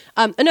us.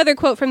 Another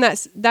quote from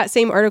that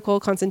same article,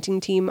 Constantine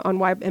Team on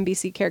Why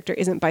NBC Character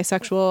Isn't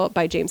Bisexual,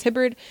 by James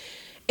Hibbard.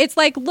 It's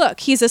like, look,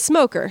 he's a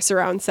smoker,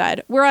 Saroun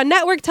said. We're on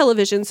network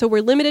television, so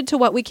we're limited to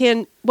what we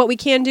can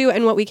do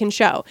and what we can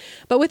show.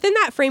 But within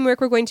that framework,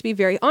 we're going to be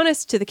very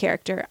honest to the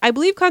character. I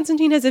believe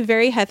Constantine has a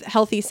very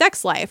healthy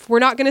sex life. We're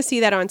not going to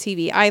see that on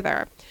TV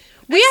either.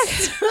 We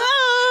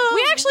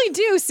actually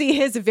do see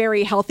his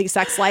very healthy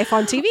sex life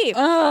on TV.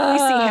 We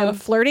see him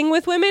flirting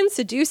with women,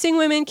 seducing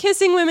women,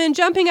 kissing women,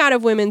 jumping out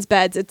of women's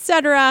beds,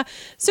 etc.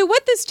 So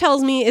what this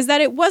tells me is that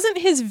it wasn't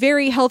his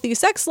very healthy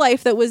sex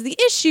life that was the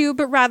issue,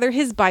 but rather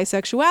his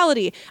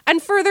bisexuality.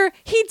 And further,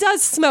 he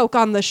does smoke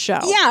on the show.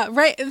 Yeah,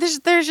 right.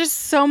 There's just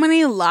so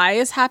many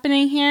lies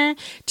happening here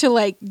to,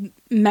 like,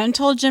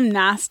 mental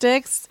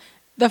gymnastics.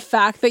 The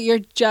fact that you're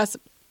just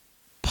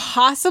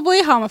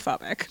possibly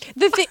homophobic.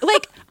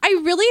 I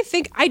really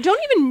think, I don't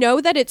even know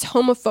that it's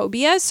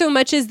homophobia so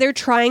much as they're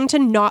trying to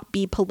not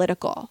be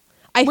political.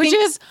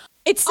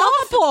 It's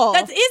awful.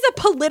 That is a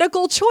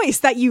political choice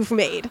that you've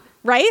made,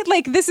 right?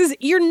 Like,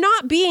 you're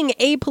not being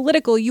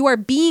apolitical. You are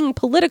being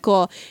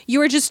political.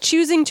 You are just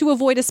choosing to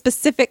avoid a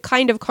specific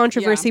kind of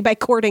controversy by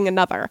courting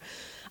another.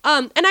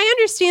 And I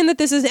understand that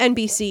this is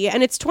NBC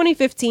and it's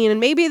 2015 and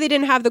maybe they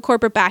didn't have the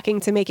corporate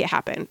backing to make it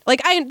happen.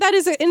 That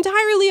is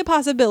entirely a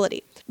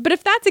possibility. But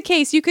if that's the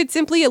case, you could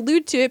simply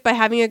allude to it by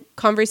having a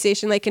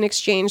conversation, like an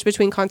exchange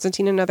between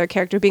Constantine and another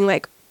character being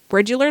like,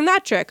 where'd you learn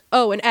that trick?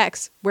 Oh, an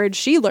ex. Where'd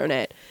she learn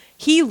it?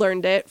 He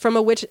learned it from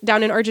a witch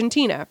down in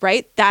Argentina,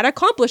 right? That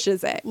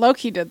accomplishes it.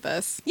 Loki did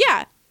this.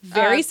 Yeah.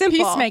 Very simple.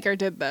 Peacemaker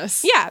did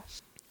this. Yeah.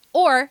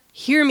 Or,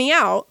 hear me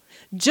out,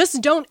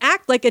 just don't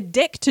act like a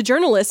dick to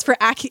journalists for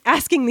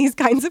asking these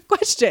kinds of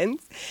questions.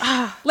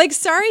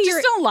 Just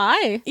don't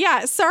lie.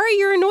 Yeah, sorry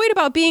you're annoyed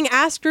about being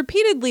asked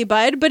repeatedly,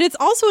 bud, but it's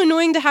also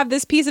annoying to have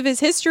this piece of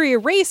his history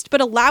erased, but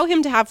allow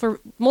him to have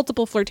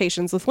multiple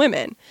flirtations with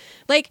women.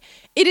 It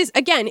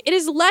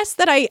is less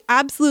that I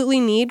absolutely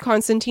need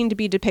Constantine to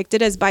be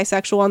depicted as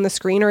bisexual on the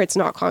screen or it's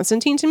not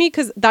Constantine to me,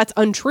 because that's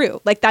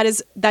untrue. That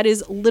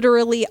is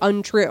literally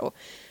untrue.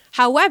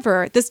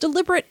 However, this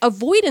deliberate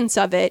avoidance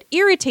of it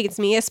irritates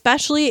me,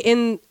 especially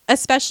in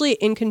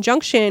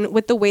conjunction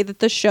with the way that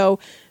the show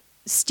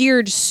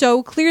steered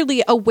so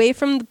clearly away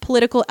from the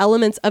political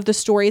elements of the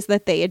stories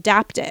that they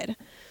adapted.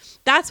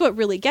 That's what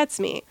really gets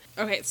me.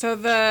 Okay, so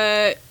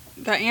the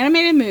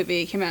animated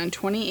movie came out in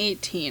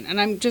 2018, and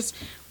I'm just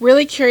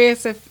really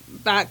curious if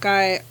that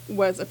guy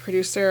was a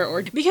producer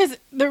or because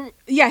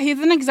he's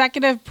an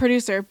executive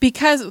producer.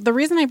 Because the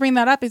reason I bring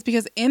that up is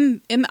because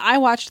I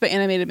watched the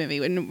animated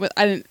movie when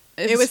I didn't.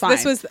 This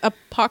was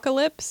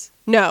Apocalypse?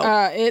 No.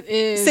 It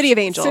is City of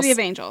Angels. City of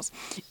Angels.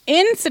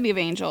 In City of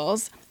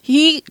Angels,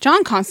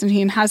 John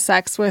Constantine has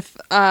sex with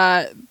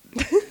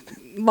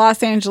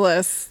Los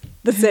Angeles,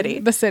 the city,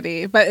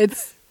 but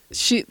it's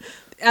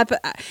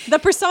the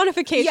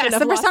personification. Yes,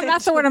 of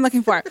that's the word I'm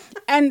looking for.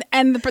 And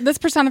this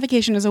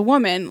personification is a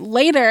woman.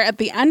 Later, at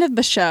the end of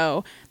the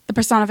show, the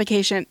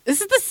personification.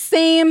 This is the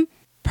same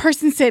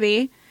person.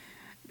 City.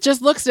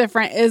 Just looks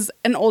different, is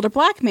an older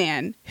black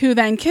man who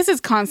then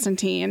kisses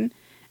Constantine,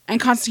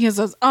 and Constantine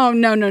says, oh,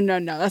 no,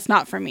 that's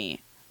not for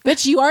me.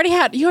 Bitch, you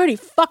already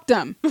fucked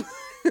him.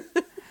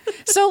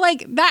 So,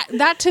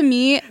 that to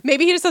me...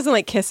 Maybe he just doesn't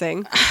like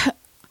kissing.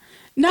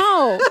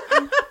 No.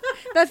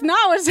 That's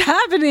not what's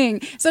happening.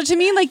 So to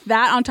me,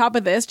 that on top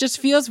of this just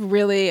feels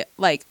really,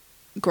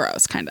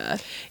 gross, kind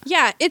of.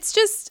 Yeah, it's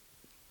just...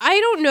 I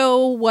don't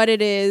know what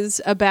it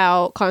is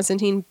about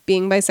Constantine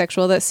being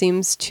bisexual that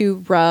seems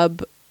to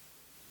rub...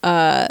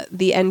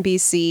 the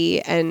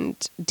NBC and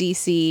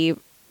DC,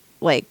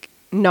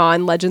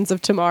 non-Legends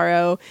of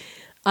Tomorrow,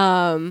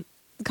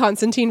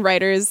 Constantine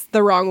writers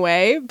the wrong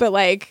way, but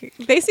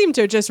they seem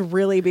to just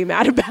really be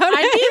mad about it.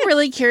 I'd be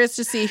really curious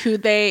to see who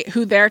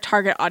their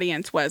target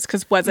audience was,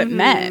 because was it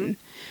men?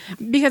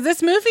 Because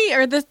this movie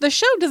or the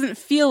show doesn't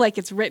feel like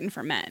it's written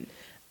for men.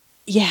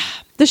 Yeah,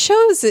 the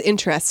show is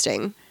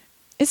interesting.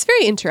 It's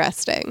very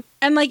interesting.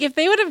 And like, if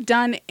they would have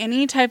done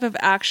any type of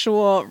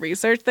actual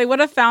research, they would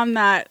have found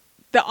that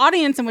the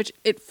audience in which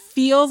it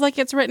feels like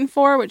it's written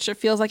for, which it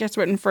feels like it's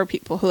written for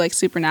people who like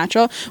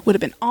Supernatural, would have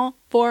been all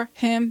for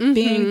him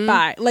being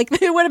bi. Like,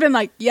 they would have been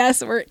like,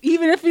 yes, we're,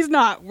 even if he's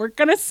not, we're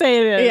gonna say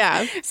it is.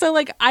 Yeah. So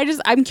like,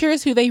 I'm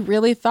curious who they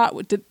really thought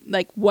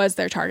was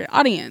their target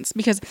audience,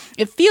 because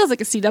it feels like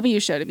a CW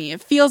show to me.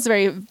 It feels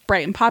very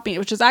bright and poppy,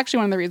 which is actually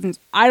one of the reasons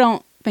I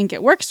don't think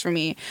it works for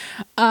me.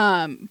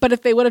 But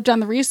if they would have done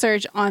the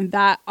research on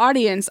that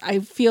audience, I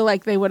feel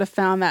like they would have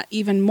found that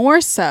even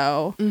more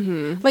so.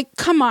 Like,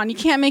 come on, you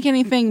can't make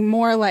anything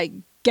more like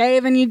gay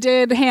than you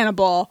did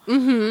Hannibal.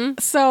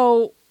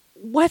 So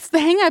what's the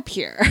hang up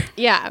here?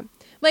 Yeah.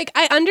 Like,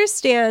 I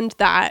understand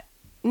that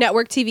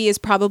network TV is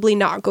probably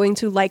not going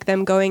to like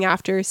them going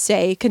after,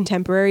 say,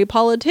 contemporary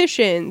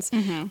politicians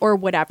or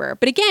whatever.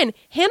 But again,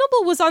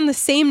 Hannibal was on the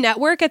same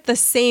network at the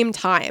same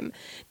time.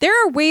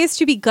 There are ways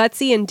to be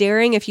gutsy and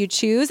daring if you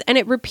choose, and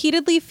it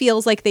repeatedly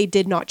feels like they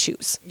did not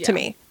choose to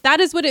me. That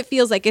is what it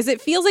feels like.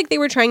 It feels like they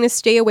were trying to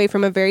stay away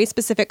from a very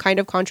specific kind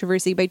of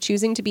controversy by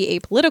choosing to be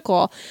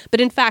apolitical. But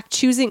in fact,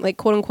 choosing, like,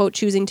 quote unquote,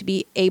 choosing to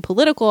be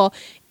apolitical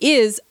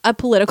is a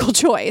political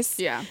choice.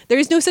 Yeah. There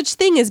is no such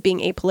thing as being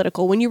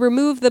apolitical. When you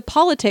remove the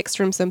politics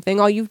from something,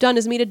 all you've done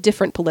is made a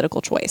different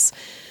political choice.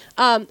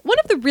 One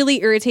of the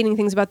really irritating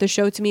things about the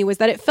show to me was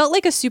that it felt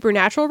like a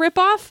Supernatural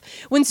ripoff,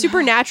 when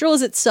Supernatural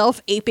is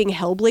itself aping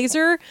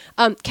Hellblazer.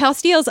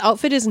 Castiel's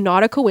outfit is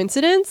not a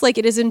coincidence. Like,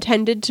 it is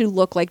intended to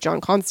look like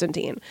John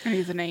Constantine. And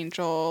he's an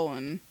angel,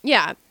 and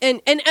Yeah,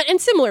 and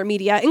similar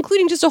media,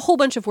 including just a whole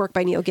bunch of work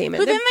by Neil Gaiman.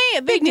 but then they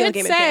big Neil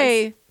did Gaiman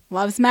say fans.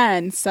 loves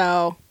men.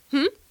 So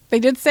they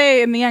did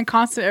say in the end,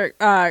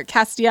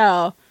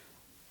 Castiel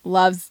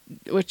loves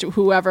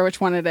which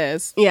one it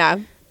is. Yeah,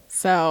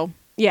 So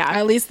yeah.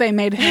 at least they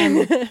made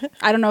him.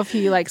 I don't know if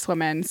he likes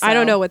women. So I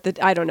don't know what the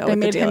they deal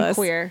made him is.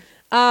 queer.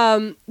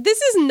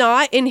 This is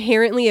not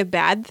inherently a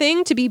bad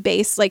thing to be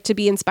based, like, to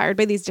be inspired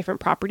by these different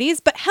properties,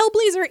 but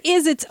Hellblazer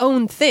is its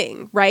own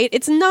thing, right?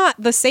 It's not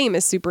the same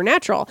as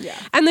Supernatural. Yeah.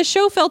 And the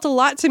show felt a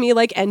lot to me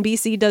like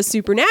NBC does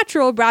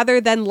Supernatural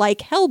rather than like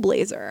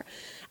Hellblazer.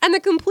 And the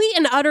complete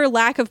and utter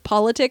lack of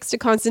politics to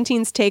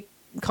Constantine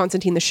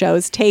the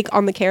show's take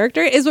on the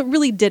character is what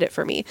really did it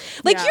for me.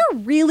 Like, Yeah. you're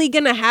really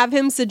gonna have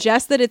him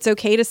suggest that it's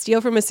okay to steal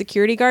from a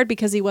security guard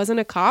because he wasn't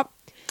a cop?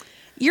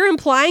 You're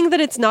implying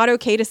that it's not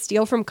okay to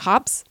steal from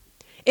cops?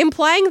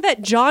 Implying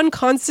that John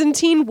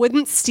Constantine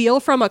wouldn't steal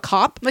from a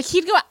cop? Like,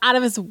 he'd go out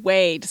of his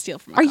way to steal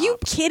from a Are cop. you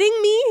kidding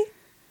me?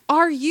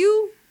 Are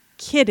you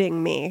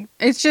kidding me?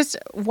 It's just,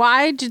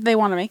 why did they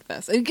want to make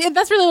this?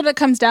 That's really what it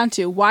comes down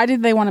to. Why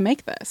did they want to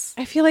make this?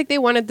 I feel like they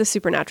wanted the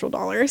Supernatural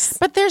dollars.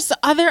 But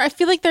I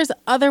feel like there's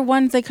other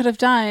ones they could have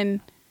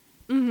done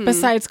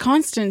besides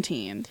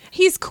Constantine.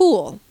 He's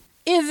cool.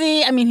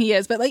 Izzy, I mean, he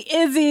is, but like,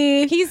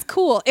 Izzy. He's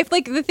cool. If,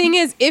 like, the thing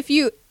is, if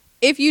you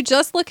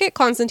just look at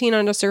Constantine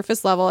on a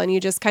surface level and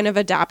you just kind of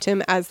adapt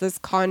him as this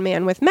con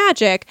man with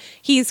magic,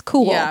 he's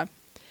cool. Yeah.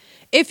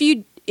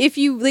 If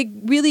you like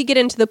really get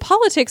into the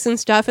politics and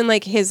stuff and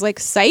like his like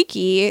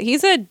psyche,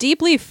 he's a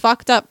deeply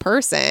fucked up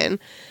person.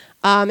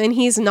 And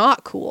he's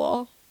not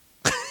cool.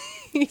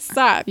 He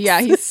sucks. Yeah,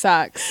 he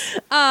sucks.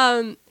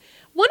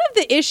 One of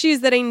the issues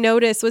that I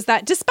noticed was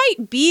that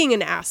despite being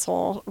an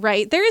asshole,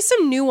 right, there is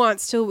some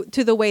nuance to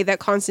the way that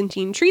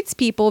Constantine treats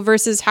people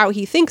versus how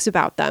he thinks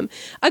about them.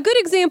 A good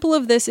example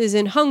of this is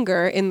in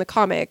Hunger in the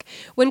comic,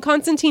 when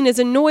Constantine is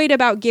annoyed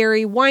about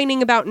Gary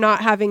whining about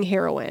not having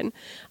heroin.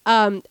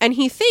 And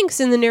he thinks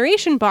in the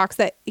narration box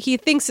that he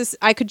thinks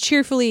I could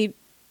cheerfully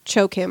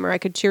choke him, or I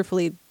could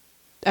cheerfully,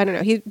 I don't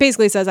know, he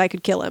basically says I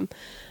could kill him.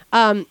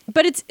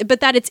 But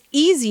that it's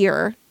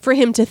easier for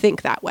him to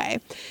think that way.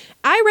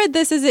 I read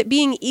this as it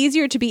being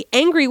easier to be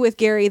angry with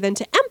Gary than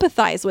to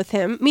empathize with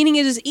him, meaning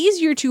it is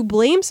easier to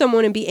blame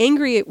someone and be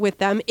angry with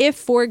them if,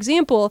 for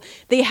example,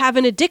 they have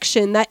an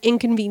addiction that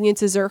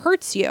inconveniences or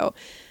hurts you.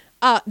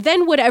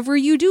 Then whatever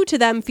you do to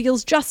them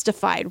feels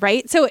justified,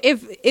 right? So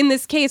if in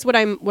this case, what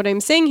I'm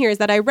saying here is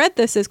that I read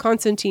this as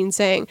Constantine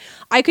saying,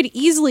 I could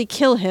easily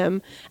kill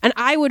him and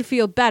I would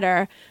feel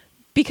better,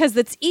 because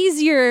it's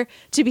easier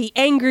to be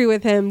angry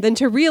with him than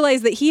to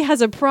realize that he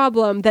has a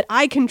problem that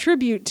I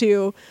contribute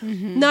to,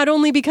 not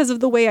only because of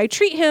the way I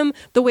treat him,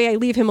 the way I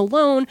leave him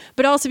alone,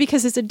 but also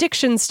because his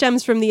addiction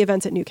stems from the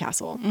events at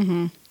Newcastle.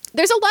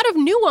 There's a lot of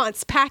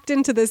nuance packed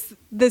into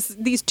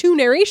these two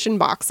narration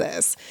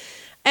boxes.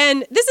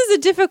 And this is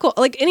a difficult,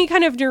 like any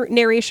kind of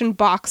narration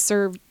box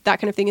or that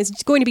kind of thing is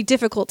going to be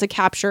difficult to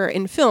capture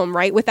in film,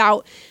 right?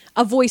 Without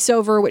a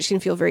voiceover, which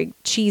can feel very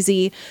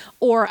cheesy,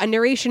 or a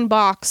narration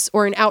box,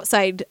 or an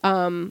outside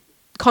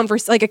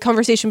like a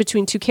conversation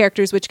between two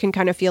characters, which can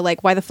kind of feel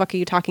like, why the fuck are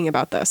you talking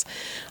about this?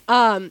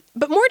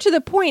 But more to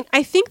the point,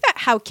 I think that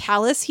how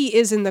callous he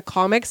is in the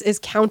comics is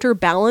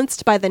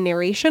counterbalanced by the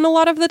narration a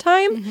lot of the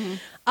time.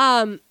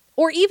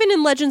 Or even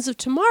in Legends of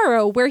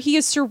Tomorrow, where he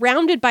is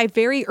surrounded by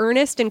very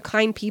earnest and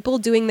kind people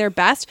doing their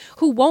best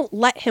who won't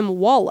let him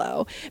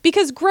wallow.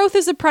 Because growth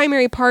is a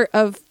primary part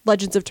of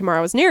Legends of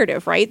Tomorrow's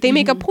narrative, right? They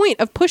make a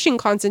point of pushing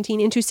Constantine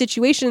into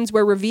situations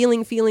where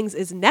revealing feelings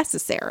is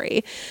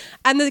necessary.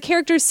 And the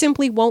characters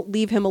simply won't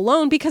leave him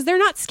alone because they're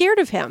not scared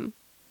of him.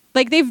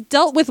 Like, they've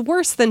dealt with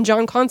worse than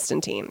John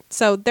Constantine.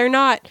 So they're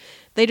not...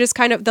 They just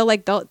kind of,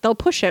 they'll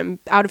push him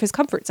out of his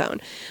comfort zone.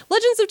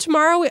 Legends of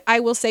Tomorrow, I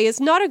will say, is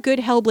not a good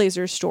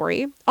Hellblazer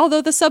story,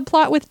 although the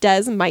subplot with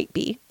Dez might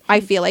be. I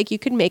feel like you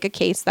could make a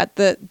case that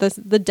the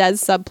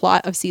Dez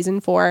subplot of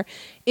season 4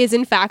 is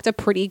in fact a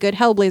pretty good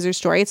Hellblazer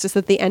story. It's just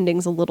that the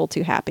ending's a little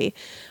too happy.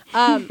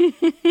 But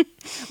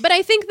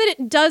I think that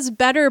it does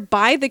better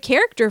by the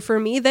character for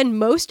me than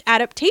most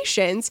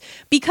adaptations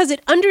because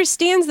it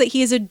understands that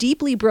he is a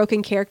deeply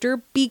broken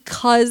character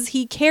because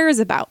he cares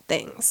about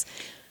things.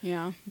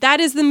 Yeah.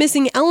 That is the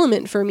missing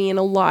element for me in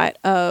a lot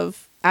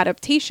of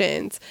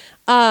adaptations.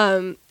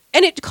 And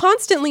it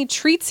constantly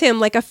treats him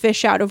like a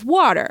fish out of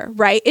water,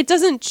 right? It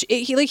doesn't,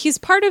 he's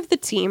part of the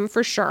team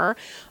for sure,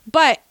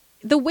 but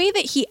the way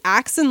that he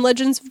acts in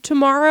Legends of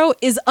Tomorrow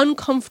is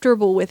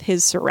uncomfortable with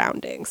his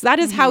surroundings. That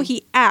is how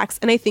he acts,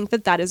 and I think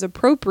that is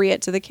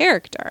appropriate to the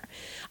character.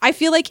 I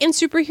feel like in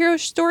superhero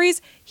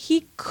stories,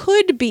 he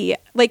should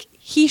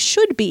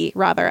be,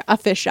 rather, a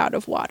fish out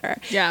of water.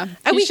 Yeah.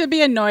 And he should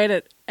be annoyed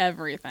at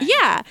everything.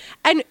 Yeah.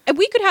 And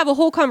we could have a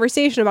whole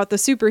conversation about the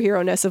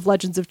superhero-ness of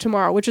Legends of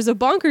Tomorrow, which is a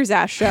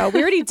bonkers-ass show.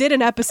 We already did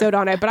an episode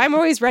on it, but I'm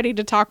always ready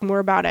to talk more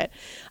about it.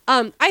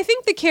 I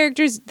think the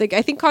characters,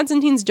 I think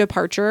Constantine's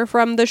departure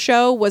from the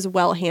show was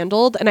well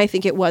handled, and I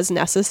think it was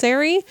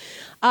necessary.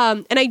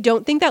 And I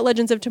don't think that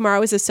Legends of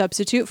Tomorrow is a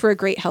substitute for a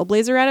great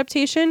Hellblazer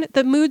adaptation.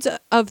 The moods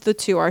of the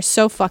two are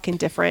so fucking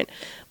different.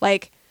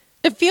 Like,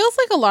 it feels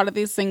like a lot of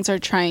these things are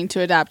trying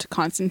to adapt to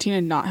Constantine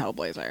and not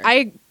Hellblazer.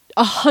 I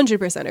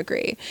 100%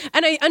 agree.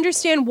 And I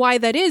understand why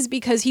that is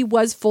because he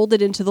was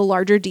folded into the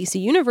larger DC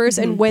universe.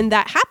 And when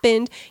that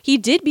happened, he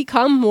did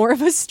become more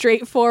of a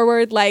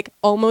straightforward, like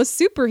almost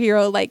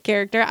superhero like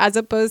character as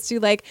opposed to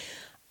like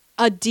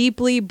a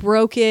deeply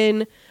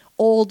broken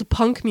old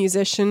punk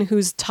musician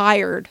who's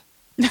tired.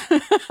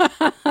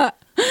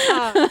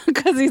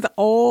 Because he's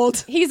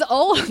old. He's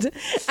old.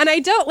 And I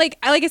don't like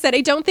I said,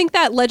 I don't think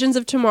that Legends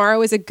of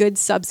Tomorrow is a good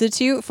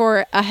substitute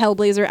for a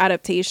Hellblazer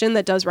adaptation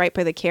that does right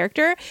by the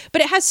character.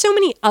 But it has so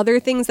many other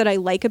things that I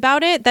like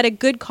about it that a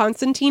good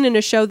Constantine in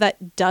a show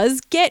that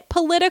does get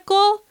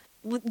political,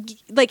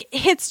 like,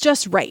 hits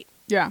just right.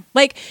 Yeah.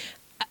 Like,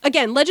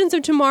 again, Legends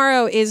of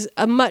Tomorrow is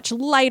a much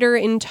lighter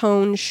in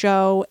tone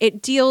show.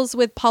 It deals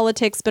with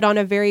politics, but on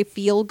a very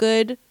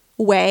feel-good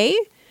way.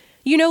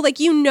 You know, like,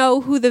 you know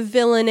who the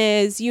villain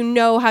is, you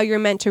know how you're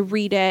meant to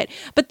read it.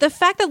 But the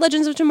fact that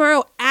Legends of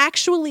Tomorrow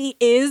actually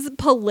is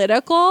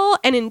political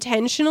and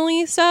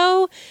intentionally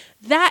so,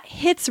 that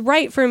hits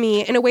right for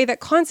me in a way that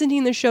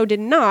Constantine the show did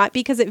not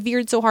because it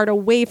veered so hard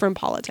away from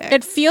politics.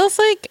 It feels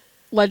like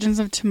Legends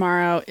of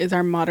Tomorrow is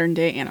our modern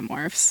day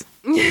Animorphs.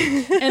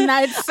 And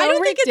that's so I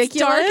don't ridiculous. think it's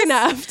dark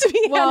enough to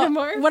be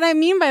Animorphs. What I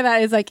mean by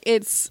that is, like,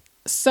 it's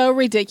so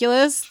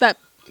ridiculous that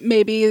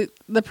maybe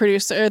the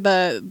producer,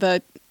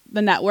 the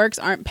networks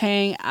aren't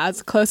paying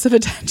as close of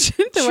attention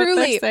to what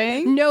they're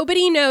saying.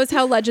 Nobody knows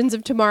how Legends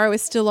of Tomorrow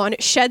is still on.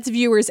 It sheds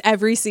viewers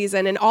every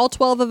season, and all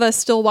 12 of us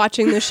still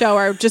watching the show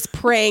are just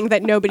praying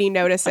that nobody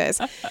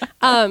notices.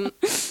 I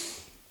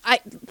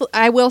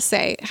will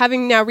say,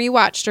 having now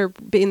rewatched or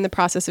been in the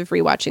process of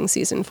rewatching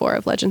season 4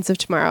 of Legends of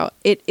Tomorrow,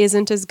 it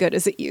isn't as good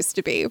as it used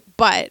to be,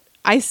 but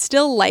I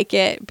still like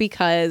it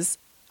because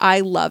I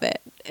love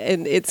it,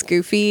 and it's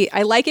goofy.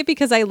 I like it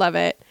because I love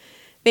it.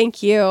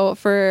 Thank you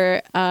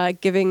for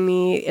giving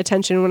me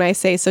attention when I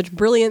say such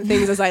brilliant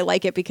things as I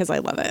like it because I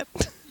love it.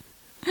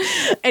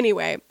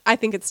 Anyway, I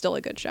think it's still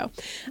a good show.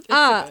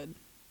 Good.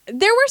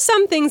 There were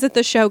some things that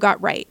the show got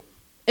right.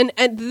 And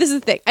this is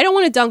the thing. I don't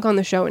want to dunk on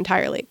the show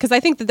entirely because I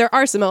think that there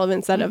are some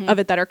elements of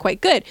it that are quite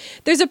good.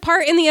 There's a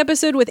part in the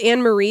episode with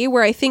Anne-Marie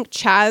where I think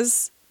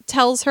Chaz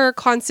tells her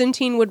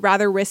Constantine would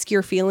rather risk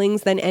your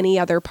feelings than any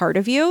other part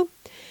of you,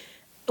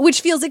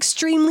 which feels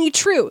extremely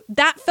true.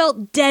 That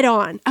felt dead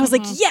on. I was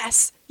like,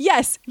 yes,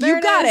 There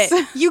you got is.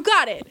 it. You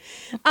got it.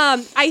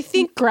 I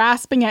think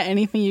grasping at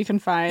anything you can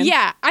find.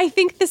 Yeah, I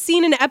think the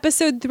scene in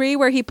episode 3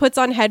 where he puts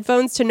on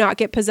headphones to not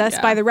get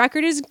possessed by the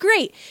record is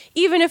great.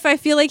 Even if I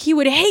feel like he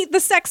would hate the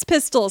Sex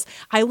Pistols.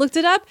 I looked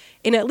it up.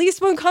 In at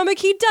least one comic,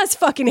 he does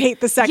fucking hate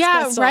the Sex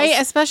Pistols. Yeah, right?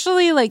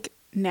 Especially, like,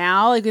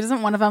 now. Like,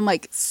 isn't one of them,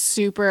 like,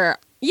 super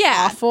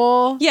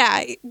awful?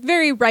 Yeah,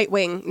 very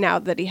right-wing now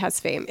that he has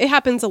fame. It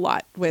happens a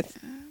lot with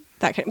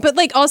that kind of, but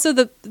like also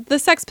the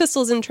Sex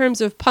Pistols in terms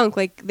of punk,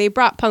 like they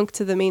brought punk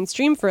to the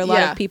mainstream for a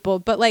lot of people,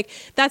 but like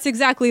that's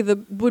exactly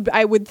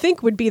I would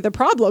think would be the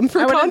problem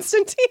for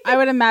Constantine. I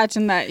would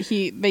imagine that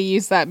they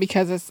use that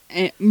because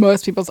it's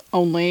most people's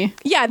only.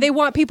 Yeah, they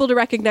want people to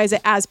recognize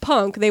it as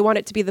punk. They want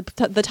it to be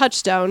the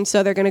touchstone,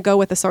 so they're going to go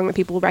with a song that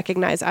people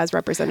recognize as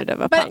representative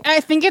of punk. But I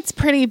think it's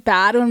pretty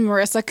bad when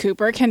Marissa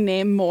Cooper can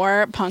name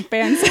more punk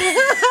bands.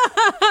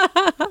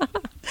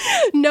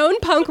 Known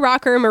punk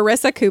rocker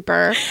Marissa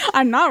Cooper.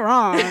 I'm not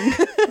wrong.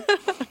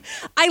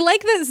 I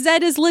like that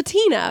Zed is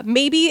Latina,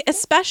 maybe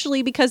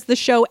especially because the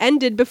show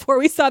ended before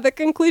we saw the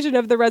conclusion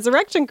of the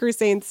Resurrection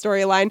Crusade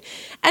storyline.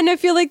 And I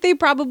feel like they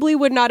probably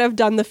would not have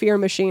done the Fear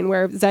Machine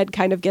where Zed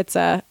kind of gets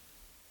a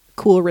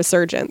cool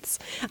resurgence.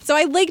 So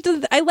I liked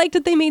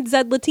that they made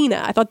Zed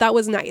Latina. I thought that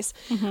was nice.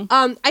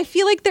 I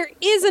feel like there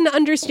is an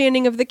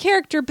understanding of the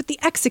character, but the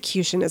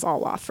execution is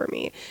all off for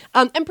me.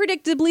 And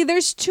predictably,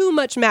 there's too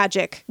much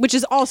magic, which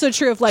is also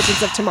true of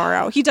Legends of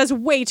Tomorrow. He does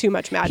way too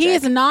much magic. He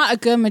is not a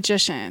good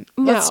magician.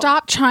 No. Let's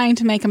stop trying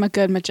to make him a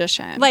good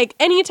magician. Like,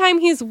 anytime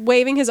he's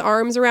waving his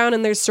arms around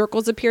and there's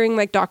circles appearing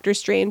like Doctor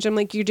Strange, I'm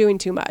like, you're doing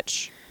too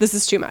much. This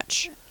is too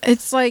much.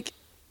 It's like,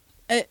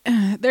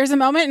 there's a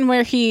moment in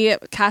where he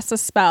casts a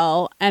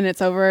spell and it's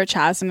over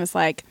Chaz and it's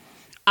like,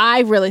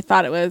 I really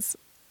thought it was,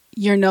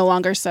 you're no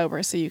longer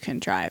sober so you can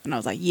drive. And I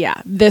was like,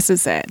 yeah, this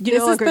is it. You're this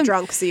no longer is the,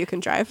 drunk so you can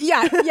drive.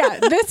 Yeah.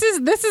 This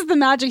is the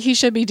magic he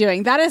should be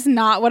doing. That is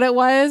not what it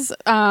was.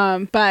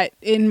 But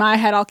in my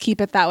head, I'll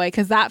keep it that way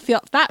because that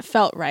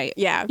felt right.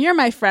 Yeah. You're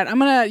my friend. I'm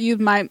gonna use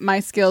my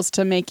skills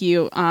to make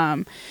you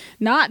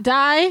not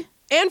die.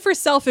 And for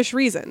selfish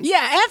reasons.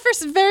 Yeah, and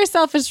for very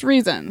selfish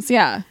reasons.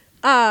 Yeah.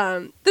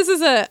 This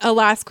is a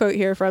last quote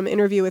here from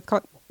Interview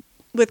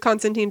with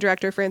Constantine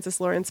director Francis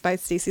Lawrence by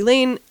Stacey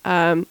Lane.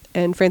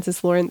 And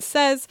Francis Lawrence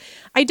says,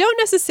 I don't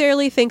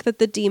necessarily think that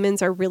the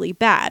demons are really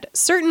bad.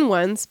 Certain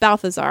ones,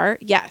 Balthazar,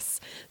 yes.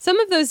 Some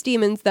of those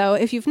demons, though,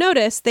 if you've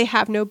noticed, they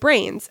have no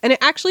brains. And it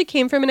actually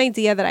came from an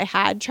idea that I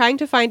had trying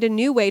to find a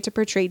new way to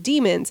portray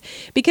demons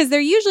because they're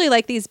usually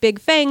like these big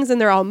fangs and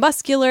they're all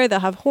muscular, they'll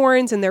have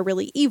horns and they're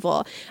really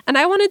evil. And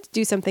I wanted to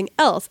do something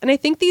else. And I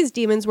think these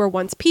demons were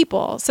once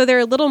people. So they're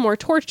a little more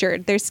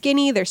tortured. They're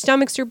skinny, their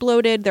stomachs are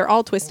bloated, they're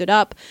all twisted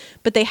up,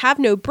 but they have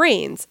no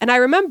brains. And I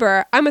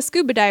remember I'm a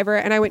scuba diver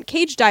and I went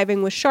cage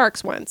diving with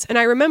sharks once. And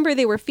I remember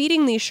they were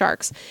feeding these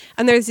sharks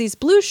and there's these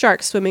blue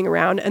sharks swimming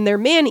around and they're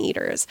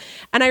man-eaters.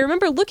 And I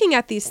remember looking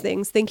at these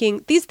things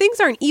thinking, these things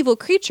aren't evil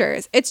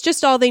creatures. It's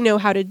just all they know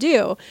how to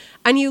do.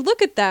 And you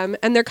look at them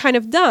and they're kind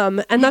of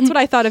dumb. And that's what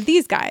I thought of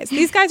these guys.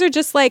 These guys are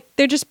just like,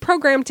 they're just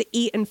programmed to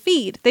eat and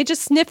feed. They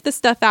just sniff the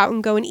stuff out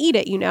and go and eat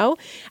it, you know?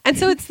 And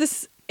so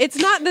it's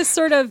not this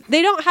sort of,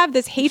 they don't have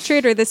this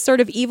hatred or this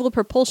sort of evil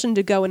propulsion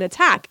to go and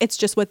attack. It's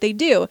just what they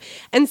do.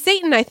 And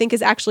Satan, I think,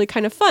 is actually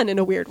kind of fun in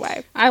a weird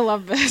way. I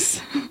love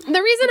this.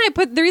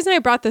 The reason I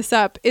brought this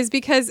up is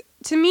because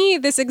to me,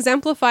 this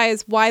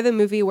exemplifies why the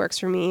movie works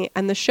for me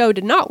and the show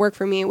did not work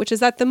for me, which is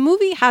that the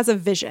movie has a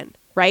vision,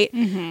 right?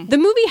 Mm-hmm. The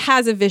movie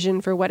has a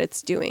vision for what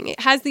it's doing. It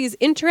has this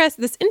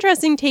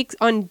interesting takes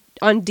on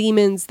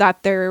demons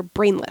that they're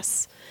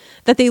brainless,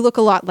 that they look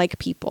a lot like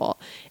people.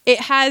 It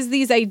has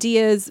these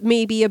ideas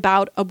maybe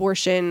about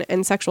abortion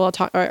and sexual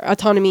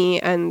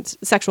autonomy and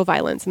sexual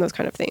violence and those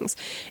kind of things.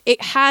 It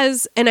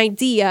has an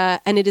idea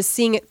and it is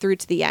seeing it through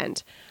to the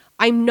end.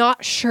 I'm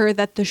not sure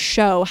that the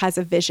show has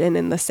a vision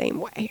in the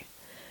same way.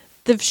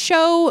 The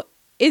show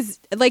is,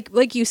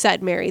 like you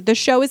said, Mary, the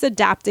show is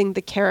adapting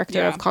the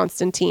character of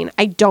Constantine.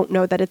 I don't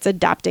know that it's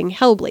adapting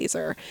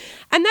Hellblazer.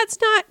 And that's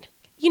not,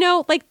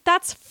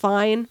 that's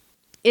fine,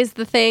 is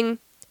the thing.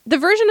 The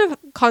version of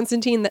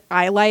Constantine that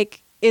I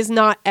like is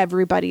not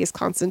everybody's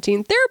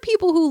Constantine. There are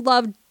people who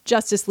love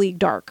Justice League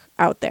Dark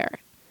out there.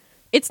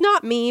 It's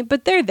not me,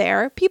 but they're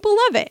there. People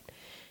love it.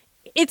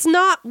 It's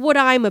not what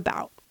I'm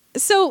about.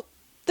 So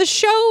the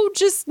show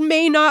just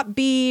may not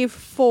be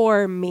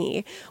for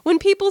me. When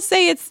people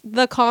say it's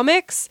the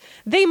comics,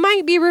 they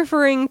might be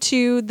referring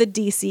to the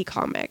DC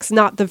comics,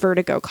 not the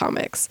Vertigo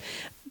comics.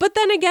 But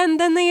then again,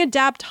 they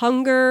adapt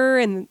Hunger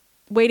and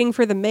Waiting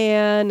for the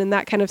Man and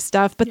that kind of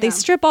stuff, but they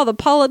strip all the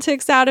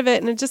politics out of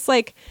it, and it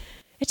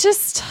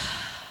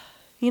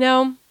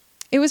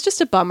was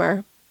just a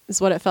bummer is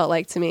what it felt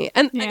like to me.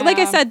 And like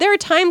I said, there are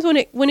times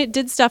when it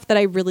did stuff that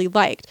I really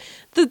liked.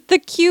 The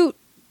cute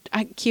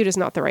is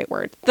not the right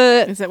word.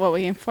 Is it what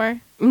we aim for?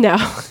 No.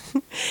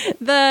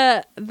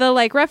 the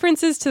like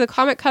references to the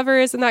comic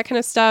covers and that kind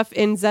of stuff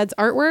in Zed's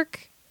artwork,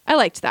 I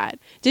liked that.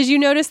 Did you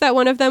notice that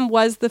one of them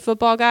was the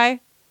football guy?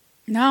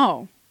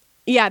 No.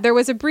 Yeah, there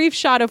was a brief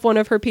shot of one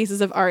of her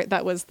pieces of art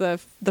that was the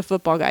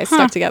football guy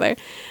stuck together.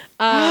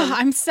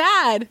 I'm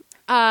sad.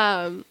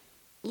 There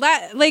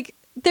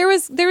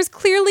was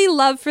clearly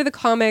love for the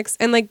comics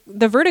and like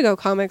the Vertigo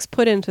comics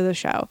put into the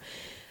show.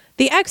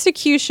 The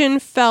execution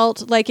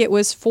felt like it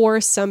was for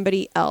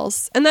somebody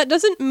else, and that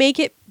doesn't make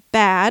it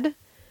bad,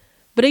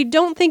 but I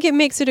don't think it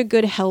makes it a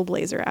good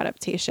Hellblazer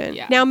adaptation.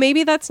 Yeah. Now,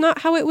 maybe that's not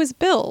how it was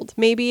billed.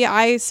 Maybe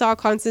I saw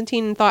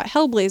Constantine and thought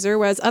Hellblazer,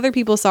 whereas other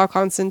people saw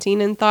Constantine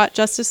and thought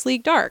Justice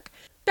League Dark.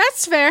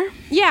 That's fair.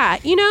 Yeah,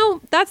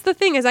 that's the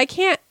thing is I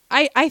can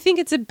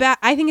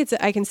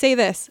say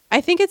this.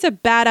 I think it's a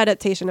bad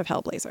adaptation of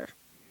Hellblazer.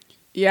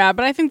 Yeah,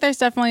 but I think there's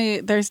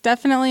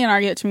definitely an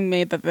argument to be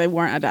made that they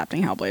weren't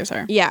adapting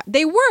Hellblazer. Yeah,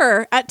 they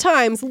were at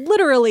times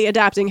literally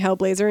adapting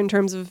Hellblazer in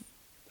terms of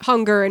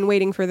Hunger and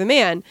Waiting for the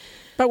Man.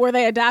 But were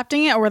they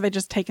adapting it or were they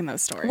just taking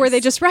those stories? Were they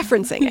just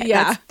referencing it?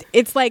 Yeah.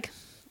 It's like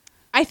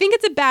I think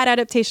it's a bad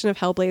adaptation of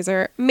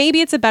Hellblazer.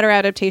 Maybe it's a better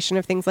adaptation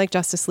of things like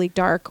Justice League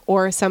Dark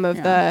or some of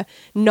the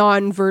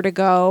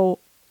non-Vertigo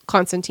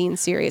Constantine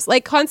series.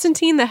 Like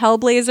Constantine the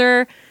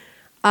Hellblazer,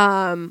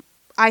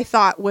 I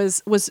thought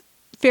was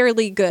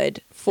fairly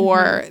good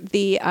for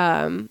the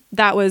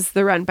that was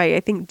the run by I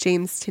think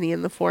James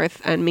Tynion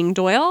IV and Ming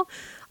Doyle.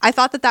 I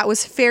thought that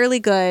was fairly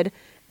good.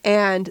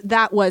 And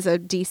that was a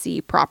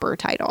DC proper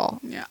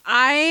title. Yeah,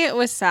 I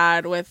was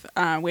sad with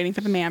Waiting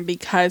for the Man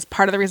because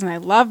part of the reason I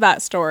love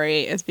that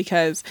story is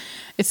because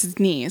it's his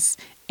niece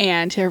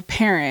and her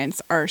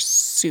parents are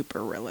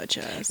super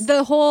religious.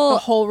 The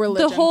whole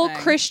religion the whole thing.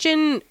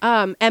 Christian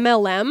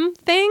MLM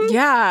thing.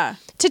 Yeah.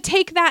 To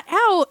take that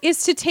out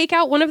is to take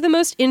out one of the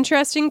most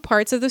interesting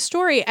parts of the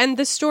story. And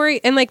the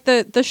story and like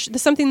the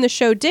something the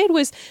show did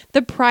was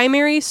the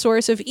primary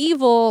source of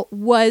evil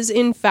was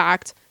in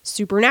fact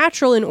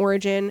supernatural in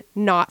origin,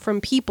 not from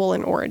people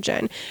in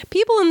origin.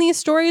 People in these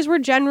stories were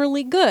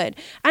generally good.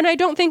 And I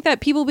don't think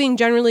that people being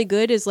generally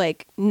good is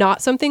like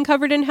not something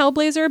covered in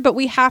Hellblazer, but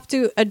we have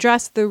to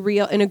address the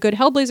real in a good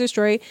Hellblazer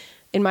story.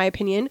 In my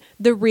opinion,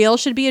 the real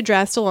should be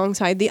addressed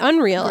alongside the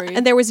unreal. Agreed.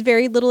 And there was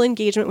very little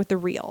engagement with the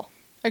real.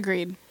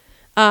 Agreed.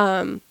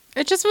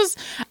 It just was,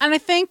 and I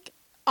think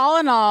all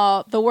in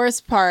all, the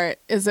worst part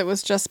is it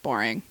was just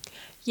boring.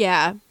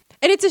 Yeah.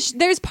 And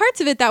there's parts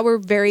of it that were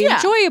very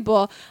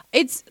enjoyable.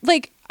 It's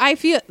like, I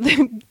think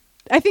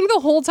the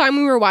whole time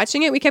we were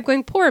watching it, we kept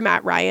going, poor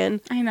Matt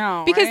Ryan. I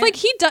know. Because right? like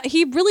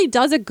he really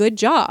does a good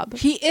job.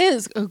 He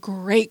is a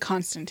great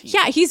Constantine.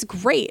 Yeah, he's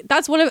great.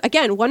 That's one of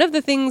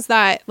the things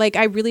that like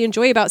I really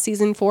enjoy about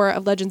season 4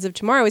 of Legends of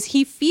Tomorrow is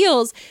he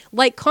feels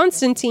like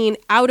Constantine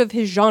out of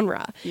his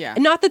genre. Yeah.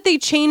 And not that they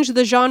changed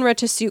the genre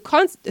to suit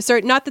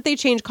not that they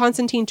changed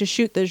Constantine to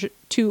suit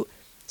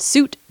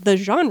the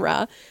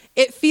genre.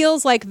 It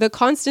feels like the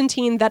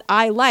Constantine that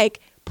I like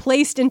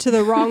placed into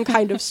the wrong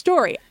kind of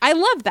story. I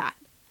love that.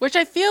 Which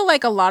I feel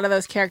like a lot of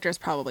those characters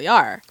probably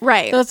are.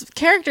 Right. Those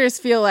characters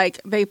feel like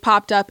they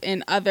popped up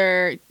in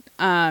other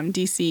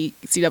DC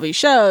CW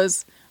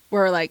shows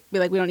where like, we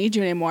don't need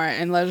you anymore.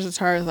 And Legends of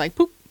Tomorrow is like,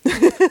 poop,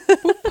 poop,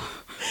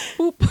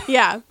 poop.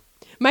 Yeah.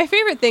 My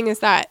favorite thing is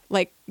that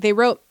like they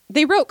wrote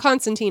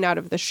Constantine out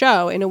of the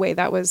show in a way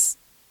that was,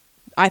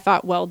 I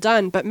thought, well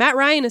done. But Matt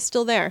Ryan is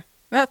still there.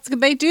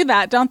 They do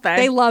that, don't they?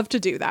 They love to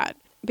do that.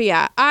 But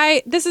yeah,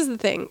 this is the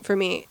thing for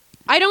me.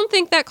 I don't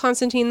think that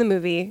Constantine the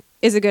movie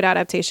is a good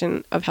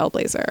adaptation of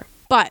Hellblazer,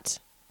 but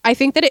I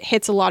think that it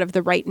hits a lot of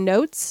the right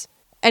notes.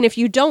 And if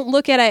you don't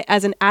look at it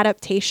as an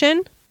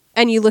adaptation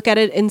and you look at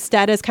it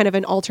instead as kind of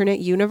an alternate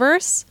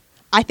universe,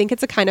 I think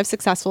it's a kind of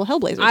successful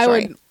Hellblazer story. I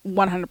would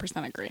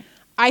 100% agree.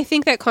 I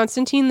think that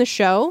Constantine the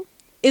show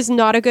is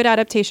not a good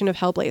adaptation of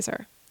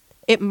Hellblazer.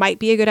 It might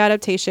be a good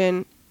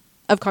adaptation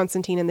of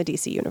Constantine in the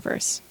DC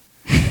universe.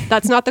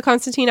 That's not the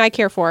Constantine I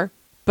care for,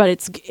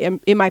 but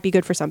it might be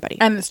good for somebody.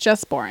 And it's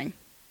just boring.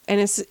 And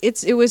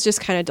it was just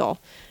kind of dull.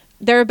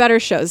 There are better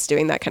shows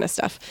doing that kind of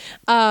stuff.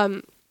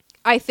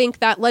 I think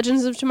that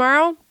Legends of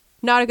Tomorrow,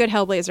 not a good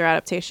Hellblazer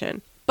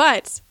adaptation,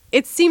 but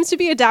it seems to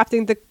be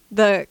adapting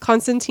the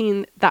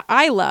Constantine that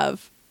I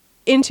love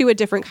into a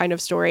different kind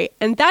of story.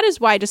 And that is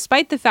why,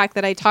 despite the fact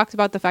that I talked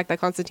about the fact that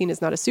Constantine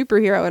is not a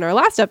superhero in our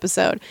last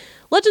episode,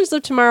 Legends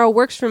of Tomorrow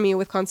works for me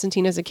with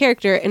Constantine as a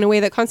character in a way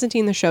that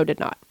Constantine the show did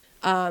not.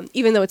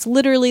 Even though it's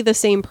literally the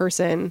same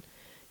person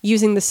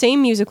using the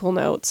same musical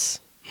notes,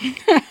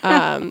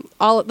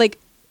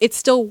 it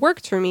still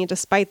worked for me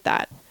despite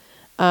that.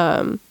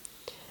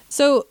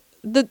 So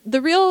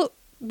the real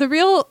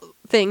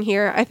thing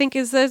here, I think,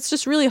 is that it's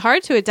just really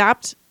hard to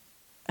adapt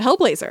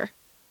Hellblazer.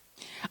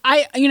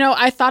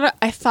 I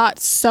thought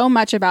so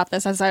much about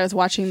this as I was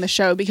watching the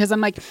show because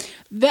I'm like,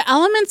 the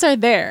elements are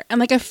there and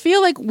like I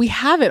feel like we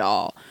have it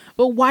all,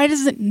 but why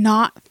does it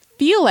not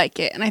feel like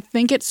it? And I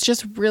think it's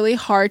just really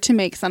hard to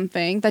make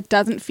something that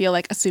doesn't feel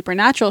like a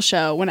supernatural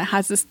show when it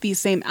has these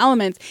same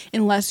elements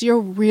unless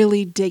you're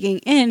really digging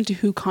into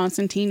who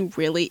Constantine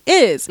really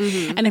is.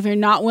 Mm-hmm. And if you're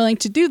not willing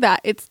to do that,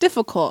 it's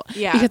difficult.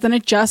 Yeah. Because then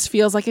it just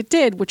feels like it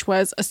did, which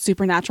was a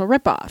supernatural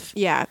ripoff.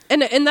 Yeah.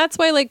 And that's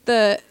why like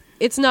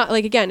it's not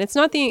like, again, it's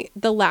not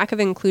the lack of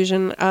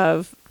inclusion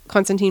of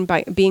Constantine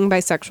being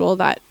bisexual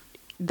that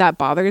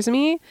bothers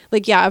me.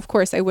 Like, yeah, of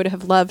course I would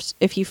have loved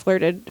if he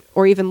flirted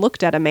or even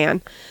looked at a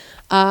man.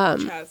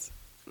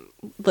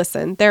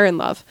 Listen, they're in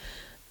love,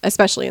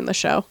 especially in the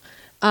show.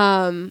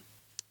 Anyway,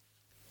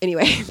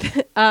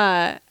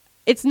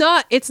 it's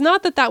not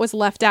that was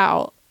left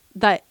out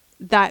that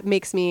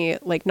makes me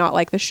like not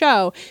like the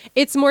show.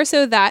 It's more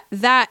so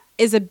that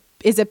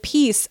is a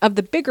piece of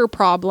the bigger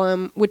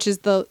problem, which is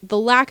the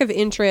lack of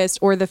interest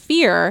or the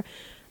fear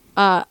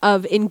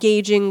of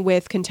engaging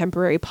with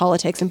contemporary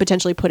politics and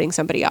potentially putting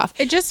somebody off.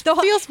 It just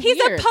feels he's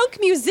weird. a punk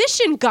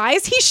musician,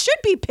 guys. He should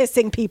be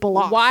pissing people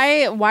off.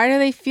 Why do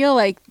they feel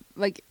like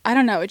I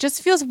don't know. It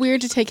just feels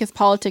weird to take his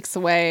politics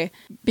away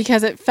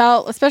because it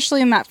felt,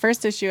 especially in that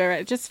first issue,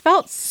 it just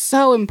felt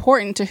so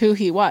important to who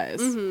he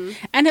was. Mm-hmm.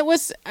 And it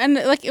was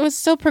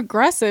so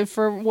progressive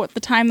for what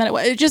the time that it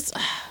was.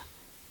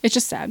 It's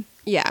just sad.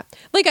 Yeah.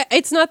 Like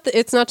it's not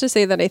to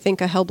say that I think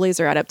a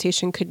Hellblazer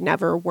adaptation could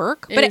never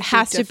work, but it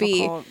has to be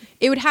difficult.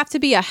 it would have to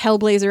be a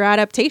Hellblazer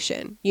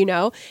adaptation, you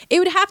know? It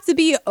would have to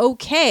be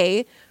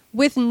okay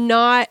with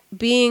not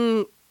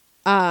being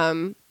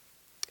relevant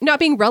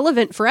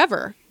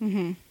forever.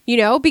 Mm-hmm. You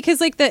know,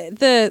 because like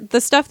the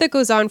stuff that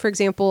goes on, for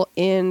example,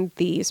 in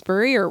the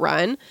Spurrier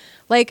run,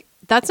 like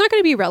that's not going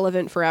to be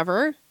relevant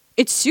forever.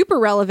 It's super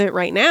relevant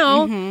right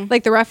now.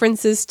 Like the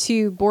references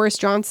to Boris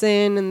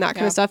Johnson and that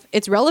kind of stuff.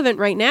 It's relevant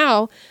right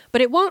now, but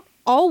it won't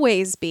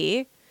always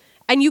be.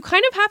 And you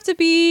kind of have to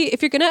be,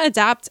 if you're going to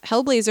adapt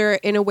Hellblazer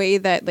in a way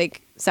that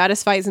like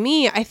satisfies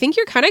me, I think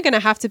you're kind of going to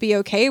have to be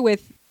okay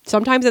with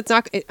sometimes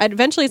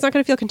eventually it's not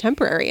going to feel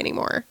contemporary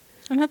anymore.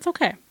 And that's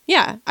okay.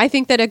 Yeah. I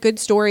think that a good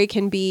story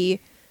can be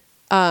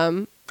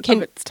Of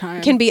its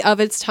time. can be of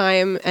its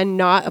time and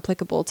not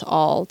applicable to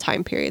all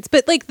time periods.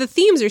 But like the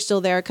themes are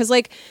still there because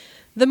like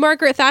the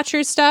Margaret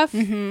Thatcher stuff,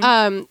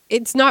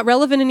 it's not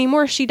relevant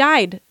anymore. She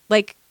died.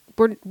 Like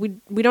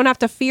we don't have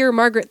to fear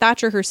Margaret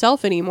Thatcher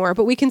herself anymore,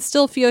 but we can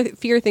still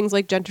fear things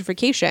like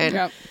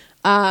gentrification.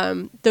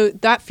 Yep. Though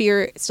that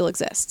fear still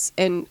exists,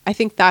 and I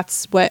think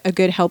that's what a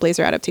good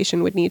Hellblazer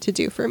adaptation would need to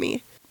do for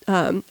me.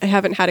 I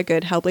haven't had a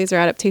good Hellblazer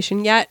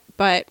adaptation yet,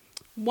 but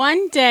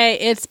One day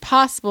it's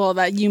possible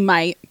that you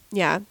might.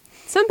 yeah,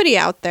 somebody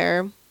out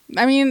there.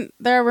 I mean,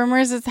 there are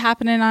rumors it's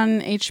happening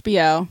on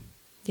HBO.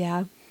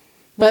 Yeah.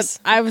 But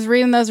I was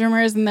reading those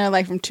rumors and they're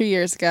like from 2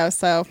 years ago.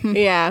 So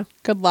Yeah.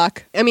 good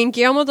luck. I mean,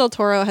 Guillermo del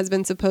Toro has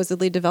been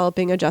supposedly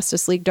developing a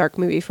Justice League Dark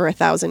movie for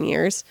 1,000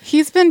 years.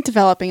 He's been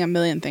developing a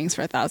million things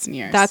for 1,000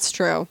 years. That's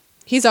true.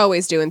 He's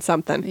always doing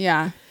something.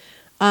 Yeah.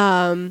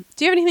 Do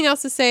you have anything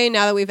else to say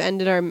now that we've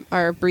ended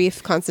our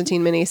brief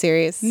Constantine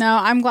miniseries? No,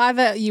 I'm glad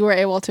that you were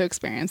able to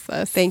experience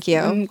this. Thank you.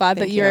 I'm glad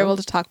that Thank you were you. able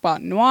to talk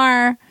about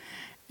Noir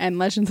and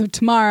Legends of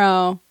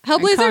Tomorrow.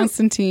 Hellblazer- and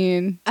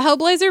Constantine.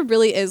 Hellblazer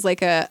really is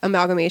like a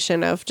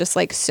amalgamation of just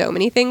like so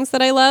many things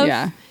that I love.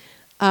 Yeah.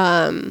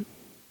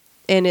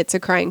 And it's a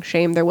crying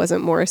shame there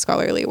wasn't more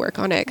scholarly work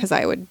on it because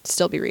I would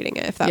still be reading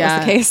it if that yeah.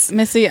 was the case.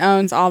 Missy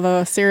owns all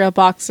the cereal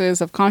boxes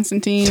of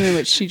Constantine, in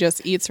which she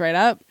just eats right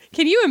up.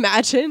 Can you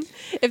imagine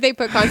if they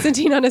put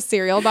Constantine on a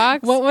cereal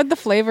box? What would the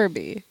flavor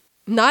be?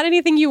 Not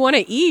anything you want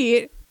to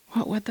eat.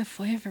 What would the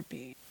flavor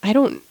be? I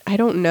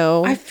don't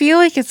know. I feel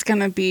like it's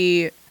gonna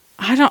be.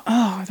 That's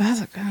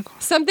a good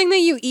question. Something that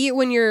you eat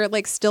when you're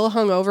like still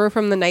hungover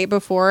from the night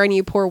before and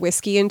you pour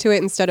whiskey into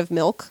it instead of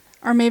milk.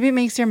 Or maybe it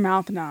makes your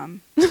mouth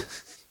numb.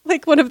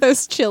 Like one of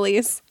those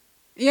chilies.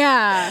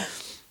 Yeah.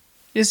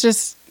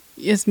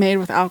 It's made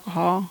with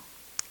alcohol.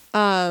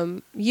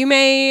 You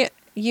may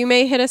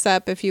hit us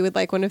up if you would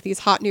like one of these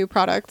hot new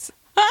products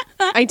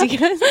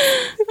ideas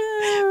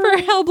for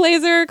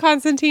Hellblazer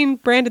Constantine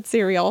branded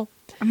cereal.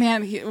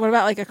 Man, what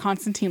about like a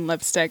Constantine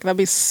lipstick? That'd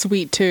be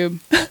sweet too.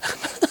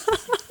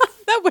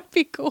 That would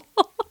be cool.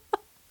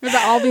 Would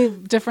that all be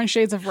different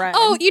shades of red?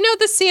 Oh,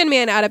 the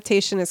Sandman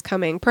adaptation is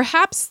coming.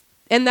 Perhaps,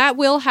 and that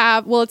will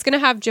have, it's going to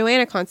have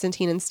Joanna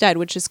Constantine instead,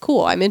 which is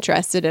cool. I'm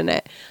interested in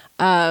it.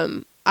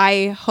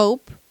 I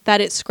hope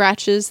that it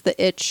scratches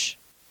the itch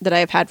that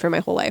I've had for my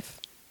whole life.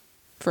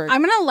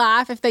 I'm gonna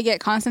laugh if they get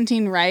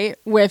Constantine right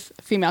with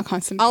female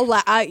Constantine.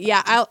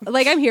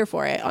 I'm here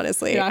for it,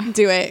 honestly. Yeah.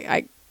 Do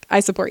it. I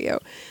support you.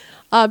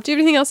 Do you have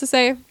anything else to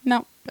say?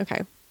 No.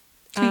 Okay.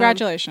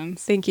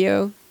 Congratulations. Thank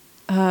you.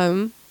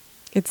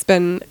 It's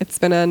been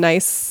a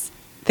nice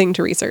thing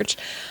to research.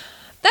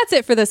 That's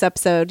it for this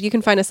episode. You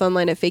can find us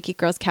online at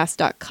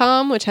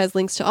fakegirlscast.com, which has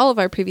links to all of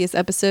our previous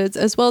episodes,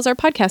 as well as our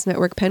podcast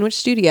network, Penwitch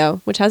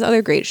Studio, which has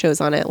other great shows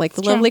on it, like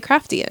The Lovely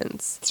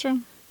Craftians. It's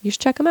true. You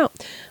should check them out.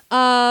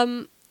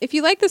 If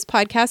you like this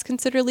podcast,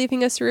 consider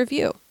leaving us a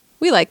review.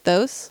 We like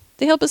those.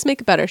 They help us make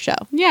a better show.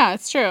 Yeah,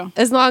 it's true.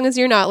 As long as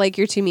you're not like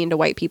you're too mean to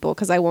white people,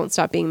 because I won't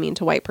stop being mean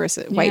to white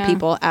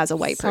people as a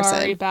white person.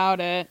 Sorry about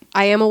it.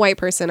 I am a white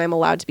person. I'm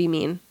allowed to be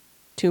mean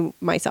to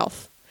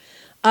myself.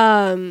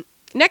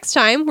 Next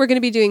time, we're going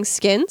to be doing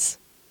Skins.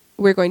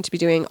 We're going to be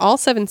doing all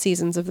 7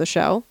 seasons of the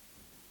show,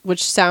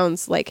 which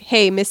sounds like,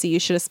 hey, Missy, you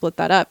should have split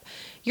that up.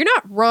 You're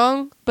not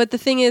wrong, but the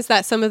thing is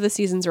that some of the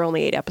seasons are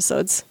only 8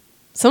 episodes.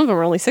 Some of them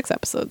are only 6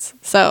 episodes,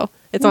 so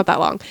it's not that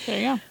long. There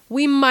you go.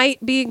 We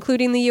might be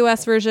including the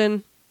US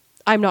version.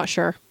 I'm not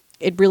sure.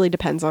 It really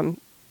depends on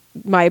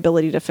my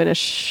ability to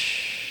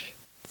finish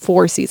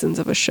 4 seasons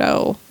of a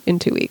show in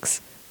 2 weeks.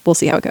 We'll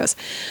see how it goes.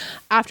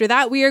 After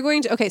that, we are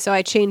going to... Okay, so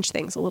I changed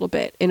things a little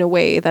bit in a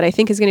way that I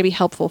think is going to be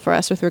helpful for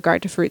us with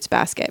regard to Fruits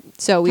Basket.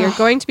 So we are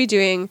going to be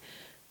doing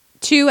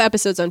 2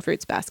 episodes on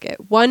Fruits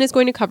Basket. One is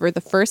going to cover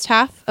the first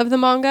half of the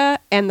manga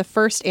and the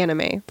first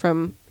anime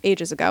from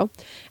ages ago.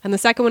 And the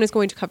second one is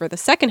going to cover the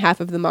second half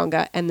of the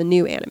manga and the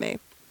new anime.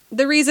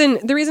 The reason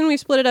we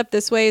split it up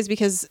this way is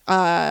because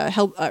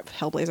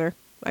Hellblazer...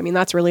 I mean,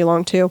 that's really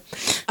long, too.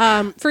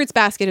 Fruits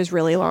Basket is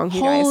really long, you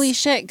guys. Holy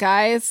shit,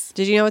 guys.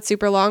 Did you know it's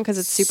super long? Because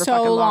it's super So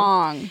fucking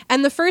long. long.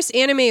 And the first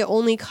anime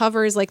only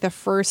covers, like, the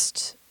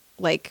first,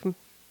 like...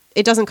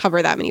 It doesn't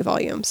cover that many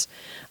volumes.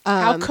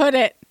 How could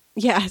it?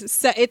 Yeah,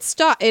 so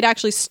it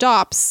actually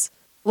stops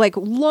like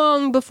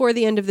long before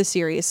the end of the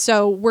series.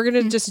 So we're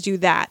going to just do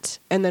that.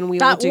 And then we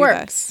will That do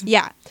works. this.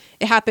 Yeah.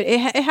 It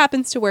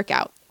happens to work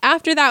out.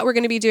 After that, we're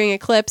going to be doing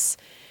Eclipse.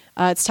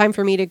 It's time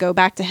for me to go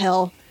back to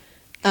Hill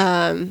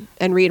and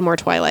read more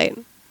Twilight.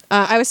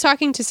 I was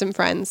talking to some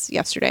friends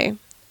yesterday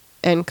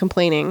and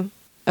complaining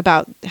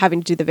about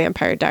having to do the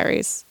Vampire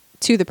Diaries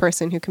to the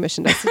person who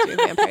commissioned us to do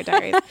Vampire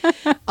Diaries,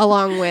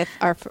 along with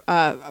our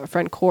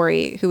friend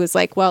Corey, who was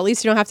like, well, at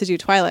least you don't have to do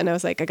Twilight. And I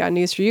was like, I got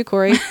news for you,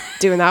 Corey.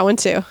 Doing that one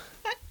too.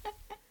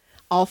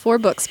 All 4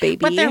 books, baby.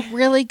 But they're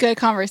really good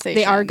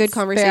conversations. They are good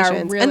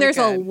conversations. Really and there's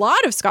a good.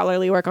 lot of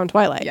scholarly work on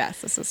Twilight.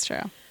 Yes, this is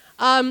true.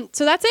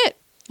 So that's it.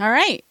 All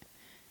right.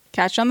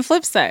 Catch you on the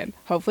flip side.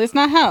 Hopefully it's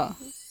not hell.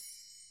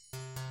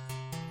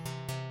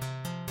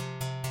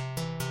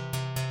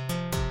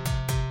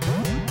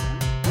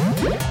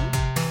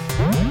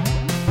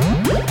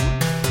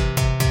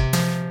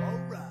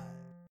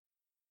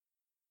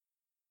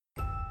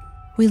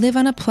 We live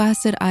on a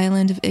placid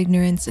island of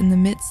ignorance in the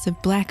midst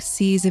of black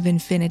seas of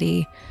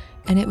infinity,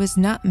 and it was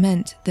not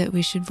meant that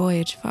we should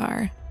voyage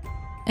far.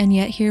 And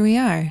yet here we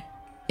are,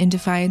 in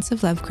defiance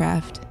of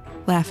Lovecraft,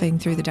 laughing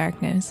through the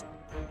darkness.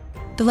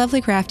 The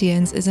Lovely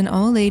Craftians is an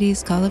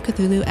all-ladies Call of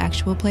Cthulhu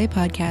actual play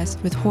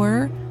podcast with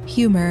horror,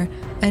 humor,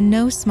 and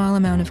no small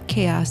amount of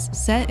chaos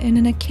set in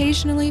an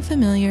occasionally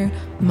familiar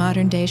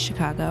modern-day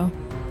Chicago.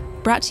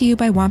 Brought to you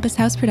by Wampus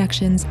House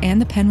Productions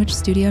and the Penwitch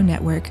Studio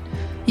Network,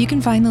 you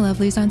can find the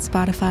Lovelies on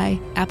Spotify,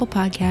 Apple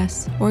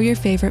Podcasts, or your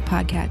favorite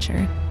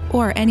podcatcher,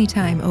 or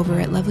anytime over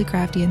at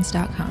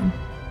lovelycraftians.com.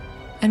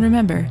 And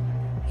remember,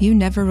 you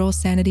never roll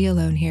sanity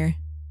alone here.